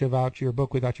too much about your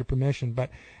book without your permission,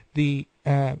 but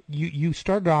you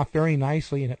started off very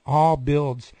nicely, and it all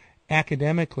builds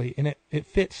academically, and it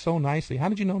fits so nicely. How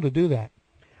did you know to do that?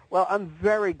 Well, I'm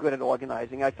very good at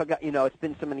organizing. I forgot, it's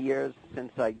been so many years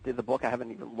since I did the book, I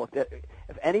haven't even looked at it.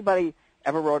 If anybody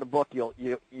ever wrote a book,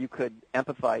 you could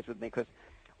empathize with me, because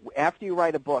after you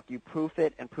write a book, you proof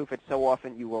it so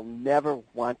often you will never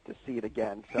want to see it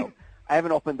again. So I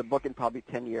haven't opened the book in probably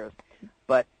 10 years.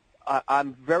 But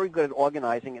I'm very good at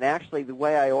organizing, and actually the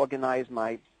way I organize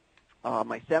my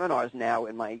seminars now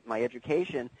in my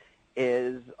education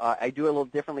is I do it a little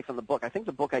differently from the book. I think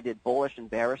the book I did bullish and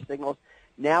bearish signals.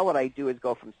 Now what I do is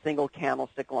go from single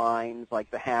candlestick lines like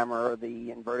the hammer,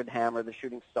 the inverted hammer, the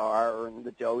shooting star, and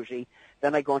the doji.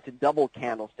 Then I go into double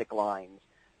candlestick lines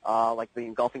like the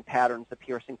engulfing patterns, the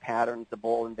piercing patterns, the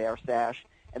bull and bear sash.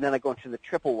 And then I go into the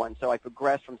triple one. So I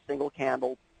progress from single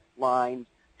candle lines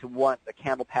to the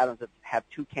candle patterns that have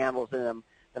 2 candles in them.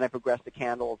 Then I progress to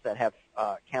candles that have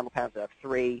candle patterns that have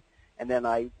 3. And then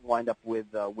I wind up with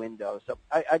windows. So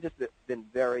I just been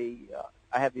very,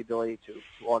 I have the ability to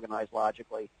organize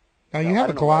logically. Now you have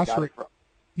a glossary.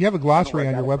 You have a glossary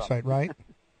on your website, right?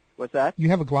 What's that? You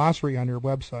have a glossary on your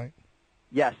website.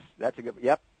 Yes, that's a good.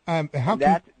 Yep. And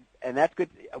that's good.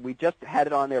 We just had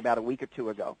it on there about a week or 2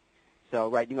 ago. So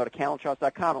right, you can go to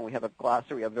candlecharts.com, and we have a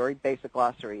glossary, a very basic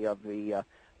glossary of the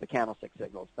candlestick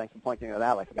signals. Thanks for pointing that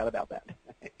out. I forgot about that.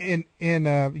 And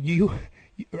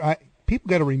people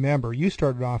got to remember, you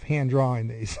started off hand drawing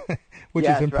these, which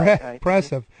is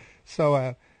impressive.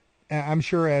 So I'm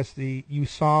sure as you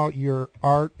saw your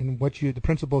art and the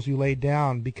principles you laid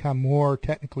down become more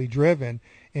technically driven,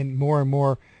 and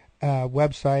more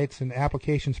websites and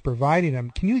applications providing them.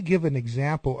 Can you give an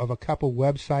example of a couple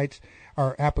websites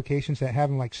or applications that have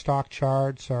them, like stock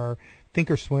charts or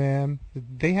Thinkorswim?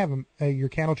 They have your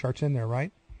candle charts in there,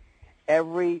 right?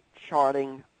 Every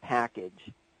charting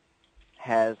package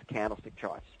has candlestick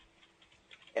charts.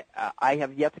 I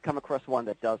have yet to come across one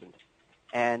that doesn't.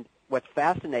 And what's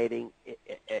fascinating,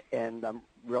 and I'm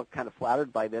real kind of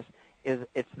flattered by this, is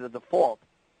it's the default.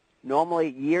 Normally,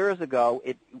 years ago,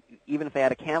 even if they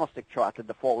had a candlestick chart, the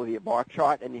default would be a bar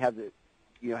chart, and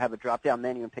you have a drop-down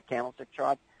menu and pick candlestick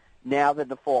chart. Now the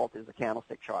default is a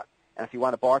candlestick chart, and if you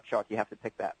want a bar chart, you have to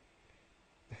pick that.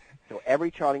 So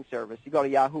every charting service, you go to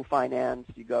Yahoo Finance,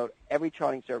 every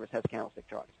charting service has candlestick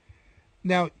charts.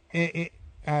 Now, I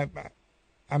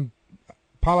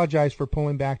apologize for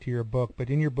pulling back to your book,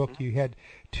 but in your book you had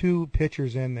two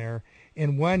pictures in there.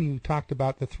 In one you talked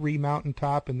about the three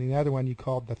mountaintop, and the other one you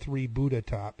called the three Buddha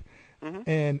top.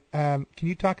 And can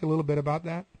you talk a little bit about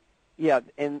that? Yeah,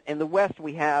 in the West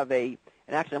we have and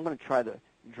actually I'm going to try the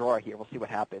drawer here. We'll see what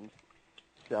happens.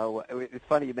 So it's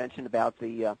funny you mentioned about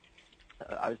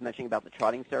I was mentioning about the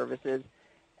charting services,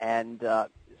 and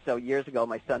so years ago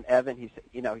my son Evan, he says,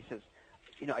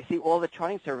 I see all the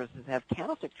charting services have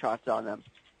candlestick charts on them.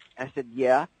 And I said,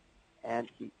 yeah, and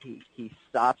he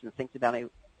stops and thinks about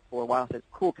it for a while and says,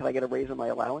 cool, can I get a raise in my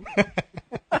allowance?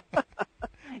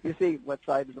 You see what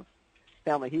side of the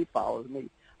family he follows, me.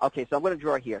 Okay, so I'm going to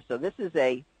draw here. So this is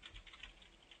a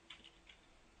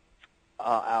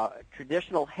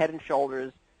traditional head and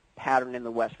shoulders pattern in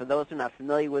the West. For those who are not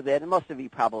familiar with it, and most of you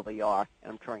probably are,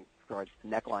 and I'm trying to draw a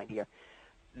neckline here,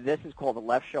 this is called the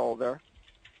left shoulder.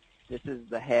 This is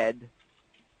the head,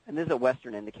 and this is a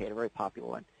Western indicator, a very popular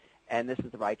one, and this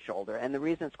is the right shoulder. And the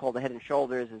reason it's called the head and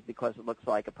shoulders is because it looks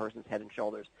like a person's head and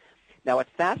shoulders. Now,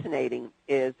 what's fascinating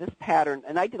is this pattern,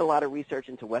 and I did a lot of research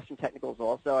into Western technicals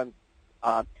also.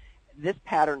 This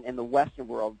pattern in the Western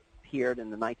world appeared in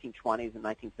the 1920s and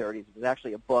 1930s. It was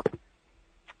actually a book.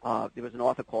 There was an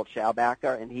author called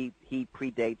Schaubacher, and he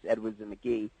predates Edwards and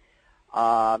McGee,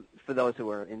 for those who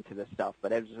are into this stuff.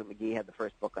 But Edwards and McGee had the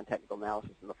first book on technical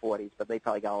analysis in the 40s, but they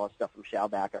probably got all that stuff from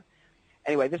Schaubacher.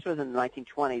 Anyway, this was in the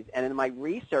 1920s, and in my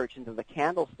research into the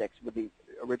candlesticks with the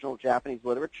original Japanese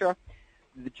literature,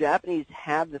 the Japanese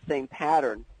have the same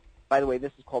pattern. By the way,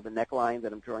 this is called the neckline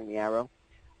that I'm drawing the arrow.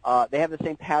 They have the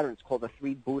same pattern. It's called the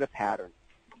three Buddha pattern.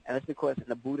 And that's because in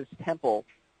the Buddhist temple,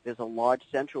 there's a large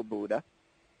central Buddha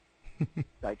that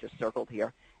I just circled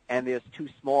here, and there's two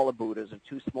smaller Buddhas or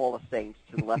two smaller saints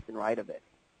to the left and right of it.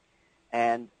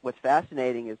 And what's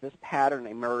fascinating is this pattern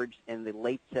emerged in the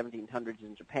late 1700s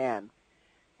in Japan.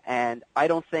 And I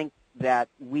don't think that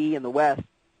we in the West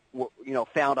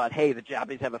found out, hey, the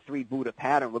Japanese have a three Buddha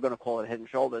pattern, we're going to call it head and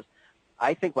shoulders.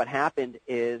 I think what happened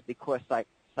is because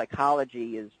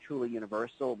psychology is truly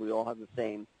universal, we all have the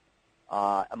same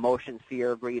emotions,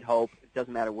 fear, greed, hope. It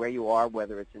doesn't matter where you are,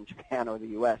 whether it's in Japan or the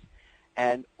U.S.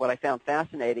 And what I found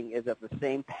fascinating is that the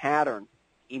same pattern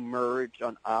emerged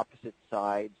on opposite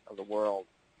sides of the world.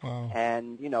 Wow.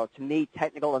 And, to me,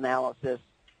 technical analysis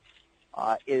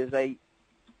is a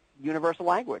universal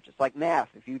language. It's like math.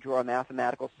 If you draw a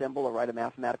mathematical symbol or write a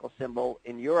mathematical symbol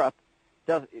in Europe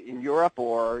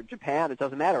or Japan, it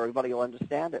doesn't matter. Everybody will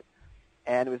understand it.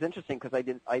 And it was interesting because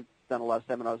I've done a lot of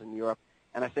seminars in Europe,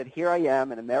 and I said, here I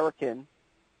am, an American,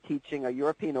 teaching a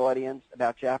European audience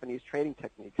about Japanese trading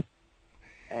techniques.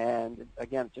 And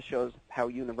again, it just shows how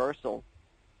universal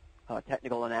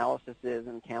technical analysis is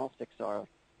and candlesticks are.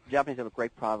 The Japanese have a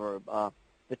great proverb.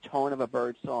 The tone of a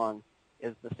bird song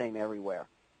is the same everywhere.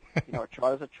 A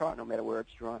chart is a chart, no matter where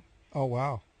it's drawn. Oh,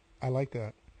 wow. I like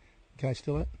that. Can I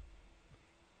steal it?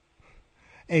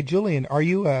 Hey, Julian, are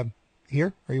you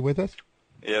here? Are you with us?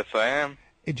 Yes, I am.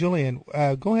 Hey, Julian,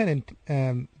 go ahead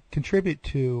and contribute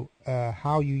to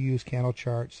how you use candle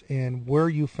charts and where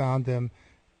you found them,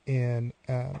 and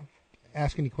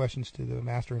ask any questions to the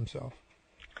master himself.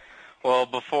 Well,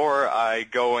 before I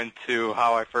go into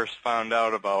how I first found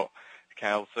out about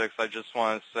candlesticks, I just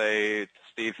want to say to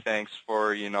Steve, thanks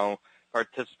for,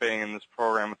 participating in this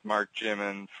program with Mark, Jim,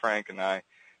 and Frank and I.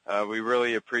 We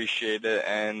really appreciate it.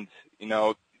 And,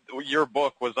 your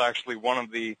book was actually one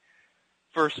of the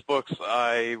first books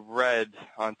I read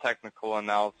on technical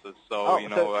analysis. So,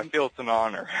 I feel it's an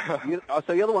honor.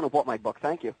 So you're the one who bought my book.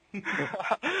 Thank you.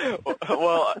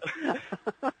 Well,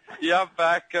 yeah,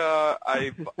 back,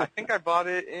 I think I bought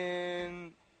it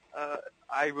in,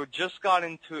 I got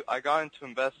into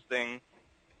investing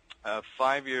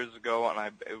 5 years ago,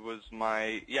 and it was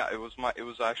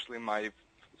actually my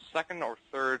second or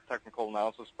third technical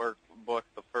analysis book.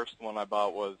 The first one I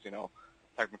bought was,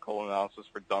 technical analysis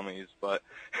for dummies, but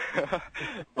I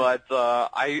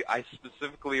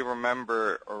specifically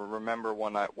remember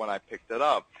when I picked it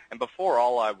up. And before,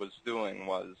 all I was doing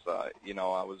was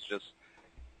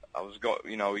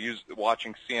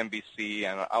watching CNBC,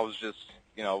 and I was just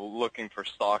looking for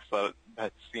stocks that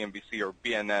CNBC or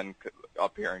BNN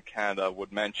up here in Canada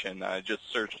would mention. I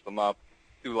just searched them up,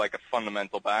 do like a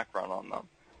fundamental background on them.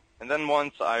 And then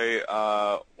once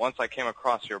I came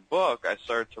across your book, I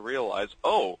started to realize,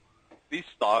 these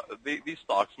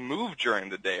stocks move during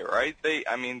the day, right?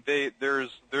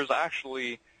 There's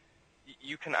actually,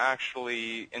 you can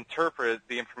actually interpret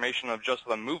the information of just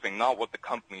them moving, not what the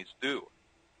companies do.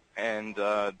 And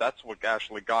that's what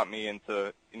actually got me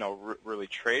into, really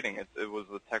trading. It was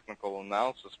the technical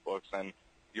analysis books, and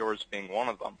yours being one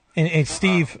of them. And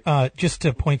Steve, just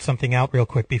to point something out real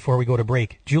quick before we go to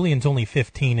break, Julian's only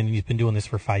 15, and he's been doing this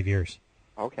for 5 years.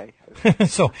 Okay.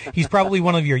 So he's probably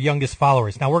one of your youngest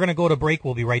followers. Now we're going to go to break.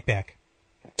 We'll be right back.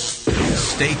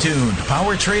 Stay tuned.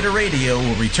 Power Trader Radio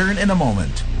will return in a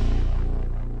moment.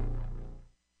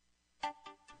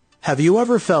 Have you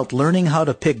ever felt learning how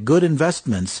to pick good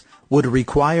investments would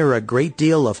require a great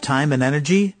deal of time and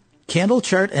energy? Candle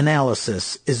chart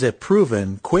analysis is a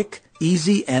proven, quick,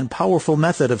 easy, and powerful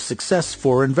method of success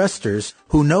for investors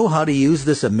who know how to use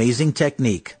this amazing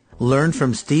technique. Learn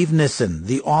from Steve Nison,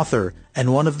 the author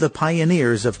and one of the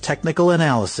pioneers of technical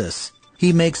analysis.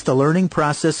 He makes the learning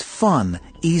process fun,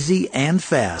 easy, and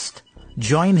fast.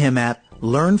 Join him at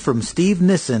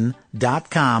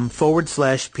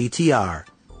learnfromstevenisson.com/PTR.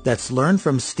 That's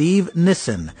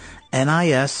learnfromstevenisson,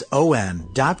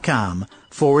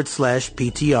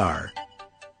 NISON.com/PTR.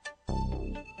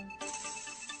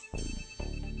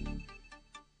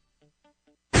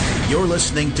 You're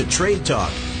listening to Trade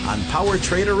Talk on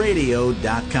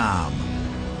PowerTraderRadio.com.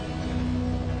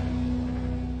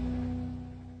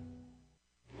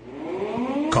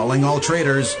 Calling all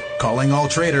traders, calling all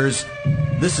traders.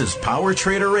 This is Power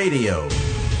Trader Radio.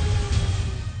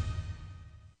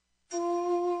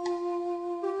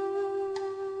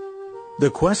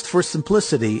 The quest for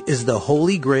simplicity is the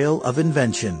holy grail of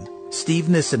invention. Steve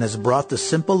Nison has brought the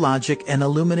simple logic and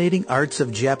illuminating arts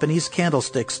of Japanese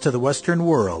candlesticks to the Western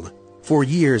world. For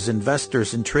years,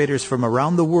 investors and traders from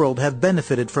around the world have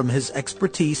benefited from his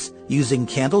expertise using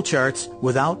candle charts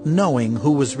without knowing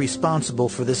who was responsible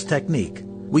for this technique.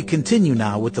 We continue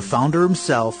now with the founder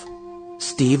himself,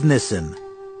 Steve Nison.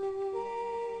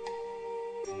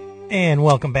 And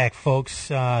welcome back, folks.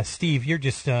 Steve, you're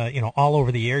just all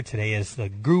over the air today as the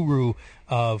guru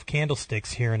of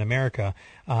candlesticks here in America.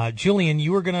 Julian,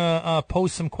 you were going to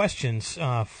pose some questions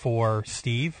for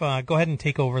Steve. Go ahead and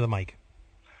take over the mic.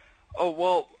 Oh,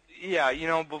 well, yeah,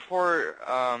 before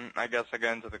I guess I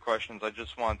get into the questions, I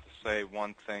just want to say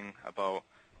one thing about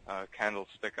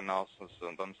candlestick analysis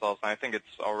themselves. And I think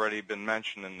it's already been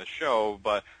mentioned in the show,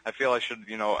 but I feel I should,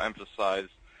 emphasize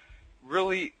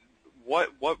really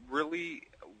what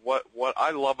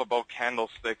I love about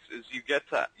candlesticks is you get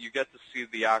to see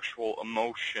the actual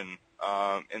emotion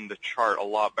in the chart a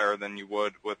lot better than you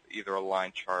would with either a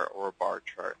line chart or a bar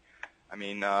chart. I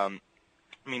mean,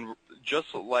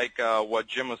 just like what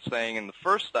Jim was saying in the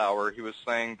first hour, he was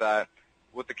saying that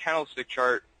with the candlestick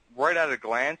chart, right at a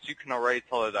glance, you can already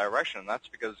tell the direction. That's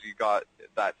because you got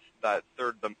that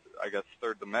third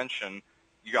dimension.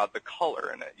 You got the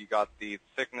color in it. You got the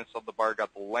thickness of the bar. You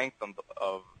got the length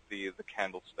of the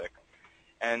candlestick.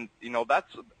 And,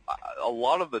 that's a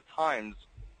lot of the times,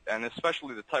 and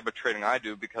especially the type of trading I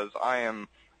do, because I'm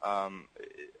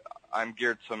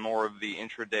geared to more of the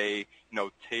intraday,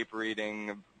 tape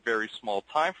reading, very small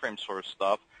time frame sort of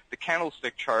stuff. The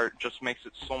candlestick chart just makes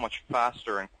it so much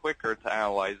faster and quicker to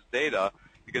analyze data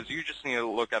because you just need to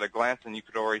look at a glance and you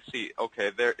could already see, okay,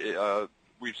 there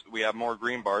we have more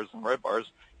green bars than red bars.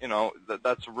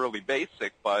 That's really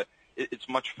basic, but it's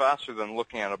much faster than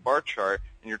looking at a bar chart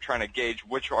and you're trying to gauge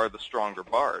which are the stronger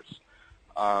bars.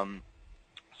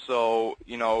 So,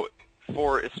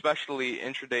 for especially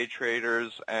intraday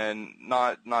traders and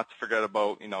not to forget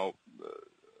about,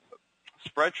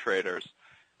 spread traders,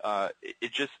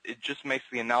 it just makes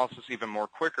the analysis even more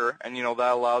quicker, and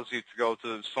that allows you to go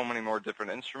to so many more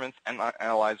different instruments and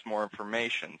analyze more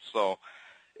information. So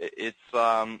it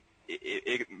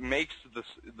makes the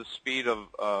speed of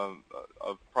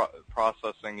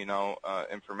processing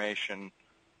information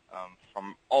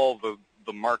from all the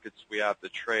markets we have to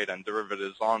trade and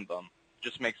derivatives on them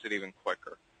just makes it even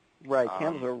quicker. Right.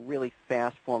 Candles are a really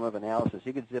fast form of analysis.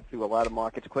 You can zip through a lot of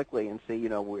markets quickly and see,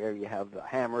 where you have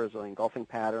hammers or engulfing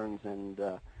patterns, and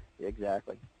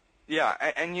exactly. Yeah,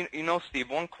 and Steve,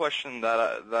 one question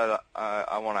that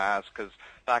I want to ask, because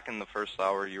back in the first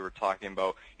hour you were talking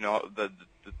about, the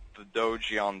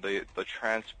doji on the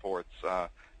transports, how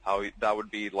that would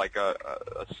be like a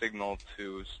signal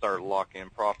to start locking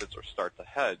in profits or start to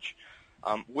hedge.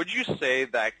 Would you say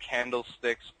that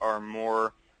candlesticks are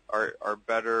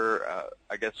better,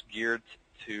 I guess, geared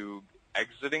to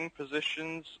exiting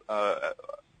positions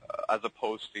as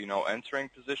opposed to, entering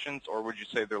positions, or would you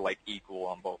say they're like equal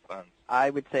on both ends? I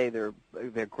would say they're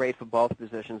great for both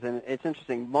positions, and it's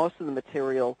interesting. Most of the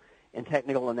material in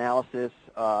technical analysis,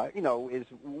 is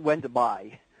when to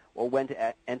buy or when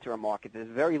to enter a market. There's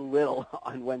very little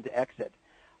on when to exit.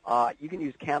 You can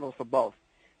use candles for both.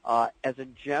 As a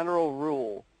general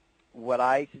rule, what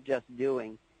I suggest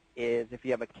doing is if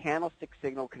you have a candlestick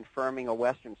signal confirming a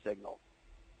Western signal,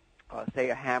 say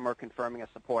a hammer confirming a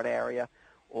support area,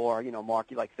 or,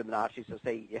 mark you like Fibonacci, so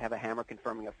say you have a hammer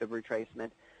confirming a Fib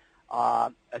retracement,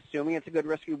 assuming it's a good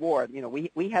risk-reward,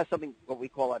 we have something, what we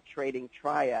call a trading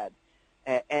triad.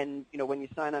 And when you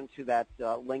sign on to that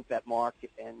link that Mark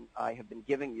and I have been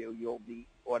giving you, you'll be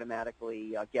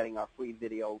automatically getting our free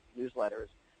video newsletters,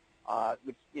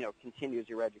 which, continues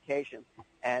your education.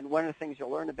 And one of the things you'll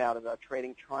learn about is a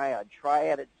trading triad.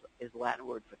 Triad is Latin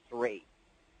word for three.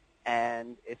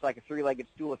 And it's like a three-legged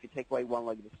stool. If you take away one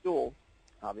leg of the stool,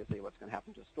 obviously what's going to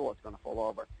happen to a stool, it's going to fall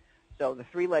over. So the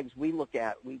three legs we look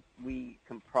at, we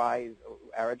comprise,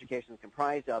 our education is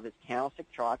comprised of is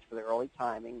candlestick charts for the early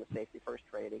timing, the safety first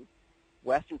trading,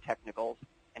 Western technicals,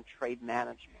 and trade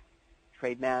management.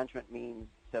 Trade management means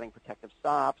setting protective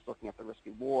stops, looking at the risk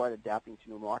reward, adapting to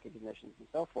new market conditions, and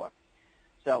so forth.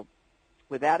 So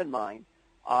with that in mind,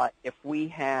 if we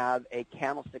have a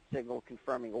candlestick signal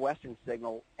confirming a Western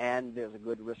signal and there's a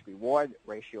good risk reward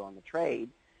ratio on the trade,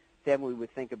 then we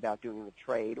would think about doing the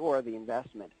trade or the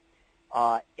investment.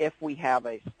 If we have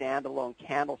a standalone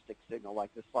candlestick signal,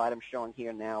 like the slide I'm showing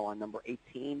here now on number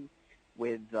 18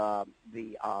 with the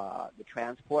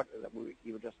transport that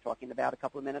you were just talking about a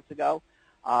couple of minutes ago,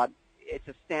 it's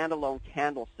a standalone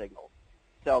candle signal.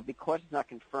 So because it's not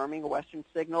confirming a Western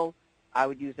signal, I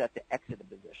would use that to exit a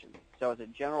position. So as a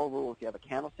general rule, if you have a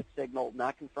candlestick signal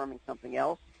not confirming something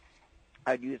else,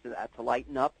 I would use that to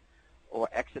lighten up or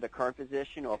exit a current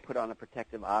position or put on a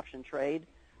protective option trade.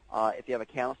 If you have a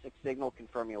candlestick signal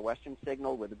confirming a Western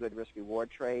signal with a good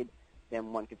risk-reward trade,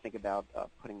 then one could think about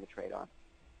putting the trade on,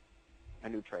 a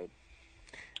new trade.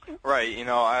 Right.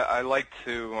 I like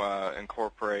to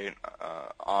incorporate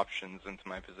options into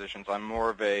my positions. I'm more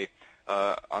of a,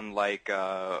 unlike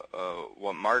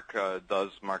what Mark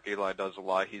does, Mark Eli does a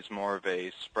lot, he's more of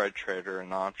a spread trader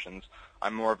in options.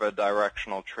 I'm more of a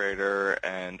directional trader,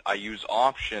 and I use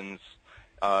options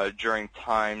during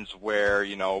times where,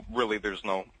 really there's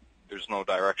no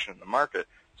direction in the market.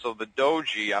 So the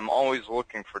doji, I'm always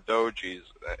looking for dojis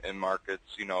in markets,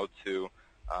 to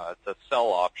sell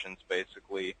options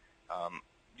basically,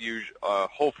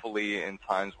 hopefully in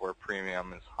times where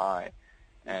premium is high.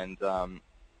 And,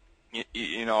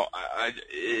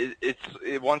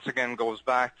 it once again goes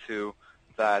back to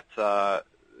that,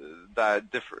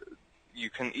 you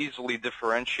can easily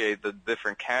differentiate the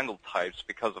different candle types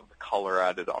because of the color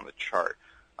added on the chart.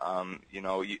 A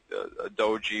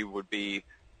doji would be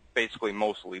basically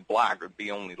mostly black, it would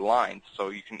be only lines, so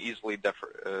you can easily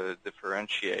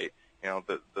differentiate,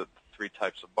 the three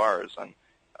types of bars. And,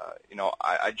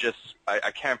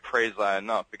 I can't praise that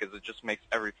enough because it just makes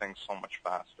everything so much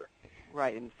faster.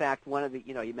 Right. In fact, one of the,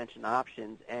 you mentioned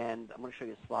options, and I'm going to show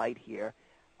you a slide here.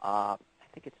 I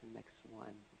think it's the next one.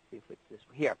 Let's see if it's this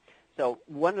one. Here. So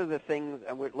one of the things,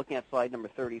 and we're looking at slide number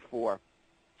 34,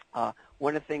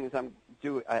 one of the things I'm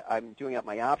doing at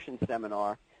my options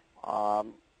seminar,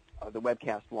 the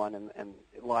webcast one and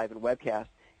live and webcast,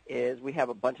 is we have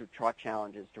a bunch of chart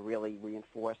challenges to really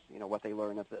reinforce, what they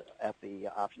learn at the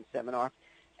options seminar.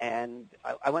 And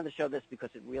I wanted to show this because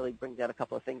it really brings out a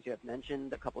couple of things you had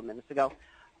mentioned a couple of minutes ago.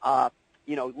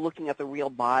 Looking at the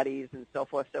real bodies and so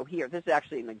forth. So here, this is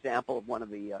actually an example of one of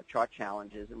the chart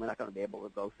challenges, and we're not going to be able to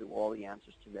go through all the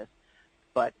answers to this.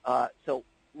 But so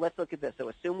let's look at this. So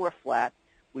assume we're flat.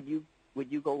 Would you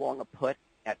go long a put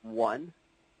at 1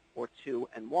 or 2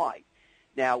 and why?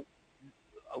 Now,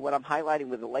 what I'm highlighting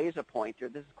with the laser pointer,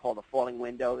 this is called a falling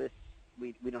window.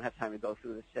 We don't have time to go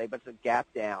through this today, but it's a gap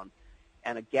down.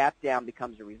 And a gap down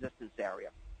becomes a resistance area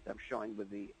that I'm showing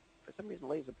with for some reason,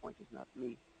 laser pointer is not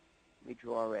me. Let me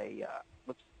draw let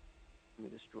me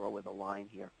just draw with a line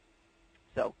here.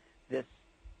 So this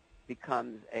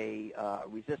becomes a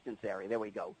resistance area. There we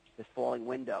go. This falling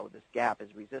window, this gap is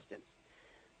resistance.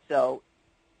 So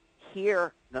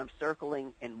here that I'm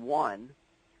circling in 1,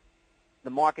 the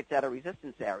market's at a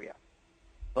resistance area.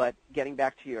 But getting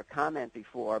back to your comment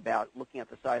before about looking at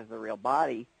the size of the real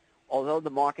body, although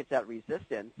the market's at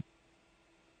resistance,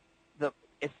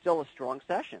 it's still a strong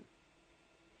session.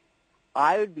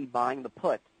 I would be buying the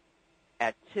put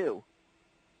at 2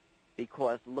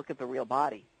 because look at the real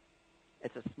body.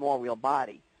 It's a small real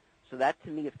body. So that to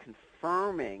me is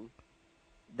confirming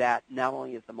that not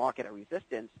only is the market at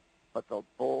resistance, but the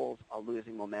bulls are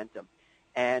losing momentum.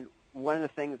 And one of the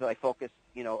things that I focus,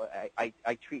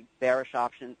 I treat bearish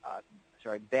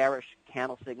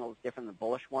candle signals different than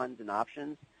bullish ones in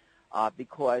options.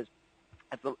 because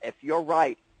if you're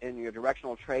right in your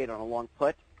directional trade on a long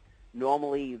put,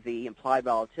 normally the implied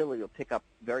volatility will pick up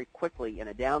very quickly in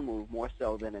a down move, more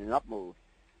so than in an up move.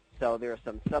 So there are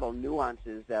some subtle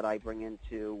nuances that I bring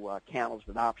into candles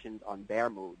with options on bear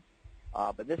moves.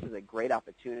 But this is a great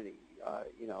opportunity,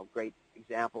 great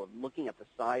example of looking at the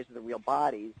size of the real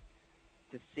bodies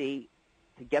to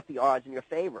get the odds in your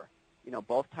favor.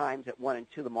 Both times at 1 and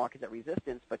 2, the market's at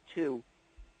resistance, but 2,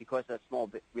 because that small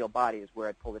real body is where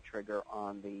I pull the trigger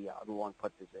on the long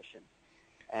put position.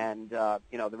 And,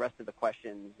 the rest of the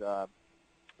questions,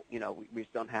 we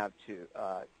just don't have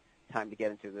time to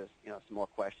get into this, some more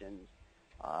questions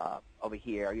over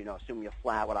here. Assuming you're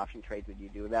flat, what option trades would you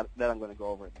do? That I'm going to go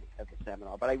over at the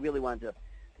seminar. But I really wanted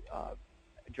to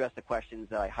address the questions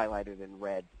that I highlighted in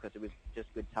red, because it was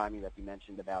just good timing that you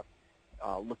mentioned about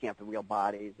looking at the real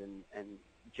bodies and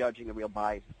judging the real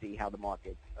bodies to see how the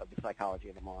market, the psychology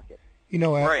of the market.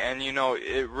 Right, and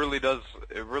it really does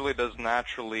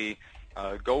naturally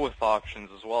go with options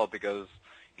as well, because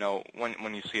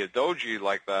when you see a doji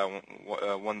like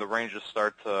that, when the ranges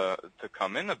start to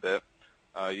come in a bit,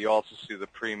 you also see the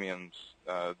premiums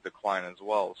decline as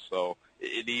well. So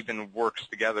it even works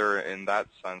together in that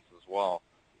sense as well.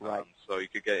 Right. So you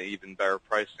could get even better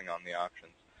pricing on the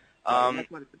options. That's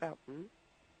what it's about. Mm-hmm.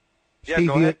 Steve,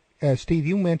 go ahead. Steve,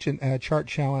 you mentioned chart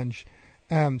challenge.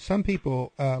 Some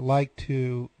people like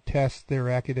to test their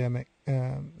academic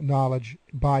knowledge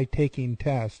by taking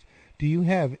tests. Do you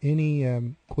have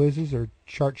any quizzes or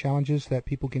chart challenges that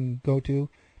people can go to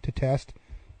test?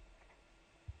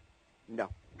 No.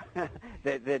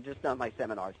 They're just not my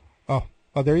seminars. Oh,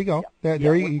 there you go. Yeah.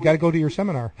 You got to go to your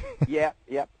seminar. Yeah.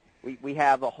 We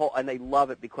have a whole, and they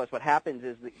love it, because what happens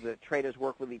is the traders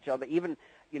work with each other. Even,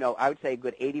 I would say a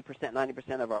good 80%,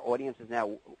 90% of our audience is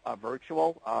now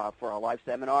virtual for our live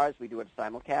seminars. We do it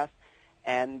simulcast,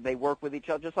 and they work with each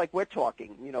other just like we're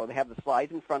talking. They have the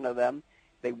slides in front of them.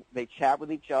 They chat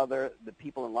with each other. The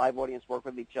people in live audience work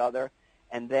with each other,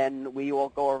 and then we all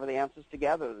go over the answers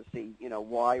together to see,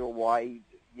 why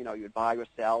you'd buy or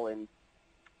sell. And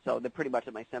so they're pretty much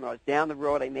at my seminars. Down the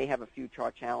road, I may have a few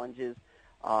chart challenges,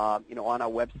 on our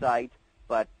website.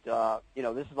 But,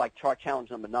 this is like chart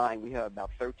challenge number 9. We have about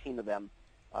 13 of them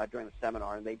during the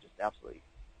seminar, and they just absolutely,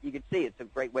 you can see it's a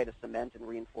great way to cement and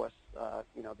reinforce,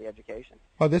 the education.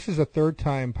 Well, this is the third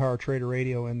time Power Trader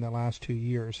Radio in the last 2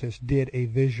 years has did a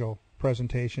visual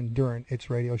presentation during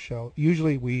its radio show.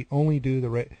 Usually we only do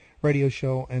the radio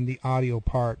show and the audio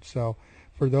part. So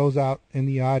for those out in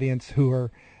the audience who are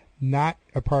not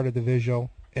a part of the visual,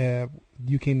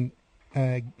 you can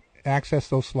access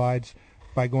those slides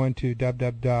by going to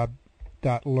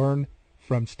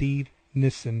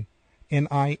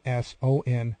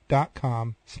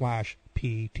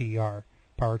www.learnfromstevennison.com/PTR,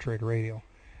 Power Trader Radio.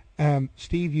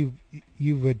 Steve,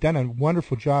 you've done a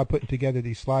wonderful job putting together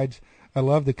these slides. I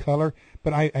love the color,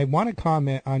 but I want to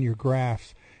comment on your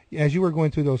graphs. As you were going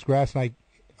through those graphs, when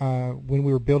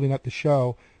we were building up the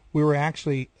show, we were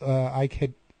actually, I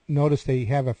had noticed they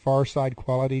have a far side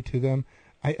quality to them.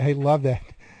 I love that.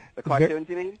 The cartoons,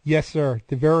 you mean? Yes, sir.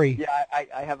 Yeah,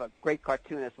 I have a great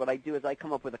cartoonist. What I do is I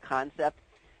come up with a concept,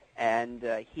 and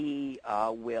he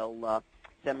will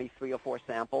send me 3 or 4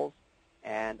 samples,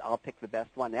 and I'll pick the best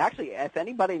one. Actually, if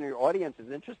anybody in your audience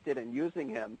is interested in using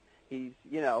him, he's,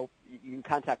 you can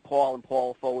contact Paul, and Paul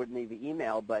will forward me the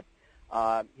email, but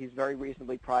he's very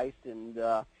reasonably priced and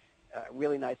a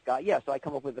really nice guy. Yeah, so I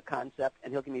come up with a concept,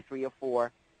 and he'll give me 3 or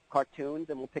 4 cartoons,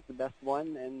 and we'll pick the best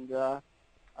one, and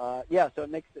so it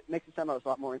makes the seminars a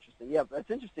lot more interesting. Yeah,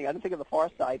 that's interesting. I didn't think of the far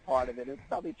side part of it. It's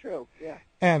probably true. Yeah.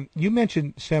 You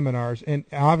mentioned seminars, and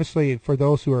obviously for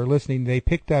those who are listening, they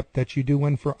picked up that you do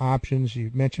one for options. You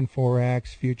mentioned Forex,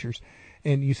 futures,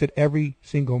 and you said every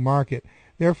single market.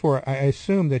 Therefore, I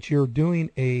assume that you're doing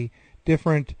a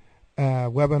different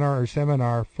webinar or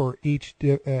seminar for each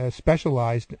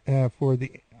specialized for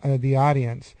the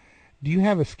audience. Do you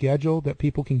have a schedule that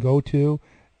people can go to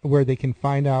where they can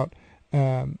find out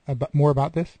more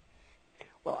about this?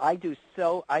 Well, I do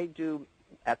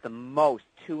at the most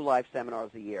 2 live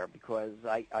seminars a year, because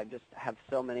I just have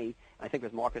so many. I think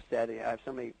as Marcus said, I have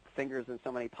so many fingers and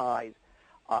so many pies.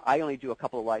 I only do a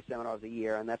couple of live seminars a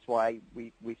year, and that's why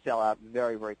we sell out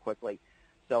very, very quickly.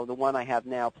 So the one I have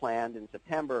now planned in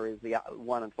September is the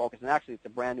one on Focus, and actually it's a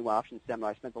brand new options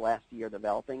seminar. I spent the last year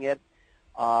developing it,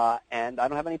 and I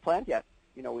don't have any plans yet.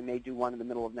 We may do one in the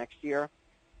middle of next year,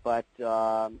 but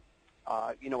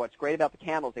what's great about the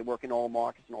candles, they work in all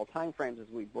markets and all time frames, as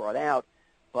we brought out.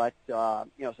 But so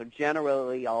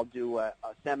generally I'll do a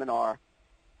seminar,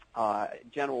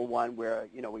 general one where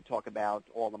we talk about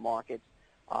all the markets.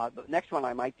 The next one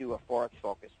I might do a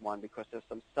Forex-focused one because there's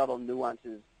some subtle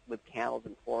nuances with candles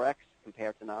and Forex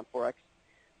compared to non-Forex.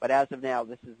 But as of now,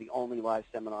 this is the only live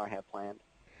seminar I have planned.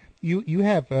 You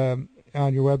have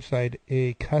on your website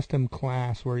a custom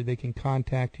class where they can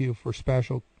contact you for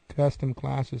special custom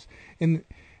classes. And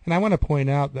I want to point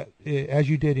out that as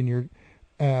you did in your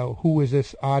who is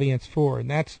this audience for? And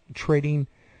that's trading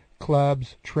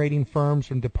clubs, trading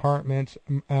firms and departments,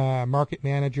 market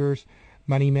managers,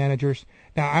 money managers.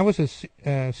 Now, I was a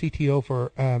CTO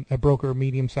for a broker,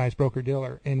 medium-sized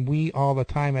broker-dealer, and we all the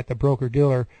time at the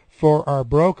broker-dealer for our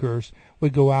brokers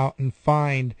would go out and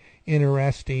find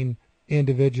interesting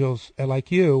individuals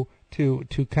like you to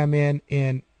come in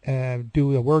and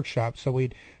do a workshop. So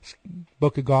we'd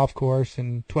book a golf course,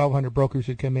 and 1,200 brokers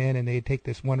would come in, and they'd take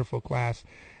this wonderful class.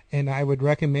 And I would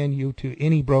recommend you to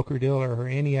any broker-dealer or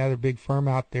any other big firm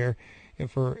out there.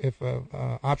 If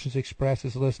Options Express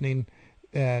is listening,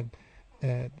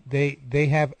 they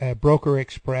have a Broker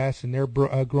Express, and they're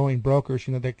growing brokers.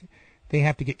 You know, they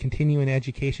have to get continuing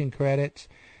education credits,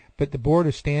 but the Board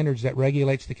of Standards that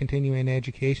regulates the continuing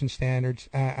education standards,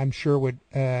 I'm sure would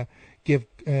give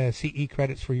CE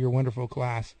credits for your wonderful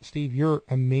class. Steve, you're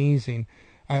amazing.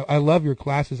 I love your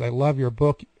classes. I love your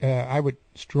book. I would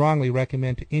strongly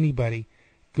recommend to anybody,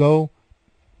 go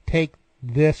take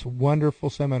this wonderful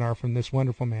seminar from this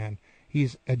wonderful man.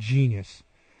 He's a genius.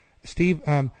 Steve,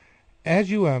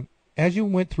 as you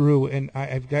went through, and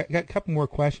I've got a couple more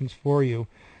questions for you.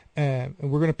 And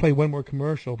we're going to play one more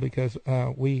commercial because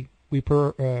we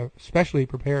specially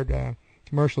prepared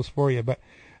commercials for you. But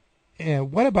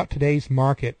what about today's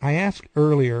market? I asked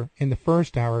earlier in the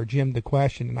first hour, Jim, the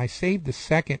question, and I saved the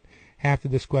second half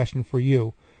of this question for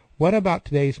you. What about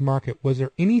today's market? Was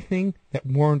there anything that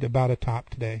warned about a top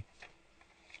today?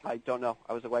 I don't know.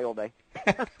 I was away all day.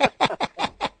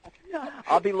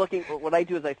 I'll be looking. What I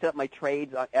do is I set up my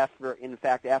trades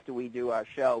after we do our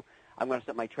show. I'm going to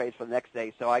set my trades for the next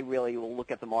day. So I really will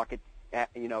look at the market,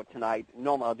 tonight.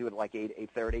 Normally I'll do it at like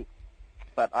 8:30,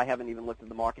 but I haven't even looked at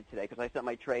the market today because I set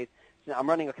my trades. So I'm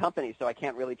running a company, so I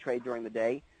can't really trade during the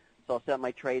day. So I'll set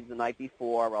my trades the night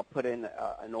before. I'll put in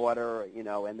an order,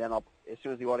 and then as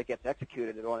soon as the order gets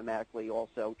executed, it automatically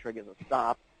also triggers a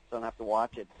stop, so I don't have to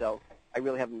watch it. So I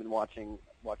really haven't been watching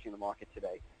the market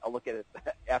today. I'll look at it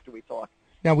after we talk.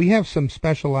 Now, we have some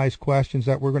specialized questions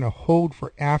that we're going to hold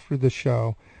for after the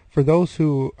show. For those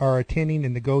who are attending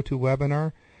in the Go-To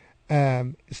webinar,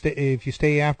 if you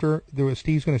stay after,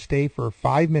 Steve's going to stay for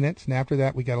 5 minutes, and after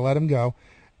that, we got to let him go.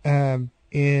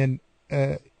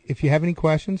 If you have any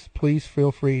questions, please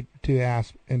feel free to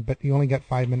ask, but you only got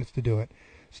 5 minutes to do it.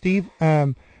 Steve,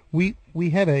 we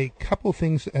had a couple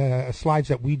things, slides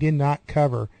that we did not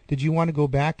cover. Did you want to go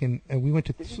back and we went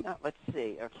to? Let's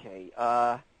see. Okay.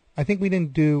 I think we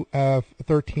didn't do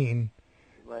 13.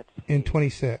 Let's see. In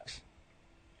 26.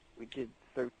 We did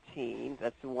 13.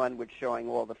 That's the one which showing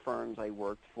all the firms I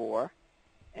worked for.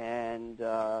 And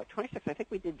 26, I think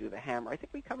we did do the hammer. I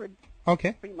think we covered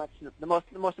pretty much the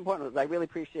most important ones. I really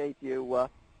appreciate you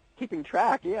keeping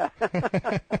track. Yeah.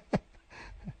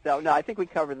 So no, I think we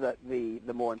covered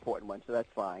the more important ones, so that's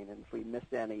fine. And if we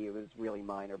missed any, it was really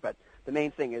minor. But the main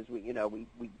thing is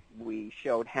we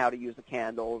showed how to use the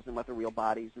candles and what the real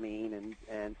bodies mean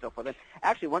and so forth. And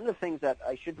actually, one of the things that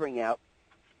I should bring out,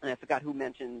 and I forgot who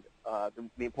mentioned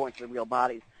the importance of the real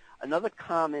bodies. Another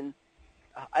common,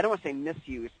 I don't want to say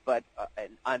misuse, but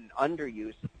an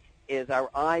underuse, is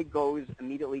our eye goes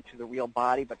immediately to the real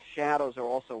body, but shadows are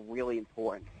also really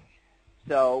important.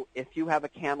 So if you have a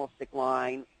candlestick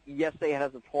line, yes, say it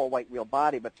has a tall white real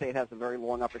body, but say it has a very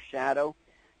long upper shadow,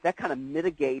 that kind of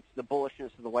mitigates the bullishness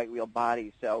of the white real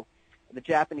body. So the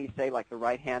Japanese say, like the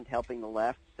right hand helping the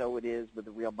left, so it is with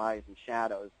the real bodies and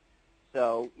shadows.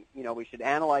 So, we should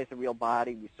analyze the real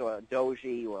body. We saw a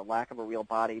doji or a lack of a real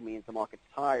body means the market's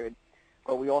tired.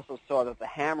 But we also saw that the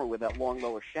hammer with that long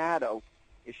lower shadow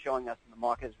is showing us that the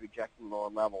market is rejecting lower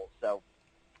levels. So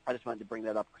I just wanted to bring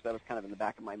that up because that was kind of in the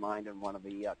back of my mind in one of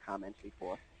the comments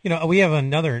before. We have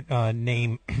another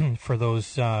name for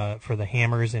those for the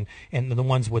hammers and the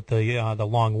ones with the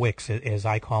long wicks, as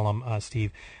I call them,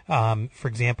 Steve. For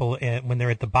example, when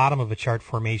they're at the bottom of a chart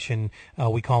formation,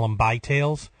 we call them buy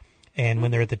tails. And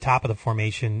when they're at the top of the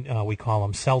formation, we call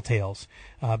them sell tails,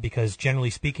 because generally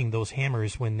speaking, those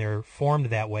hammers, when they're formed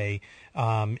that way,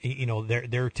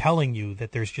 they're telling you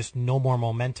that there's just no more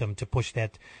momentum to push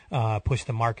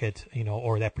the market,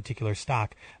 or that particular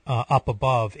stock up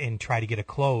above and try to get a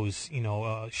close,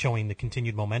 showing the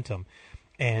continued momentum.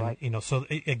 And, so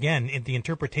again, the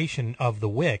interpretation of the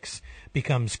wicks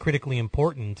becomes critically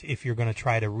important if you're going to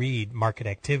try to read market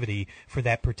activity for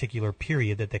that particular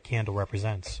period that the candle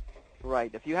represents.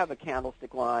 Right. If you have a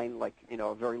candlestick line, like,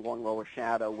 a very long lower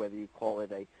shadow, whether you call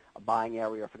it a buying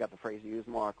area, I forgot the phrase you used,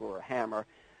 Mark, or a hammer,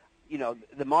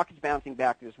 the market's bouncing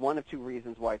back. There's one of two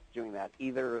reasons why it's doing that.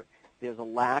 Either there's a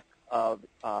lack of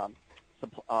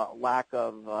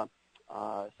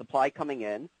supply coming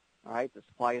in, all right, the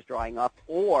supply is drying up,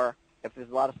 or if there's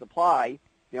a lot of supply,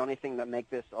 the only thing that makes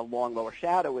this a long lower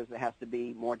shadow is there has to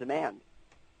be more demand.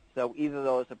 So either of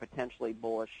those are potentially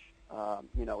bullish,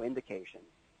 indications.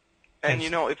 And,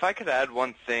 if I could add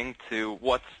one thing to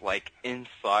what's,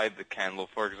 inside the candle,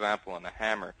 for example, in a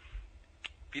hammer,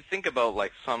 if you think about,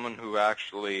 someone who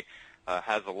actually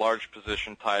has a large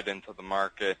position tied into the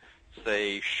market,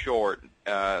 say, short,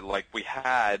 like we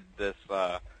had this,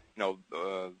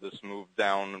 this move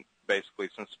down basically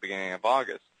since the beginning of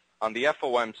August. On the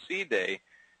FOMC day,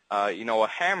 a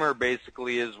hammer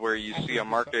basically is where you see a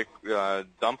market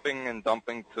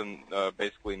dumping to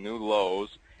basically new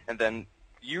lows, and then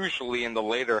usually in the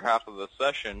later half of the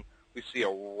session, we see a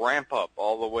ramp up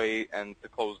all the way and to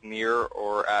close near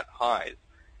or at highs.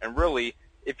 And really,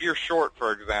 if you're short,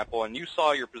 for example, and you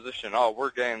saw your position, we're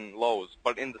getting lows,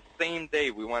 but in the same day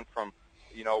we went from,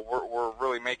 we're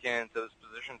really making it into this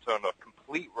position to a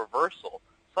complete reversal.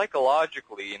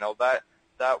 Psychologically, that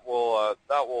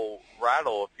will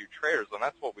rattle a few traders, and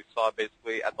that's what we saw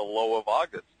basically at the low of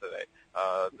August today,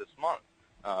 this month.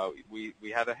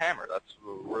 We had a hammer. That's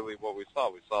really what we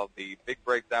saw. We saw the big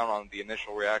breakdown on the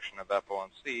initial reaction of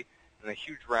FOMC and a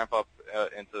huge ramp up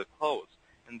into the close.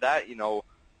 And that,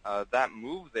 that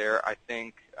move there, I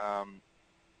think,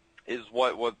 is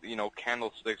what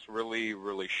candlesticks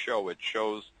really show. It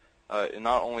shows, it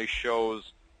not only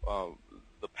shows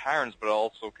the patterns, but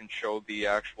also can show the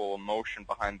actual emotion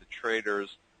behind the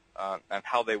traders and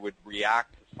how they would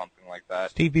react to something like that.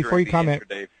 Steve, before you comment,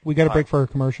 we got a break for a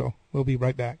commercial. We'll be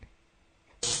right back.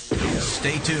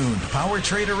 Stay tuned. Power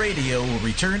Trader Radio will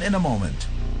return in a moment.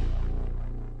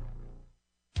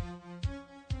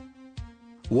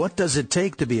 What does it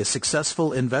take to be a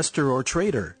successful investor or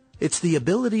trader? It's the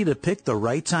ability to pick the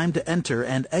right time to enter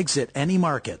and exit any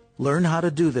market. Learn how to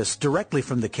do this directly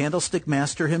from the Candlestick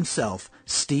Master himself,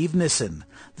 Steve Nison,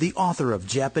 the author of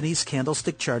Japanese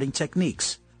Candlestick Charting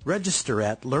Techniques. Register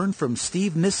at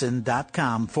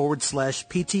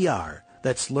learnfromstevenison.com/PTR.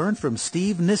 That's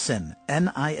learnfromstevenison,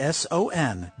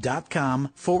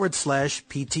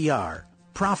 NISON.com/PTR.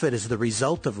 Profit is the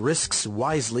result of risks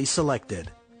wisely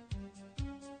selected.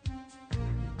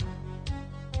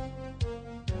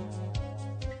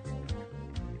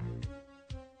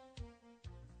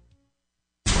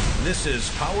 This is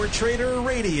Power Trader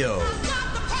Radio.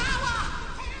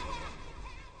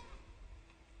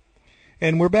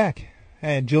 And we're back.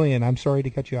 And Julian, I'm sorry to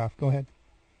cut you off. Go ahead.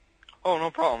 Oh,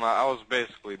 no problem. I was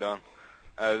basically done.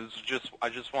 I just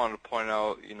wanted to point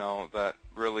out, that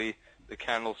really the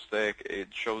candlestick, it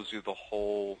shows you the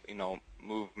whole,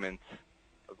 movement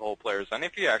of the whole players. And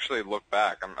if you actually look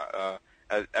back,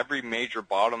 at every major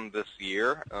bottom this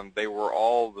year, they were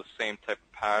all the same type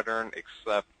of pattern,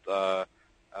 except the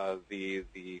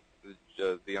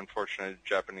unfortunate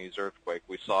Japanese earthquake.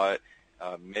 We saw it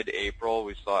mid-April.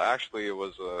 We saw, actually, it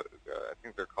was I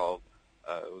think they're called,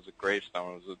 it was a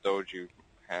gravestone. It was a doji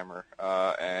hammer.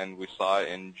 And we saw it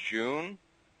in June,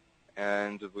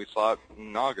 and we saw it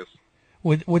in August.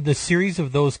 Would the series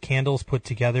of those candles put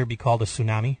together be called a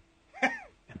tsunami?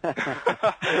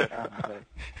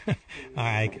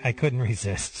 I couldn't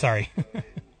resist. Sorry.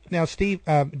 Now, Steve,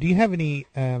 do you have any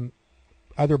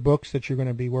other books that you're going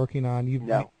to be working on?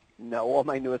 No. All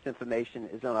my newest information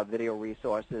is on our video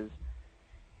resources.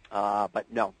 But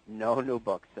no new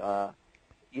books. I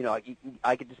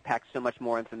could just pack so much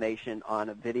more information on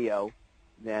a video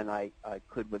than I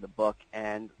could with a book.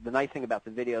 And the nice thing about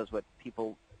the video is what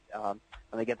people, when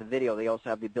they get the video, they also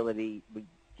have the ability, we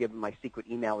give them my secret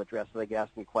email address so they can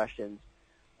ask me questions,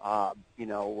 down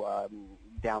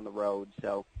the road.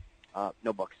 So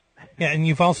no books. Yeah, and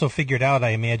you've also figured out, I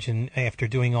imagine, after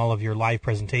doing all of your live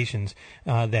presentations,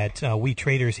 that we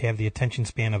traders have the attention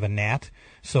span of a gnat.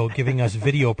 So giving us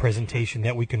video presentation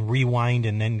that we can rewind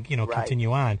and then, Right.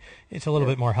 continue on, it's a little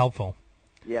bit more helpful.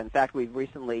 Yeah, in fact, we've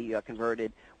recently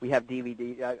converted. We have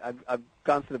DVD. I've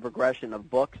gone through the progression of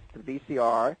books to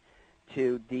VCR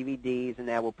to DVDs, and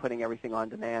now we're putting everything on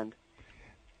demand.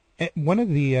 One of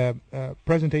the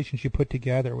presentations you put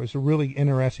together was a really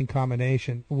interesting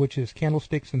combination, which is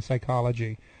candlesticks and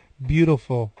psychology.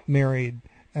 Beautiful, marrying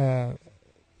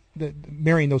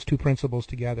those two principles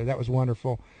together. That was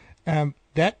wonderful.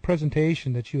 That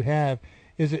presentation that you have,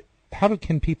 how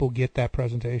can people get that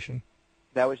presentation?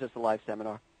 That was just a live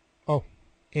seminar. Oh,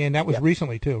 and that was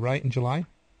recently too, right? In July?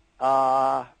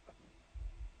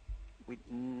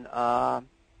 I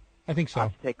think so. I'll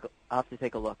have to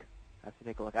take a look.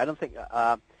 I don't think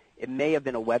it may have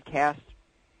been a webcast.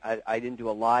 I didn't do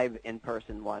a live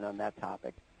in-person one on that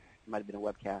topic. It might have been a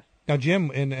webcast. Now,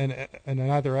 Jim, in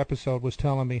another episode, was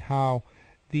telling me how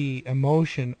the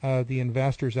emotion of the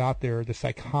investors out there, the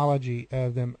psychology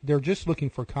of them, they're just looking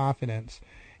for confidence.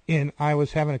 And I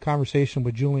was having a conversation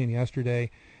with Julian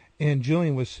yesterday, and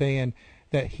Julian was saying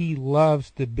that he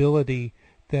loves the ability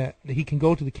that he can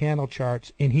go to the candle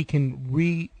charts and he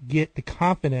can get the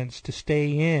confidence to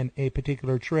stay in a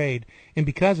particular trade. And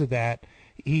because of that,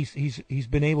 he's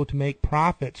been able to make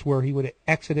profits where he would have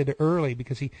exited early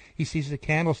because he sees the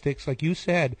candlesticks, like you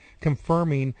said,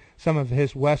 confirming some of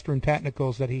his Western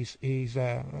technicals that he's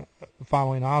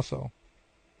following also.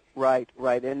 Right.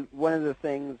 And one of the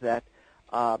things that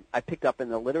I picked up in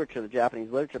the literature, the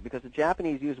Japanese literature, because the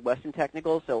Japanese use Western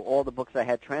technicals, so all the books I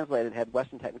had translated had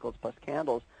Western technicals plus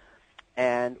candles.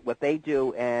 And what they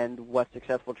do and what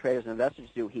successful traders and investors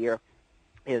do here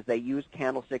is they use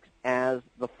candlesticks as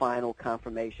the final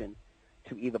confirmation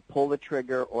to either pull the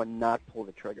trigger or not pull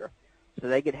the trigger. So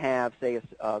they could have, say,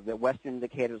 the Western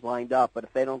indicators lined up, but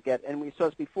if they don't get, and we saw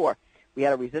this before, we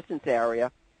had a resistance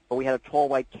area, but we had a tall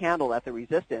white candle at the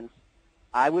resistance,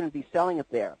 I wouldn't be selling it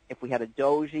there. If we had a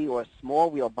doji or a small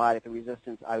wheel buy at the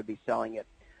resistance, I would be selling it.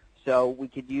 So we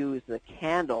could use the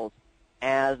candles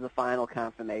as the final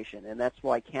confirmation, and that's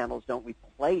why candles don't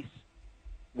replace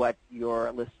what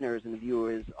your listeners and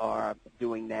viewers are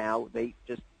doing now. They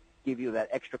just give you that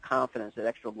extra confidence, that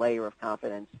extra layer of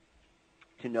confidence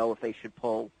to know if they should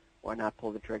pull or not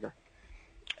pull the trigger.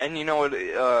 And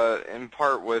in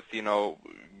part with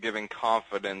giving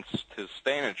confidence to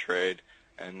stay in a trade,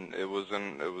 and it was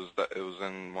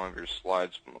in one of your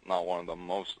slides, not one of the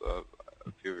most, a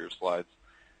few of your slides,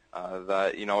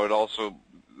 that it also,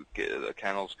 the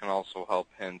candles can also help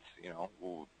hint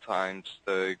times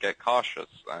to get cautious.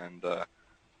 And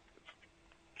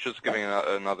just giving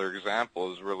another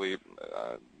example is really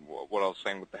what I was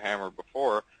saying with the hammer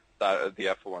before, that at the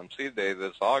FOMC day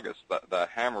this August, that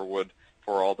hammer would,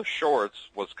 for all the shorts,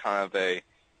 was kind of a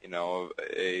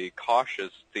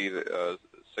cautious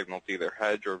signal to either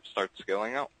hedge or start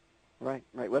scaling out. Right.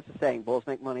 What's the saying? Bulls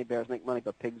make money, bears make money,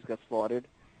 but pigs get slaughtered.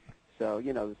 So,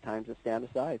 there's times to stand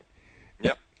aside.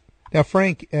 Yep. Now,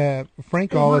 Frank,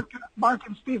 Mark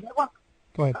and Steve,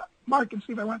 go ahead. Mark and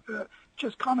Steve, I want to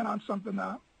just comment on something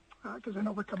because I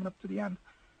know we're coming up to the end.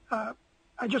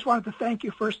 I just wanted to thank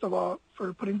you, first of all,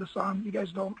 for putting this on. You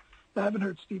guys haven't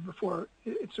heard Steve before.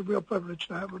 It's a real privilege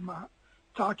to have him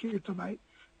talk here tonight.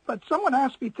 But someone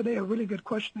asked me today a really good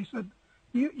question. They said,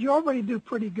 you already do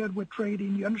pretty good with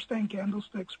trading. You understand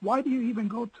candlesticks. Why do you even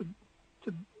go to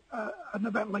an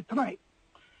event like tonight?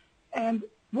 And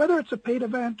whether it's a paid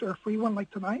event or a free one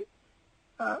like tonight,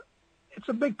 it's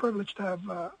a big privilege to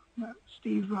have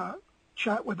Steve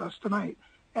chat with us tonight.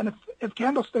 And if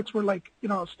candlesticks were like,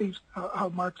 Steve's,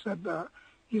 how Mark said,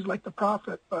 he's like the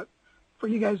prophet. But for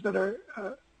you guys that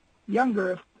are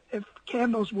younger, if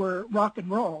candles were rock and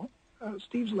roll,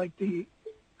 Steve's like the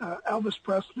Elvis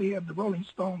Presley and the Rolling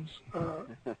Stones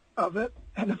of it.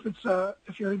 And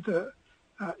if you're into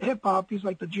hip hop, he's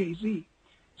like the Jay-Z.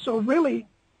 So really,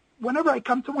 whenever I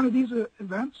come to one of these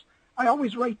events, I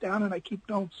always write down and I keep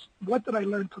notes. What did I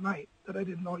learn tonight that I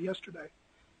didn't know yesterday?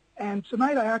 And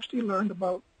tonight I actually learned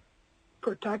about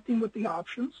protecting with the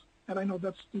options, and I know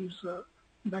that's Steve's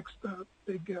next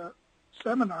big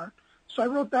seminar. So I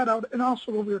wrote that out, and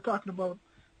also what we were talking about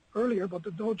earlier about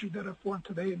the doji that I formed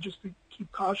today, and just to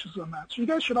keep cautious on that. So you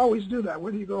guys should always do that,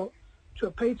 whether you go to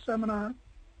a paid seminar,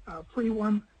 free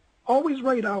one, always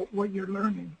write out what you're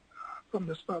learning from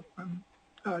this stuff. And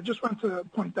just wanted to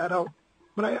point that out.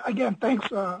 But again, thanks,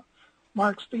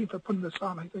 Mark, Steve, for putting this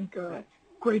on. I think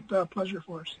great pleasure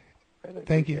for us.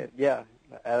 Thank you. Yeah.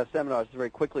 At a seminar,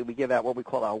 very quickly, we give out what we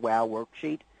call our WOW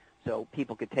worksheet, so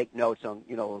people could take notes on,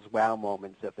 those WOW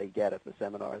moments if they get at the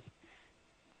seminars.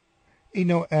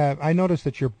 I noticed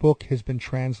that your book has been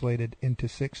translated into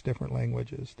 6 different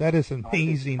languages. That is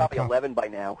amazing. Probably 11 by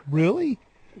now. Really?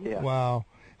 Yeah. Wow.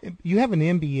 You have an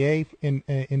MBA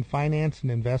in finance and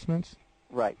investments?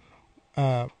 Right.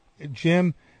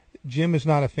 Jim is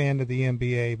not a fan of the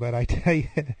MBA, but I tell you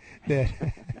that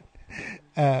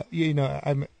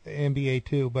I'm MBA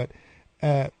too. But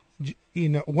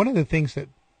one of the things that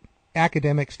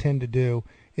academics tend to do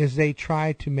is they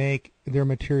try to make their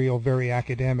material very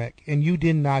academic, and you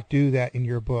did not do that in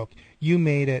your book. You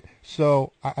made it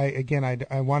so.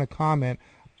 I want to comment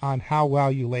on how well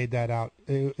you laid that out.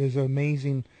 It was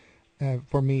amazing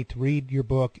for me to read your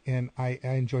book, and I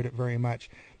enjoyed it very much.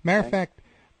 Matter of fact,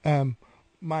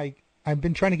 I've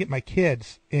been trying to get my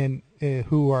kids, and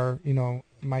who are,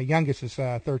 my youngest is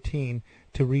 13,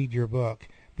 to read your book,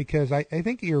 because I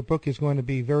think your book is going to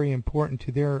be very important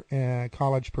to their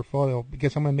college portfolio,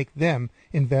 because I'm going to make them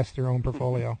invest their own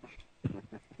portfolio.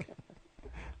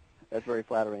 That's very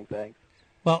flattering. Thanks.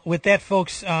 Well, with that,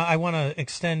 folks, I want to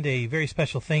extend a very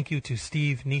special thank you to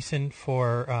Steve Nison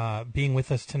for being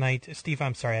with us tonight. Steve,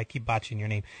 I'm sorry, I keep botching your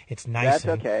name. It's Nison. That's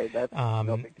okay. That's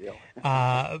no big deal.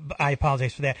 I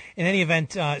apologize for that. In any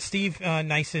event, Steve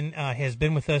Nison has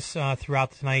been with us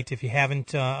throughout the night. If you haven't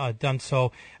done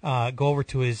so, go over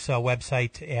to his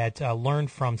website at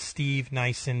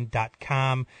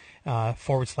learnfromstevenison.com.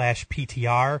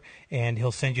 /PTR, and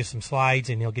he'll send you some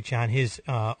slides, and he'll get you on his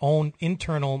own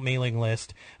internal mailing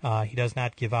list. He does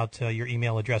not give out your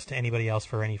email address to anybody else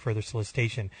for any further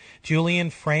solicitation.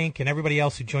 Julian, Frank, and everybody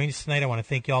else who joined us tonight, I want to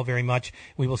thank you all very much.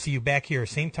 We will see you back here,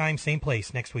 same time, same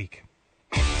place, next week.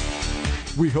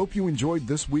 We hope you enjoyed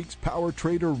this week's Power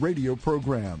Trader radio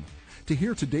program. To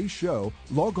hear today's show,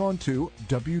 log on to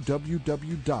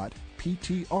www.ptr.co.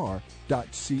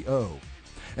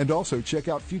 And also check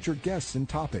out future guests and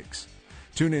topics.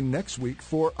 Tune in next week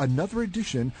for another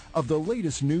edition of the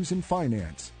latest news in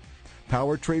finance.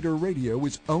 Power Trader Radio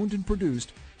is owned and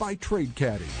produced by Trade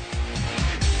Caddy.